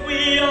state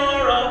we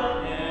are a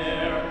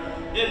pair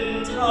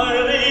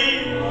entirely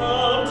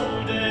up to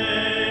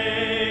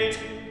date.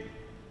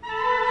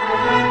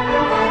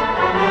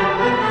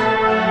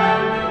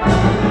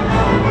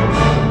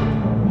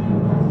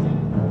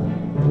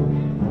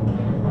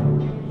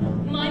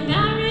 My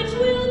marriage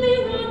will be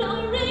one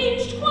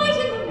arranged quite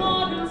in the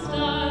modern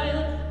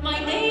style. My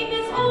name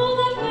is all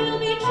that will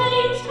be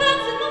changed,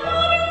 that's in the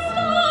modern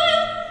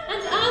style.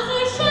 And as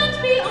I shan't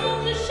be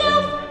on the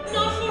shelf,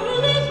 not for a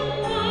little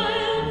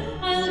while,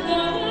 I'll go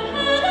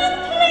ahead and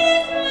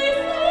please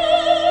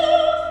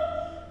myself,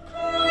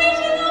 quite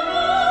in the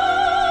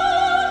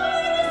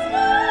modern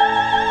style.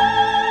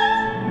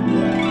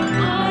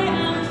 I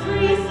am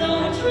free, so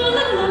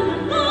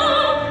tra-la-la-la-la,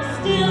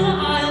 still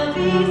I'll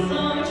be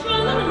so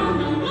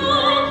tra-la-la-la-la,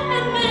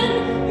 and men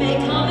may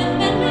come and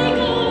men may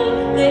go,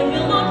 they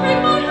will not break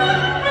my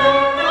heart. No,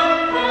 no,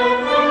 no,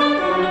 no,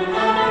 no,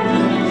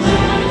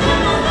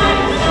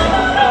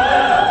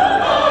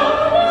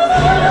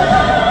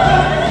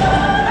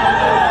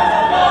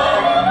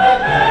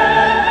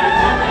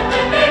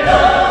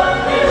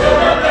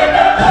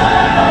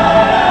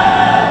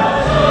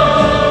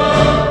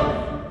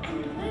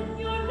 And when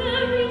you're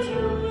married, you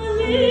will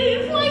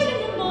live right in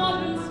the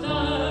modern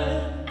style,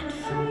 and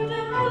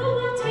freedom you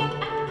will take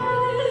and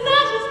give.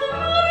 That is the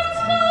modern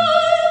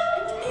style.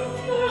 And if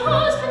your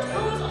husband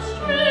goes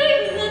astray,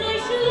 then I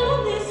shall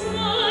only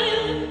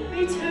smile.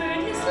 Return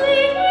his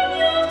leave when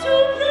you've to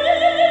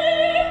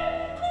play,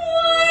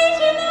 quite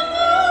in the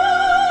modern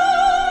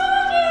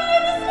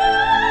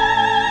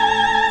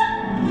style.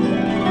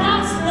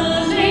 That's the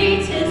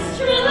latest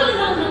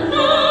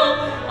tra-la-la-la-la,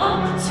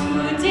 up to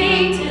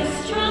datest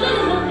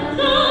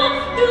tra-la-la-la-la.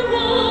 Do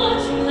what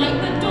you like,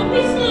 but don't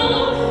be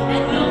slow,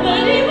 and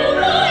nobody will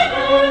mind.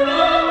 No, no,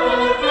 no,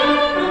 no, no, no,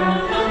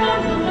 no, no, no,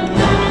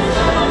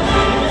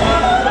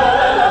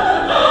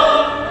 no.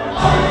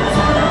 Up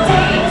to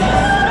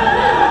datest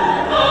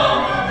tra-la-la-la-la.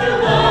 Do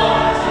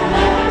what you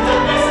like, but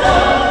don't be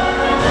slow,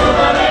 and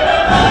nobody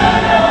will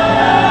mind.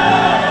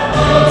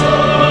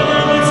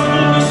 Its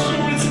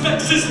assurance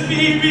vexes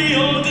me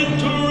beyond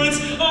endurance.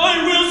 I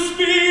will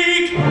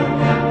speak,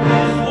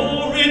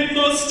 for it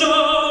must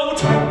out.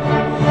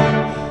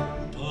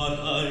 But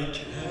I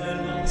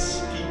cannot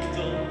speak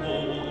the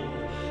whole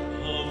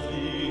of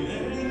the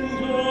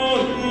anger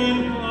in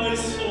my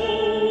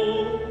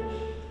soul.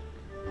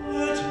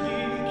 Let me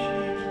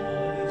keep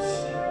my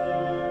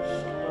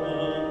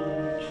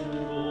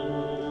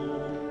self-control.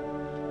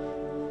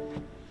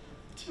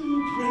 To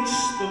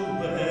grace the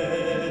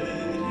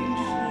wedding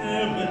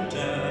fair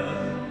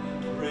madame,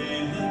 pray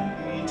let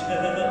me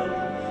tell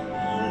a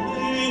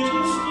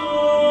little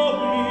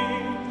story.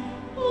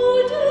 Oh,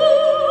 do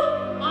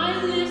I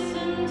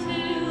listen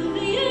till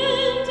the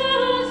end,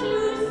 as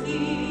you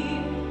see?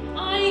 I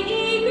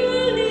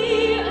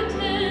eagerly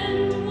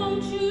attend.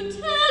 Won't you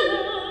tell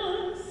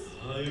us?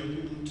 I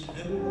will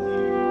tell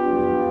you,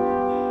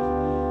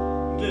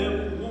 there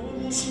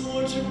once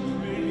were to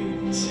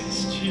bring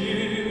 6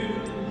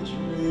 children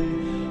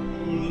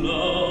who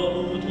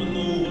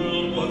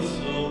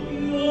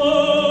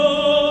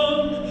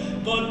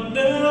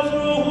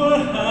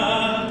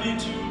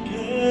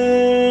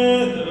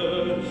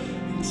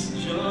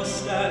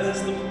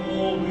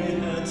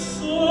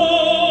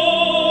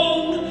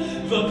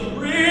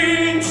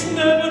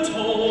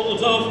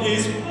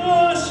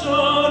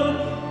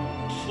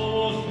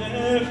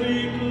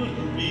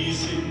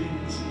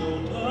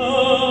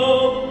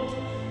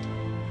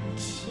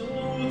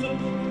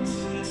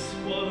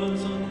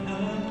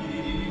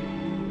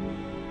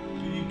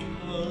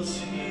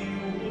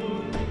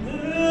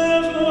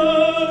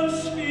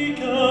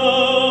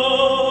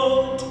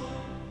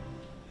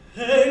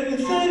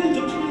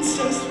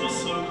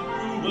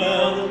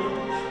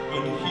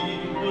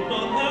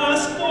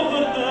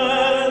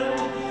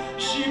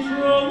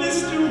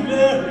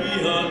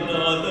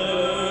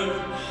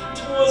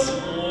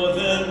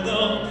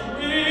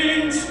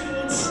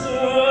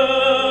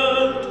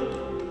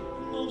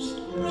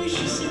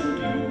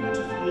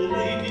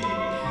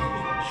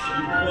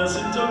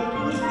wasn't a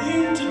good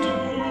thing to do.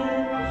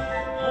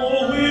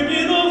 All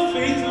women are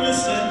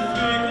faithless and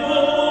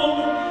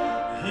fickle,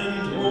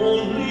 and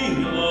only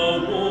a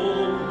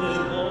woman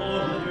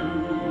are you.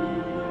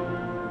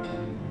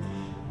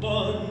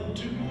 But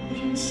do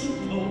you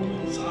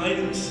suppose I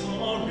am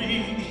sorry?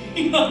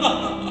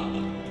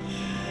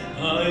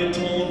 I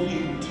don't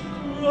mean to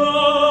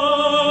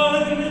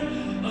cry.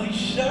 I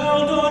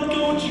shall not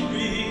go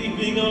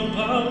dreaming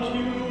about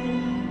you.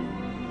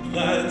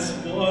 That's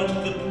what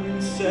the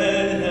prince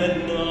said,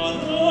 and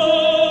not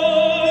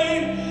I.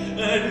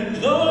 And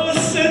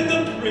thus said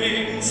the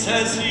prince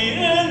as he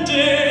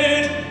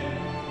ended.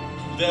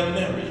 They're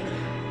married.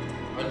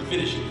 I'm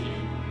finished with you.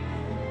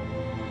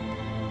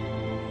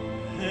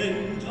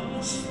 And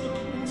thus the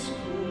prince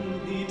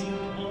coolly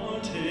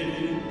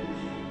departed.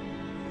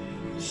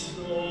 And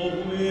so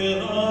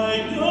will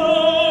I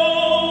go.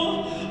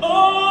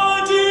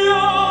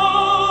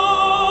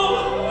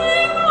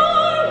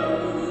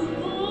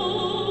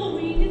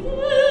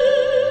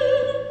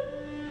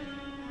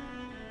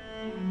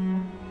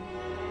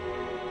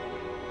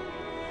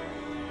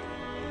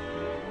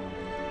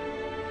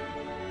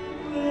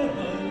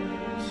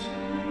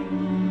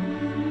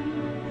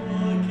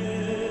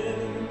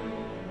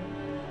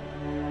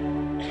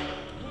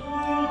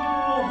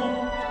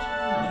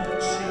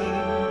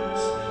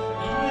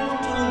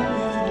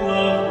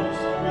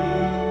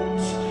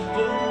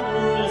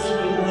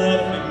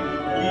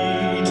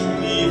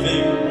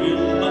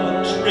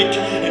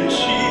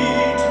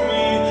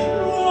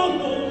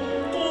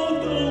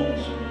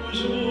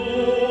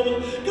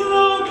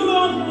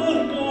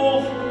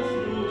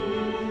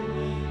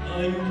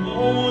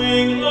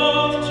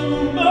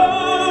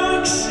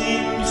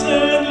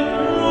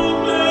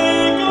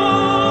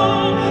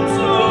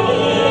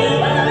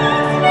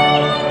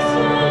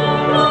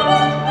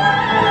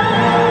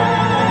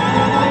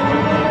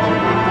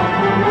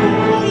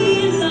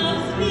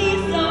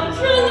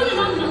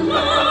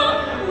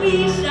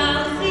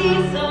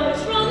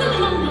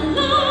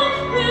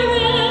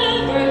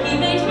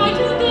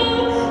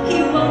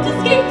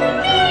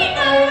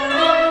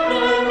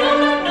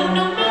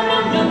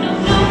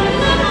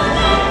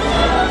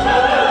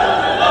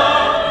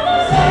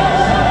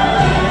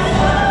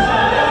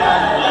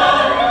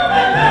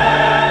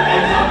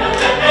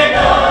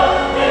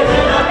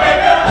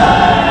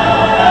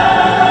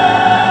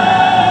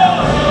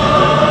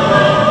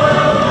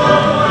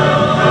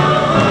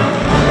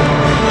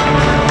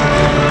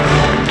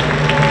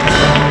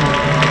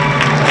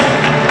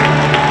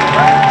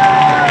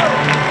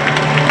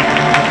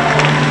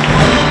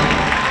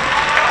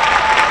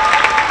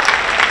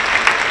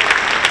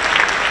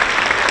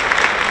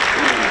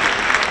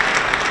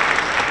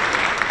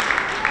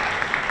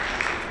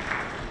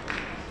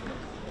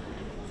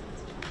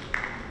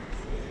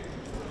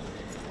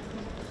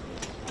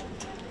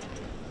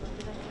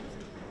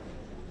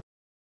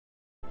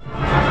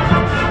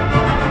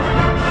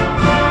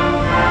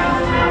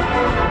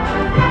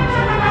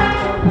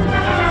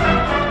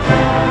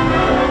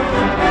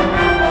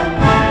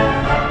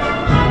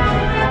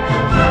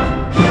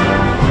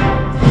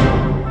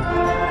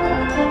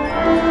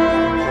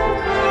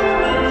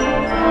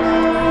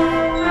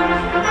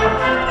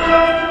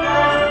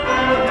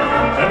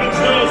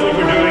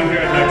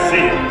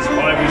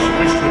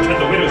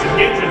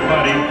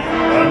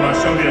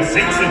 Marsovia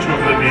sinks into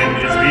oblivion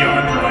is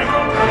beyond my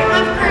comprehension.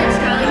 Have courage,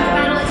 darling. The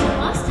battle isn't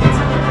lost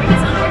until the ring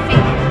is on your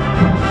finger.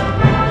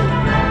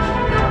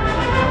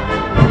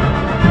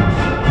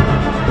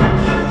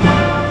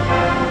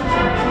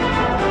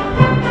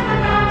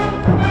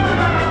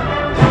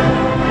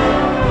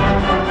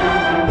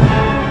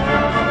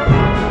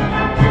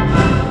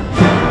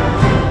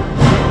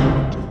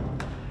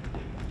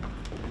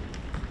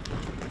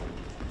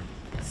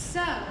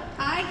 So,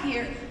 I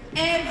hear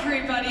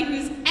everybody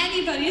who's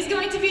anybody is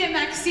going to be at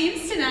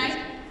Maxine's tonight.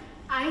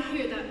 I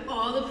hear that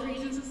all the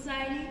Parisian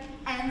society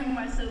and the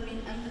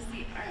Marsovian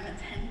embassy are in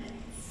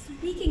attendance.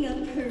 Speaking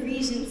of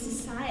Parisian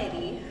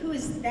society, who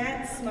is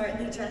that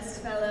smartly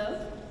dressed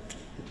fellow?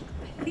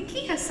 I think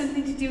he has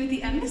something to do with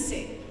the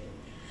embassy.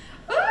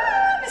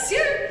 Oh,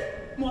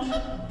 monsieur! What?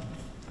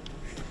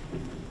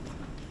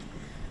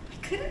 I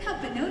couldn't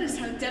help but notice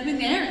how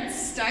debonair and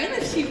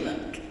stylish you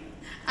look.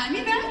 I'm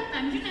Yvette.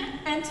 I'm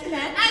Jeanette.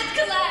 Antoinette. And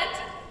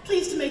Colette.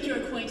 Pleased to make your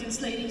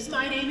acquaintance, ladies.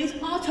 My name is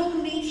Otto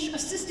Nisch,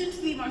 assistant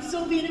to the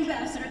Marsovian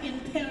ambassador in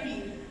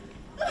Paris.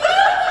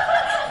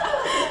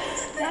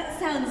 That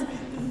sounds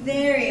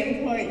very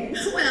important.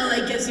 Well,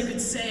 I guess you could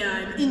say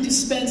I'm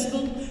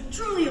indispensable.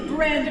 Truly a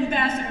brand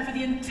ambassador for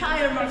the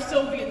entire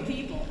Marsovian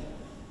people.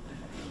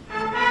 I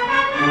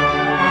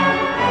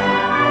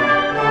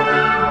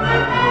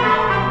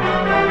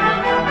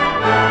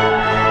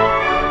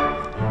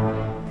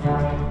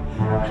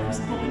was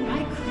born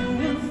by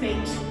cruel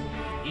fate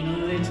in a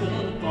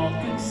little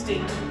Balkan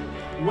state,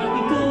 where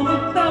we go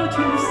about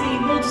in the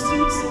same old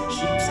suits,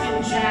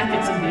 sheepskin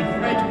jackets and big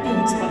red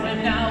boots. But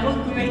I'm now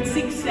a great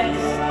success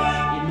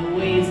in the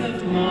ways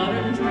of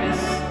modern dress.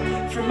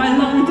 From my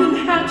London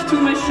hat to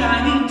my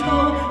shiny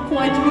toe,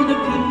 quite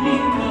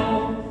European go.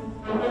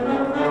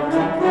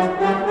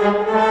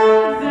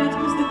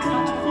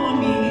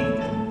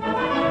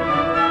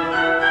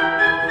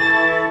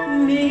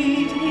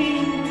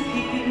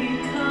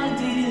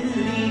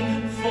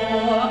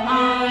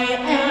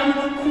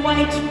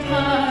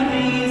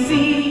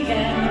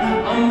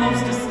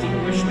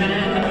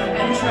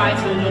 try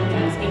to look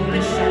as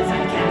English as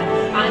I can.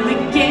 I'm a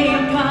gay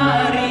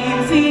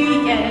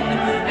Parisian,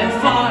 and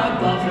far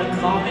above the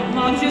common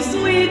mark, je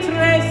suis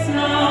très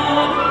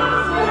snob.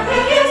 For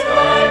he is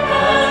quite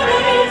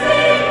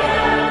Parisian,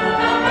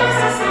 a most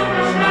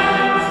distinguished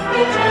man.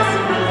 He dresses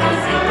to look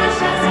as English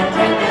as he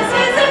can. This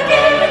is a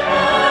gay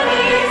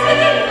Parisian,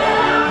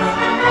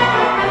 and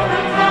far above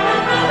the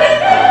common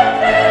mark,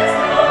 he is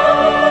très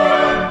snob.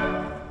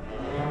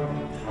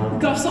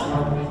 Garçon.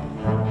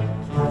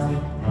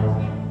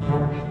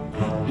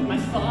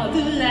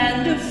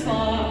 Fatherland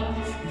afar,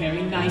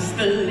 very nice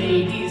the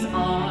ladies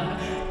are,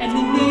 and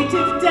the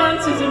native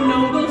dance is a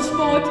noble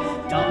sport,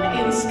 done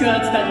in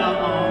skirts that are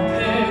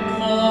en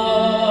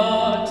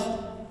pécote.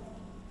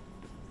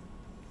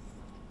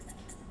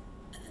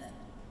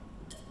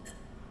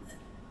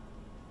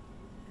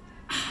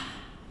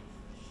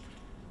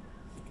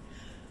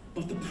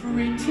 But the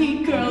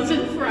pretty girls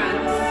in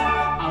France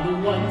are the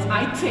ones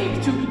I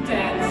take to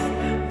dance.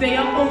 They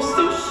are oh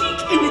so chic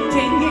in the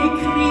denier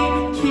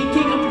gris,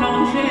 kicking a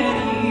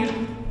plongerie.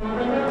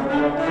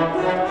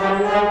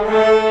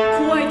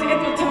 Quite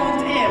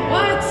épatante, eh,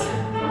 what?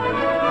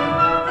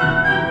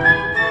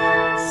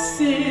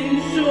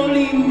 C'est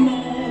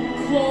joliment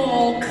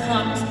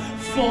coquette,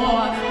 for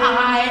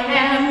I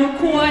am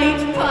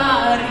quite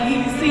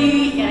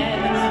Parisian,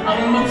 a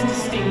most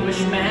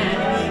distinguished man,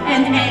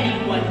 and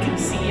anyone can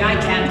see I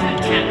can't.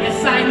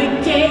 Yes, I'm a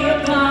gay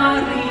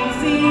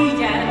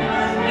Parisian,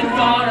 and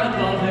far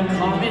above the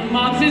common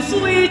mob, je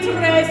suis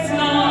très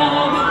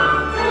snob.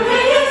 For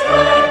he is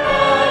quite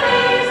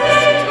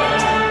Parisian,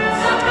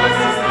 a most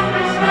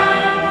distinguished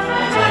man, and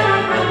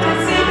anyone can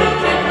see I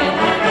can't.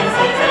 Yes,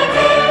 he's a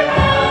gay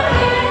Parisian, and far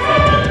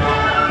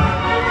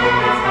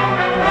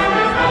above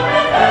the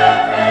common mob, je suis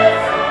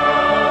très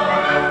snob.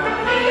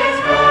 He is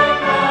quite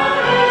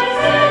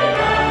Parisian, a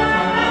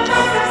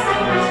most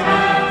distinguished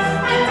man,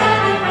 and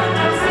anyone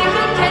can see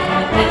I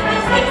can't. Yes,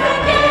 he's a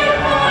gay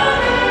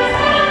Parisian.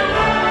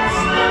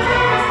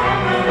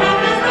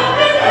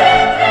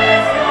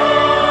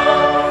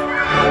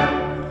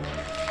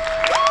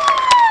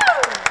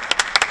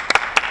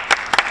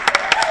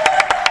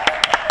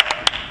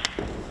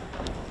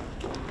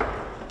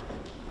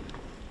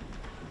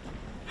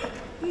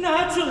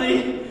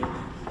 Natalie!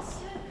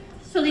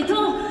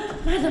 Solidon,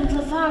 Madame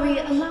Clavari,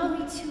 allow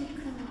me to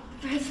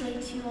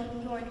congratulate you on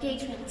your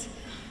engagement.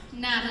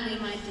 Natalie,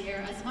 my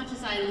dear, as much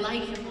as I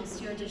like your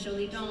Monsieur de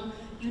Jolidon,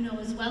 you know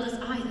as well as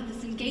I that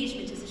this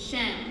engagement is a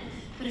sham.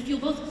 But if you'll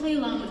both play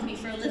along with me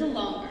for a little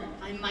longer,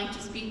 I might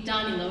just beat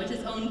Danilo at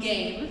his own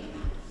game.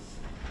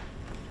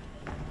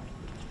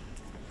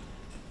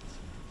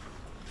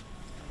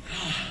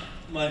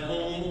 My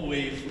home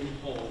away from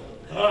home.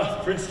 Ah,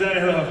 Prince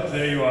Danilo,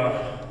 there you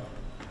are.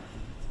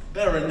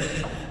 Baron,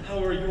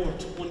 how are your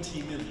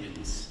 20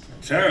 millions?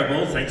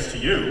 Terrible, thanks to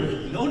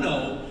you.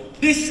 No.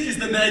 This is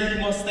the man you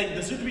must thank,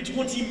 the soon-to-be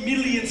 20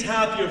 millions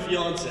happier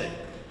fiancé.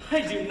 I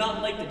do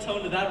not like the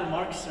tone of that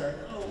remark, sir.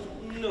 Oh,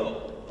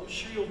 no. I'm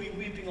sure you'll be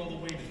weeping all the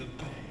way to the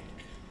bank.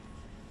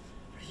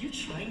 Are you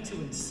trying to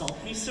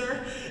insult me,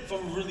 sir? If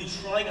I'm really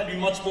trying, I'd be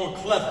much more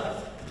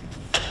clever.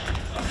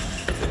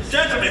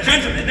 Gentlemen,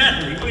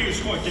 Natalie, will you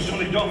escort this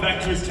only dog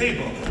back to his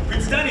table?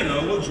 Prince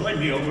Danilo will join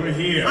me over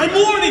here. I'm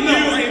warning you!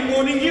 I am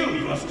warning you.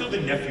 You are still the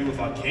nephew of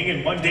our king,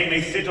 and one day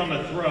may sit on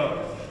the throne.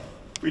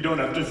 We don't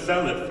have to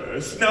sell it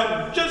first.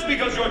 Now, just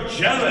because you're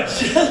jealous.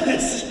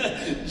 Jealous?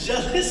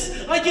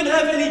 Jealous? I can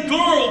have any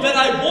girl that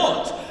I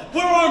want.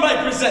 Where are my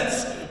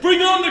grisettes?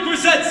 Bring on the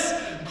grisettes!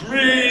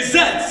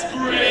 Grisettes!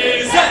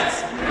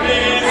 Grisettes!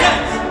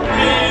 Grisettes!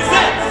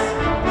 Grisettes!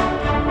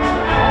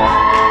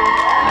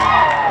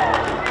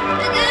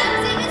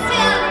 Mesdames et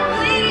messieurs,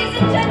 ladies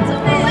and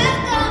gentlemen,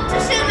 welcome to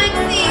Chez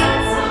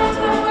Maxine's,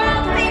 to the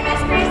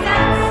world-famous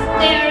grisettes.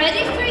 They are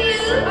ready for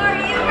you. Are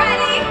you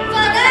ready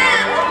for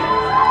them?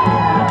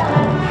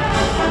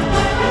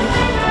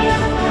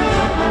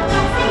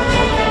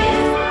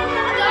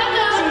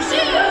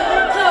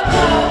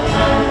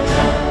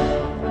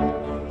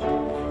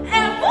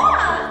 Et moi!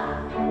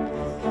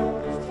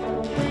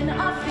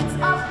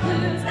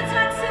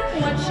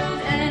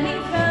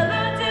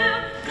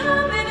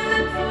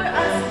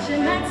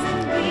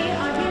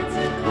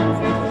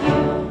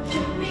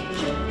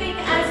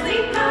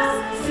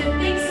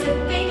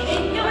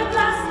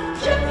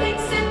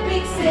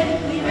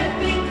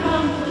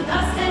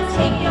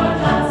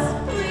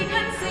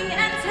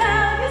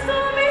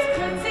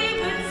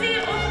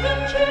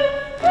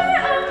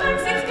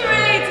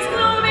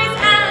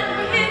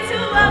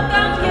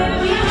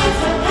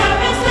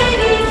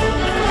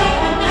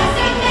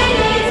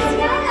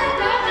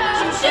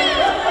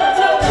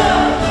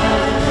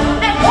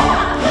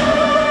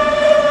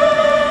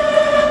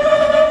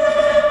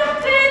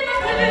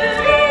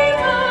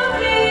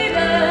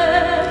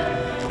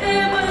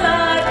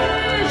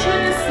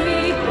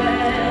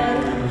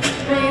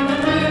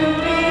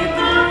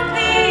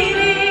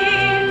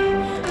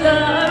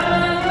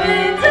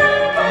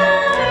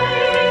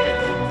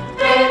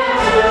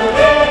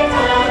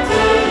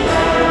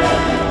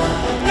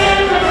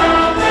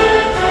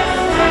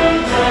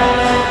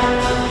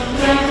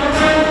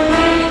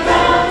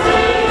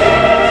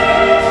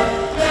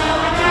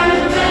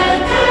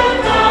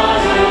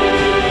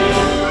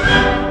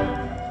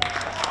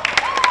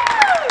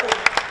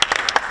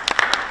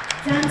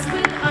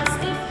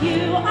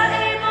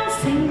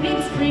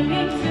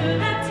 bringing through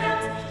the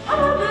tent.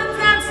 All the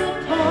dance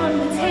upon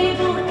the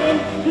table in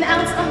and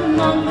out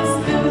among the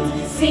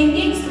spoons.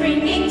 Singing,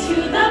 springing to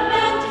the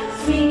band,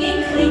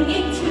 swinging,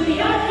 clinging to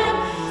your hand.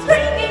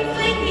 Springing,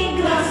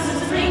 flinging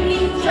glasses,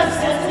 ringing just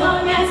as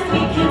long as we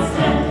can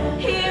stand.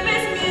 Here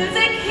is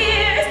music,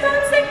 here is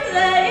dancing,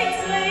 playing,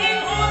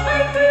 swaying all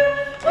night through.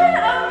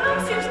 Where our room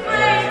seems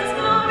great, the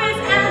storm is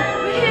end,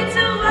 we're here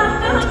to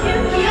welcome you.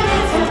 We are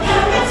here to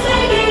carriage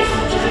ladies,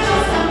 to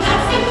girls and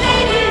dancing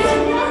ladies.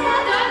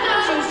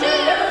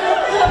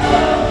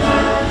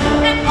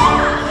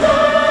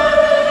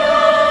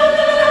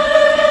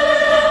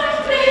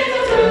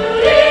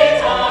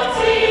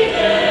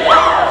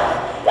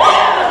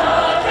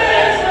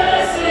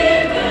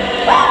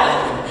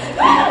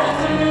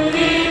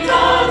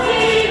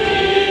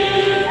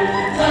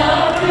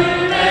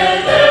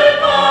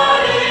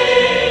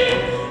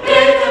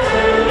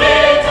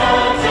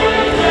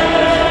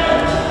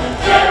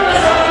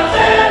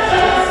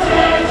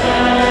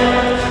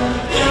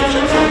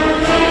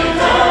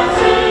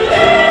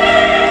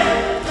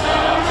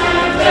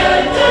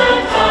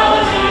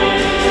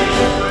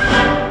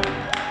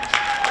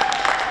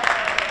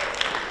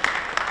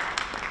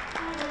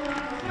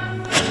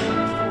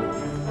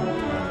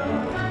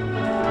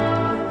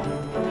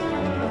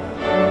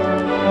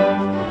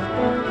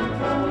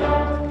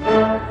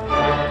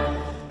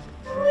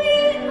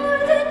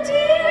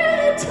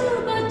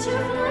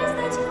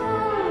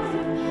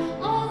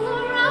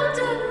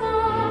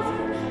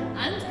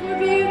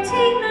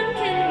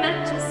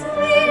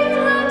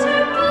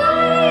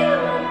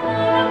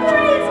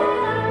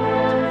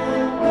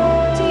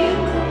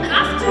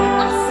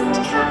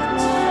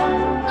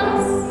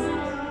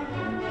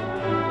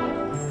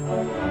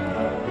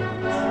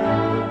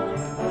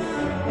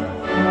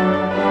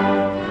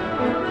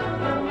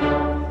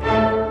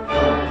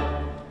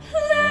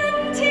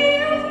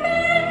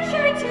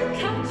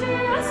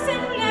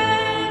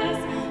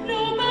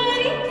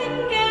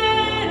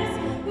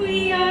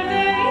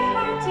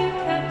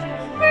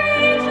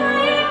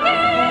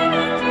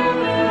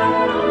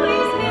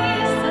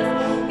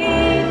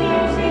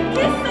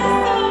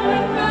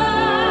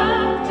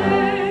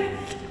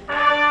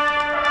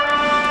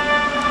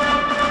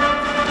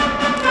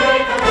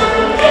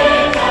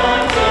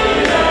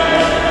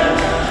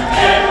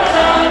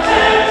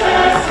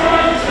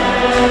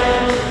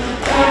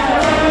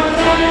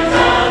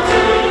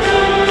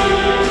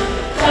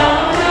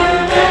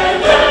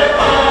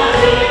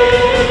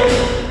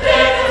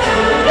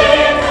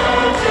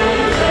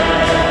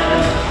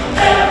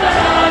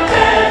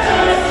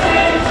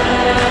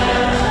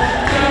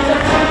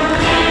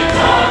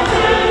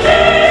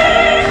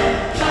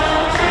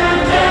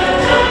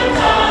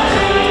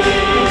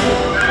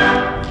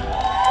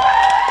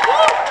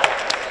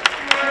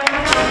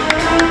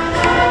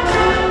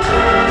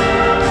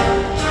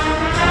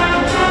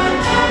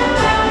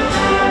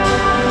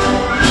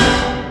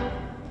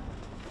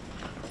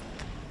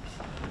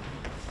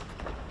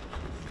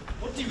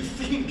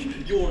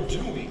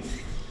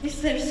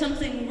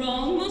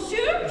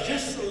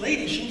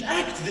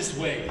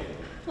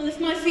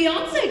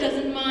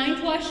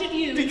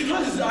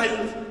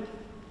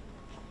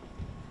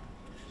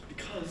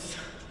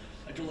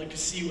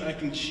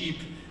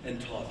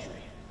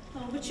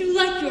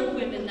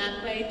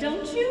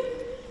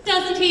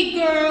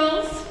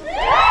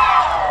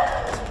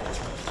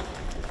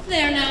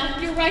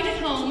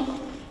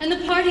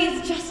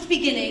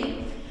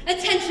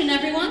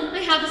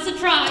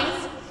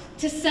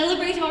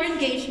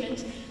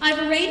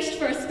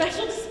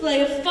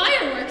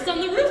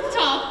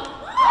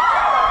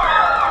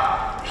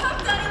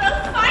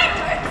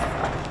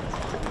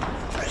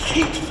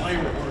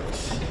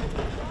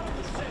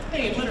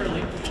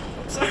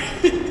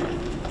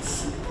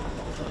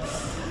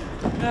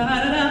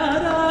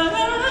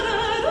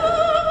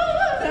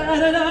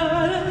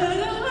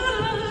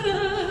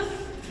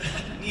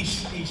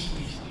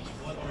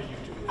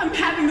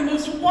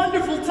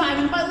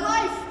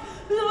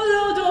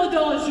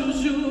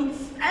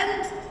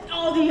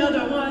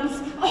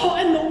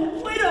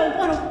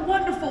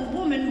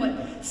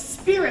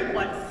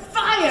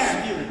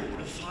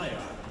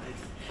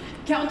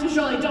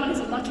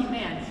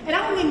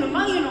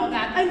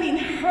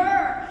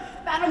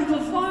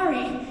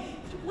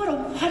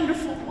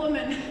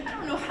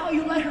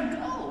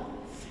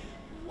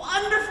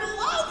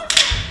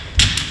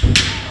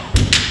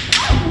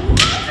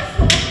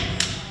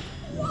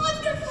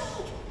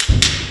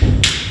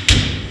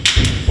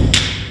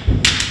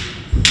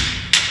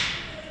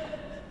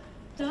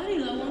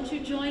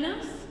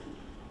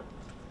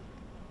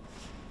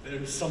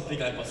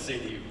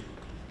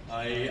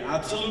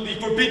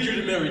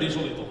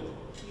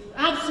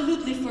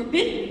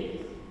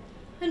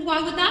 And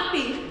why would that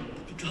be?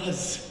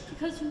 Because.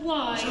 Because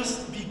why?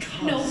 Just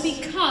because. No,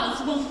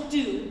 because won't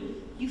do.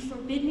 You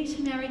forbid me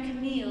to marry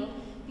Camille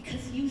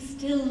because you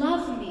still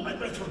love me.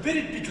 I forbid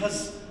it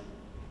because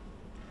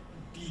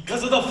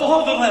of the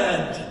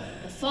fatherland.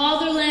 The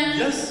fatherland?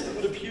 Yes, it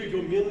would appear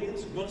your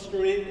millions must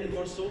remain in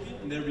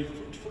Marsovia, and they'll be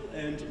fruitful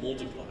and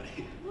multiply.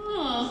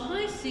 Oh,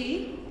 I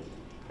see.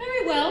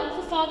 Very well,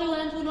 the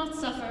fatherland will not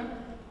suffer.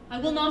 I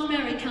will not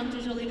marry Count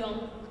de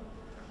Jolidon.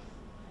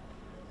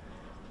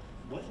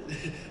 What?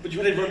 But you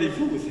had a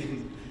rendezvous with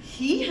him.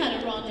 He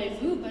had a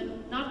rendezvous,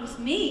 but not with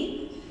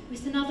me.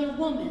 With another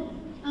woman.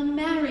 A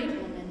married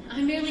woman.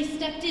 I merely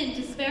stepped in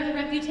to spare her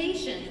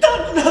reputation.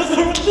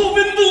 Another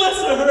woman,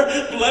 bless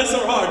her! Bless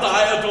her heart,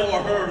 I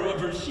adore her,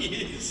 whoever she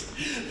is.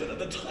 But at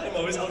the time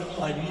I was out of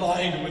my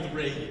mind with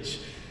rage.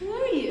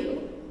 Were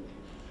you?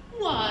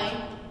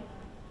 Why?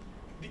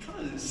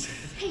 Because...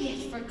 Say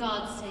it, for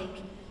God's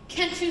sake.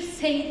 Can't you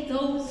say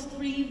those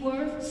 3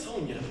 words?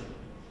 Sonia.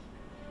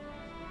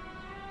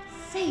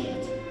 Say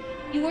it.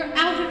 You were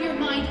out of your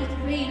mind with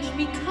rage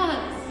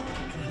because...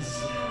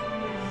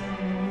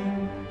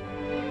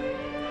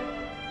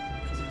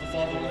 Because of the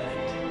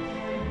fatherland.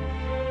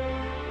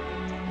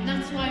 And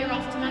that's why you're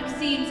off to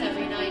Maxine's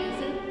every night,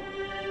 is it?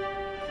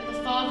 For the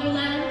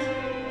fatherland?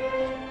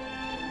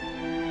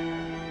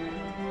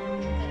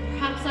 Then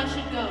perhaps I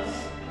should go.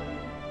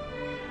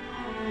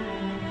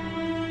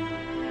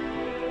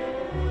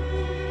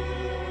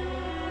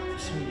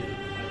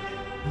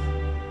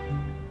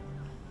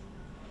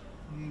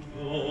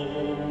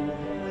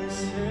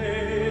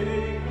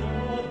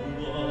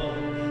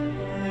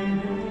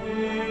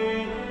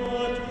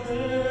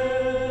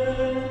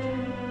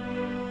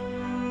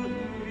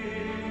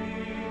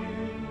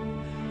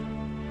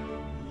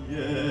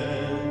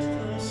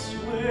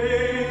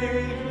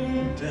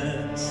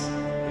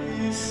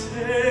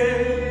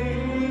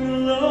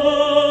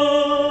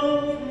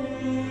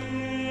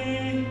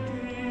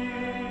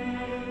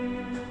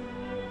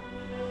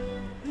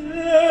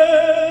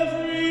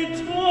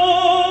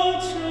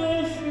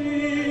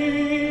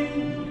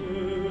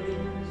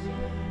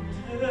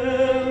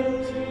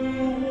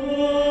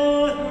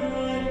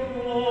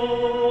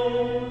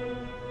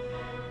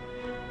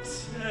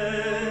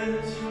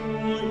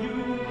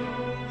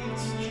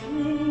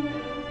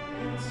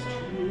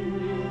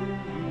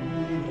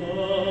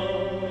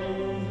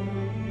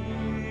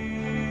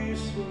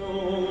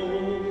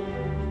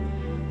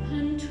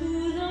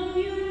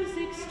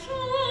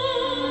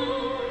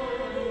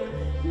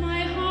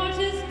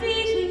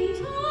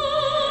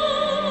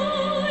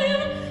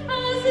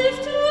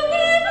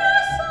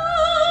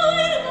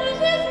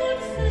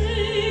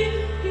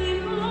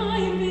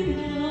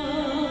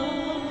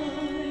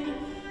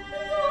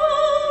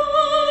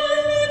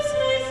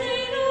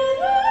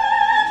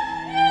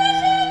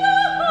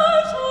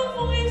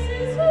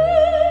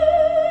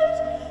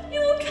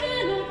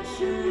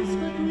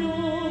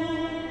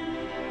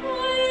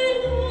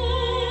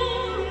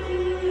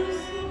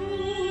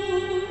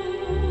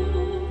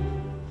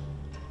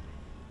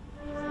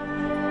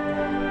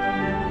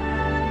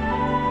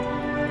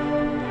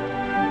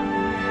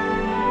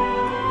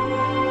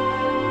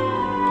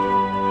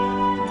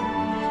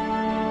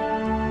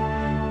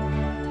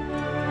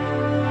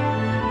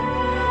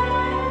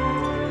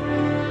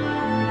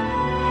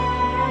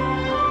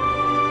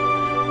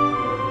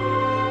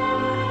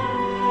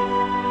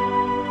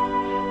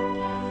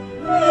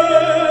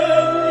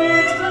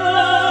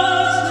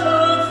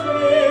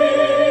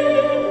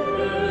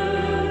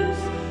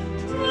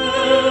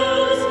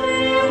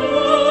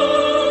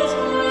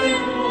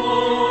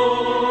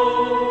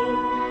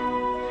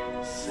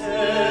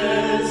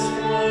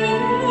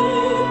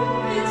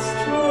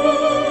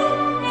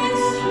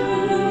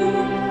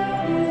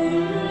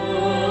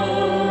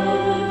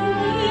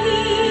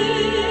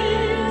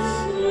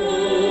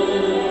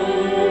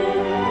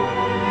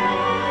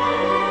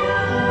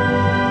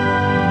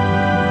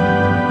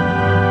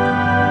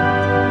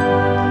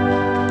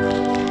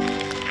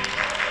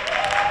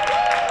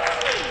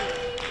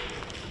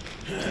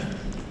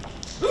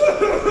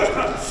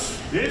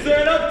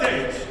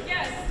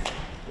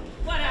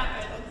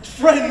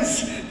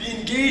 Friends, the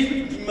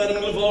engagement between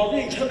Madame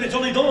LaGuardia and Count de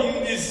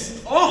Jolidon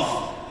is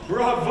off.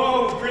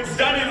 Bravo, Prince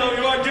Danilo,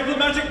 you are a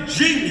diplomatic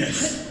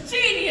genius.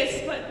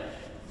 Genius, but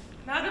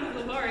Madame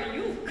LaGuardia,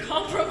 you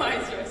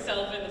compromised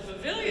yourself in the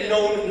pavilion.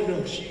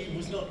 No, she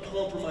was not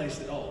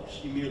compromised at all.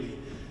 She merely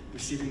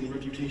receiving the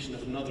reputation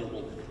of another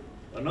woman.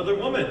 Another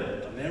woman?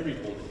 A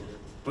married woman.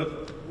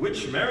 But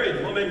which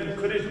married woman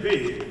could it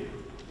be?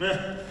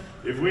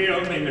 If we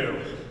only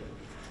knew.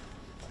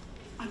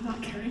 I'm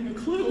not carrying a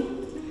clue.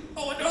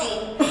 Oh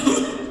no!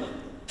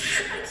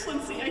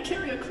 Excellency, I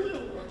carry a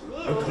clue.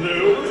 A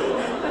clue?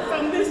 I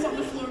found this on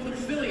the floor of the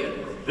pavilion.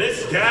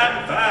 This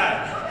damn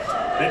bag.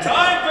 The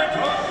time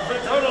for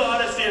total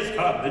honesty has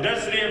come. The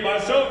destiny of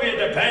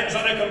Marsovia depends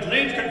on a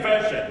complete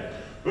confession.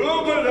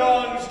 Who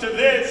belongs to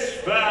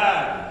this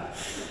bag?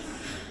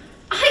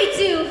 I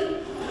do.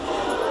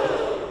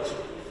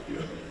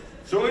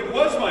 So it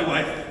was my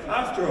wife,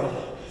 after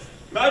all.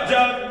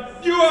 Madame,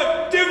 you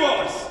are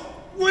divorced.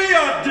 We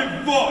are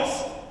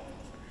divorced.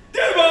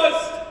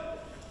 Divorced!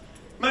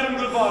 Madame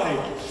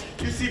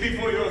LaGuardia, you see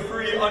before you a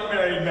free,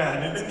 unmarried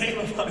man. In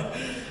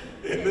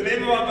the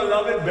name of our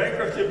beloved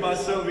bankrupted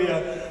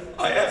Marsovia,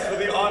 I ask for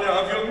the honor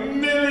of your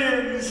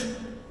millions.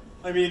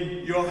 I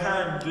mean, your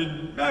hand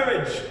in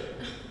marriage.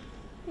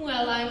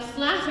 Well, I'm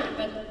flattered,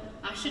 but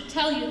I should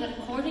tell you that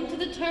according to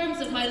the terms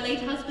of my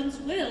late husband's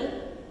will,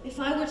 if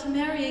I were to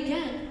marry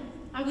again,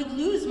 I would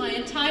lose my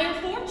entire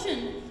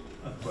fortune.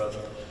 Well,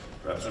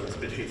 perhaps I was a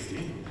bit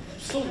hasty.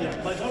 Sonia,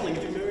 my darling,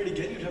 if you married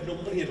again, you'd have no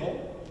money at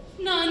all.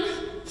 None.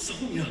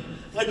 Sonia,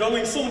 my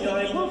darling Sonia,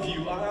 I love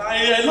you.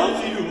 I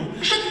love you.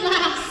 At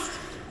last.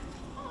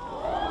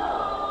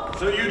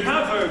 So you'd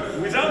have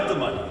her without the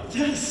money?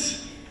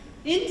 Yes.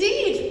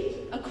 Indeed.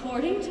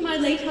 According to my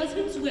late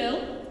husband's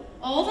will,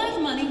 all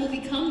that money will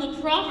become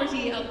the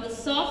property of the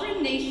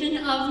sovereign nation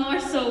of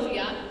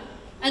Marsovia.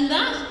 And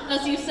that,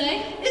 as you say,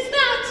 is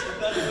that.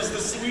 That was the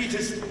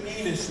sweetest,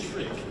 meanest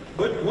trick.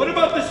 But what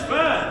about this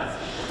fan?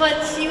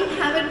 But you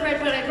haven't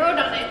read what I wrote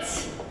on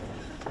it.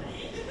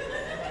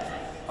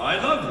 I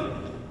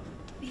love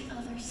you. The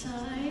other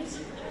side.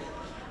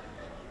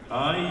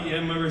 I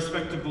am a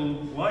respectable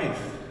wife.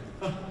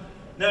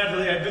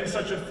 Natalie, I've been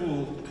such a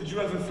fool. Could you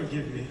ever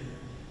forgive me?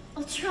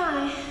 I'll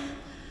try.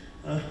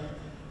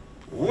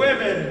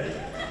 Women!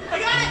 I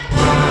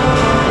got it!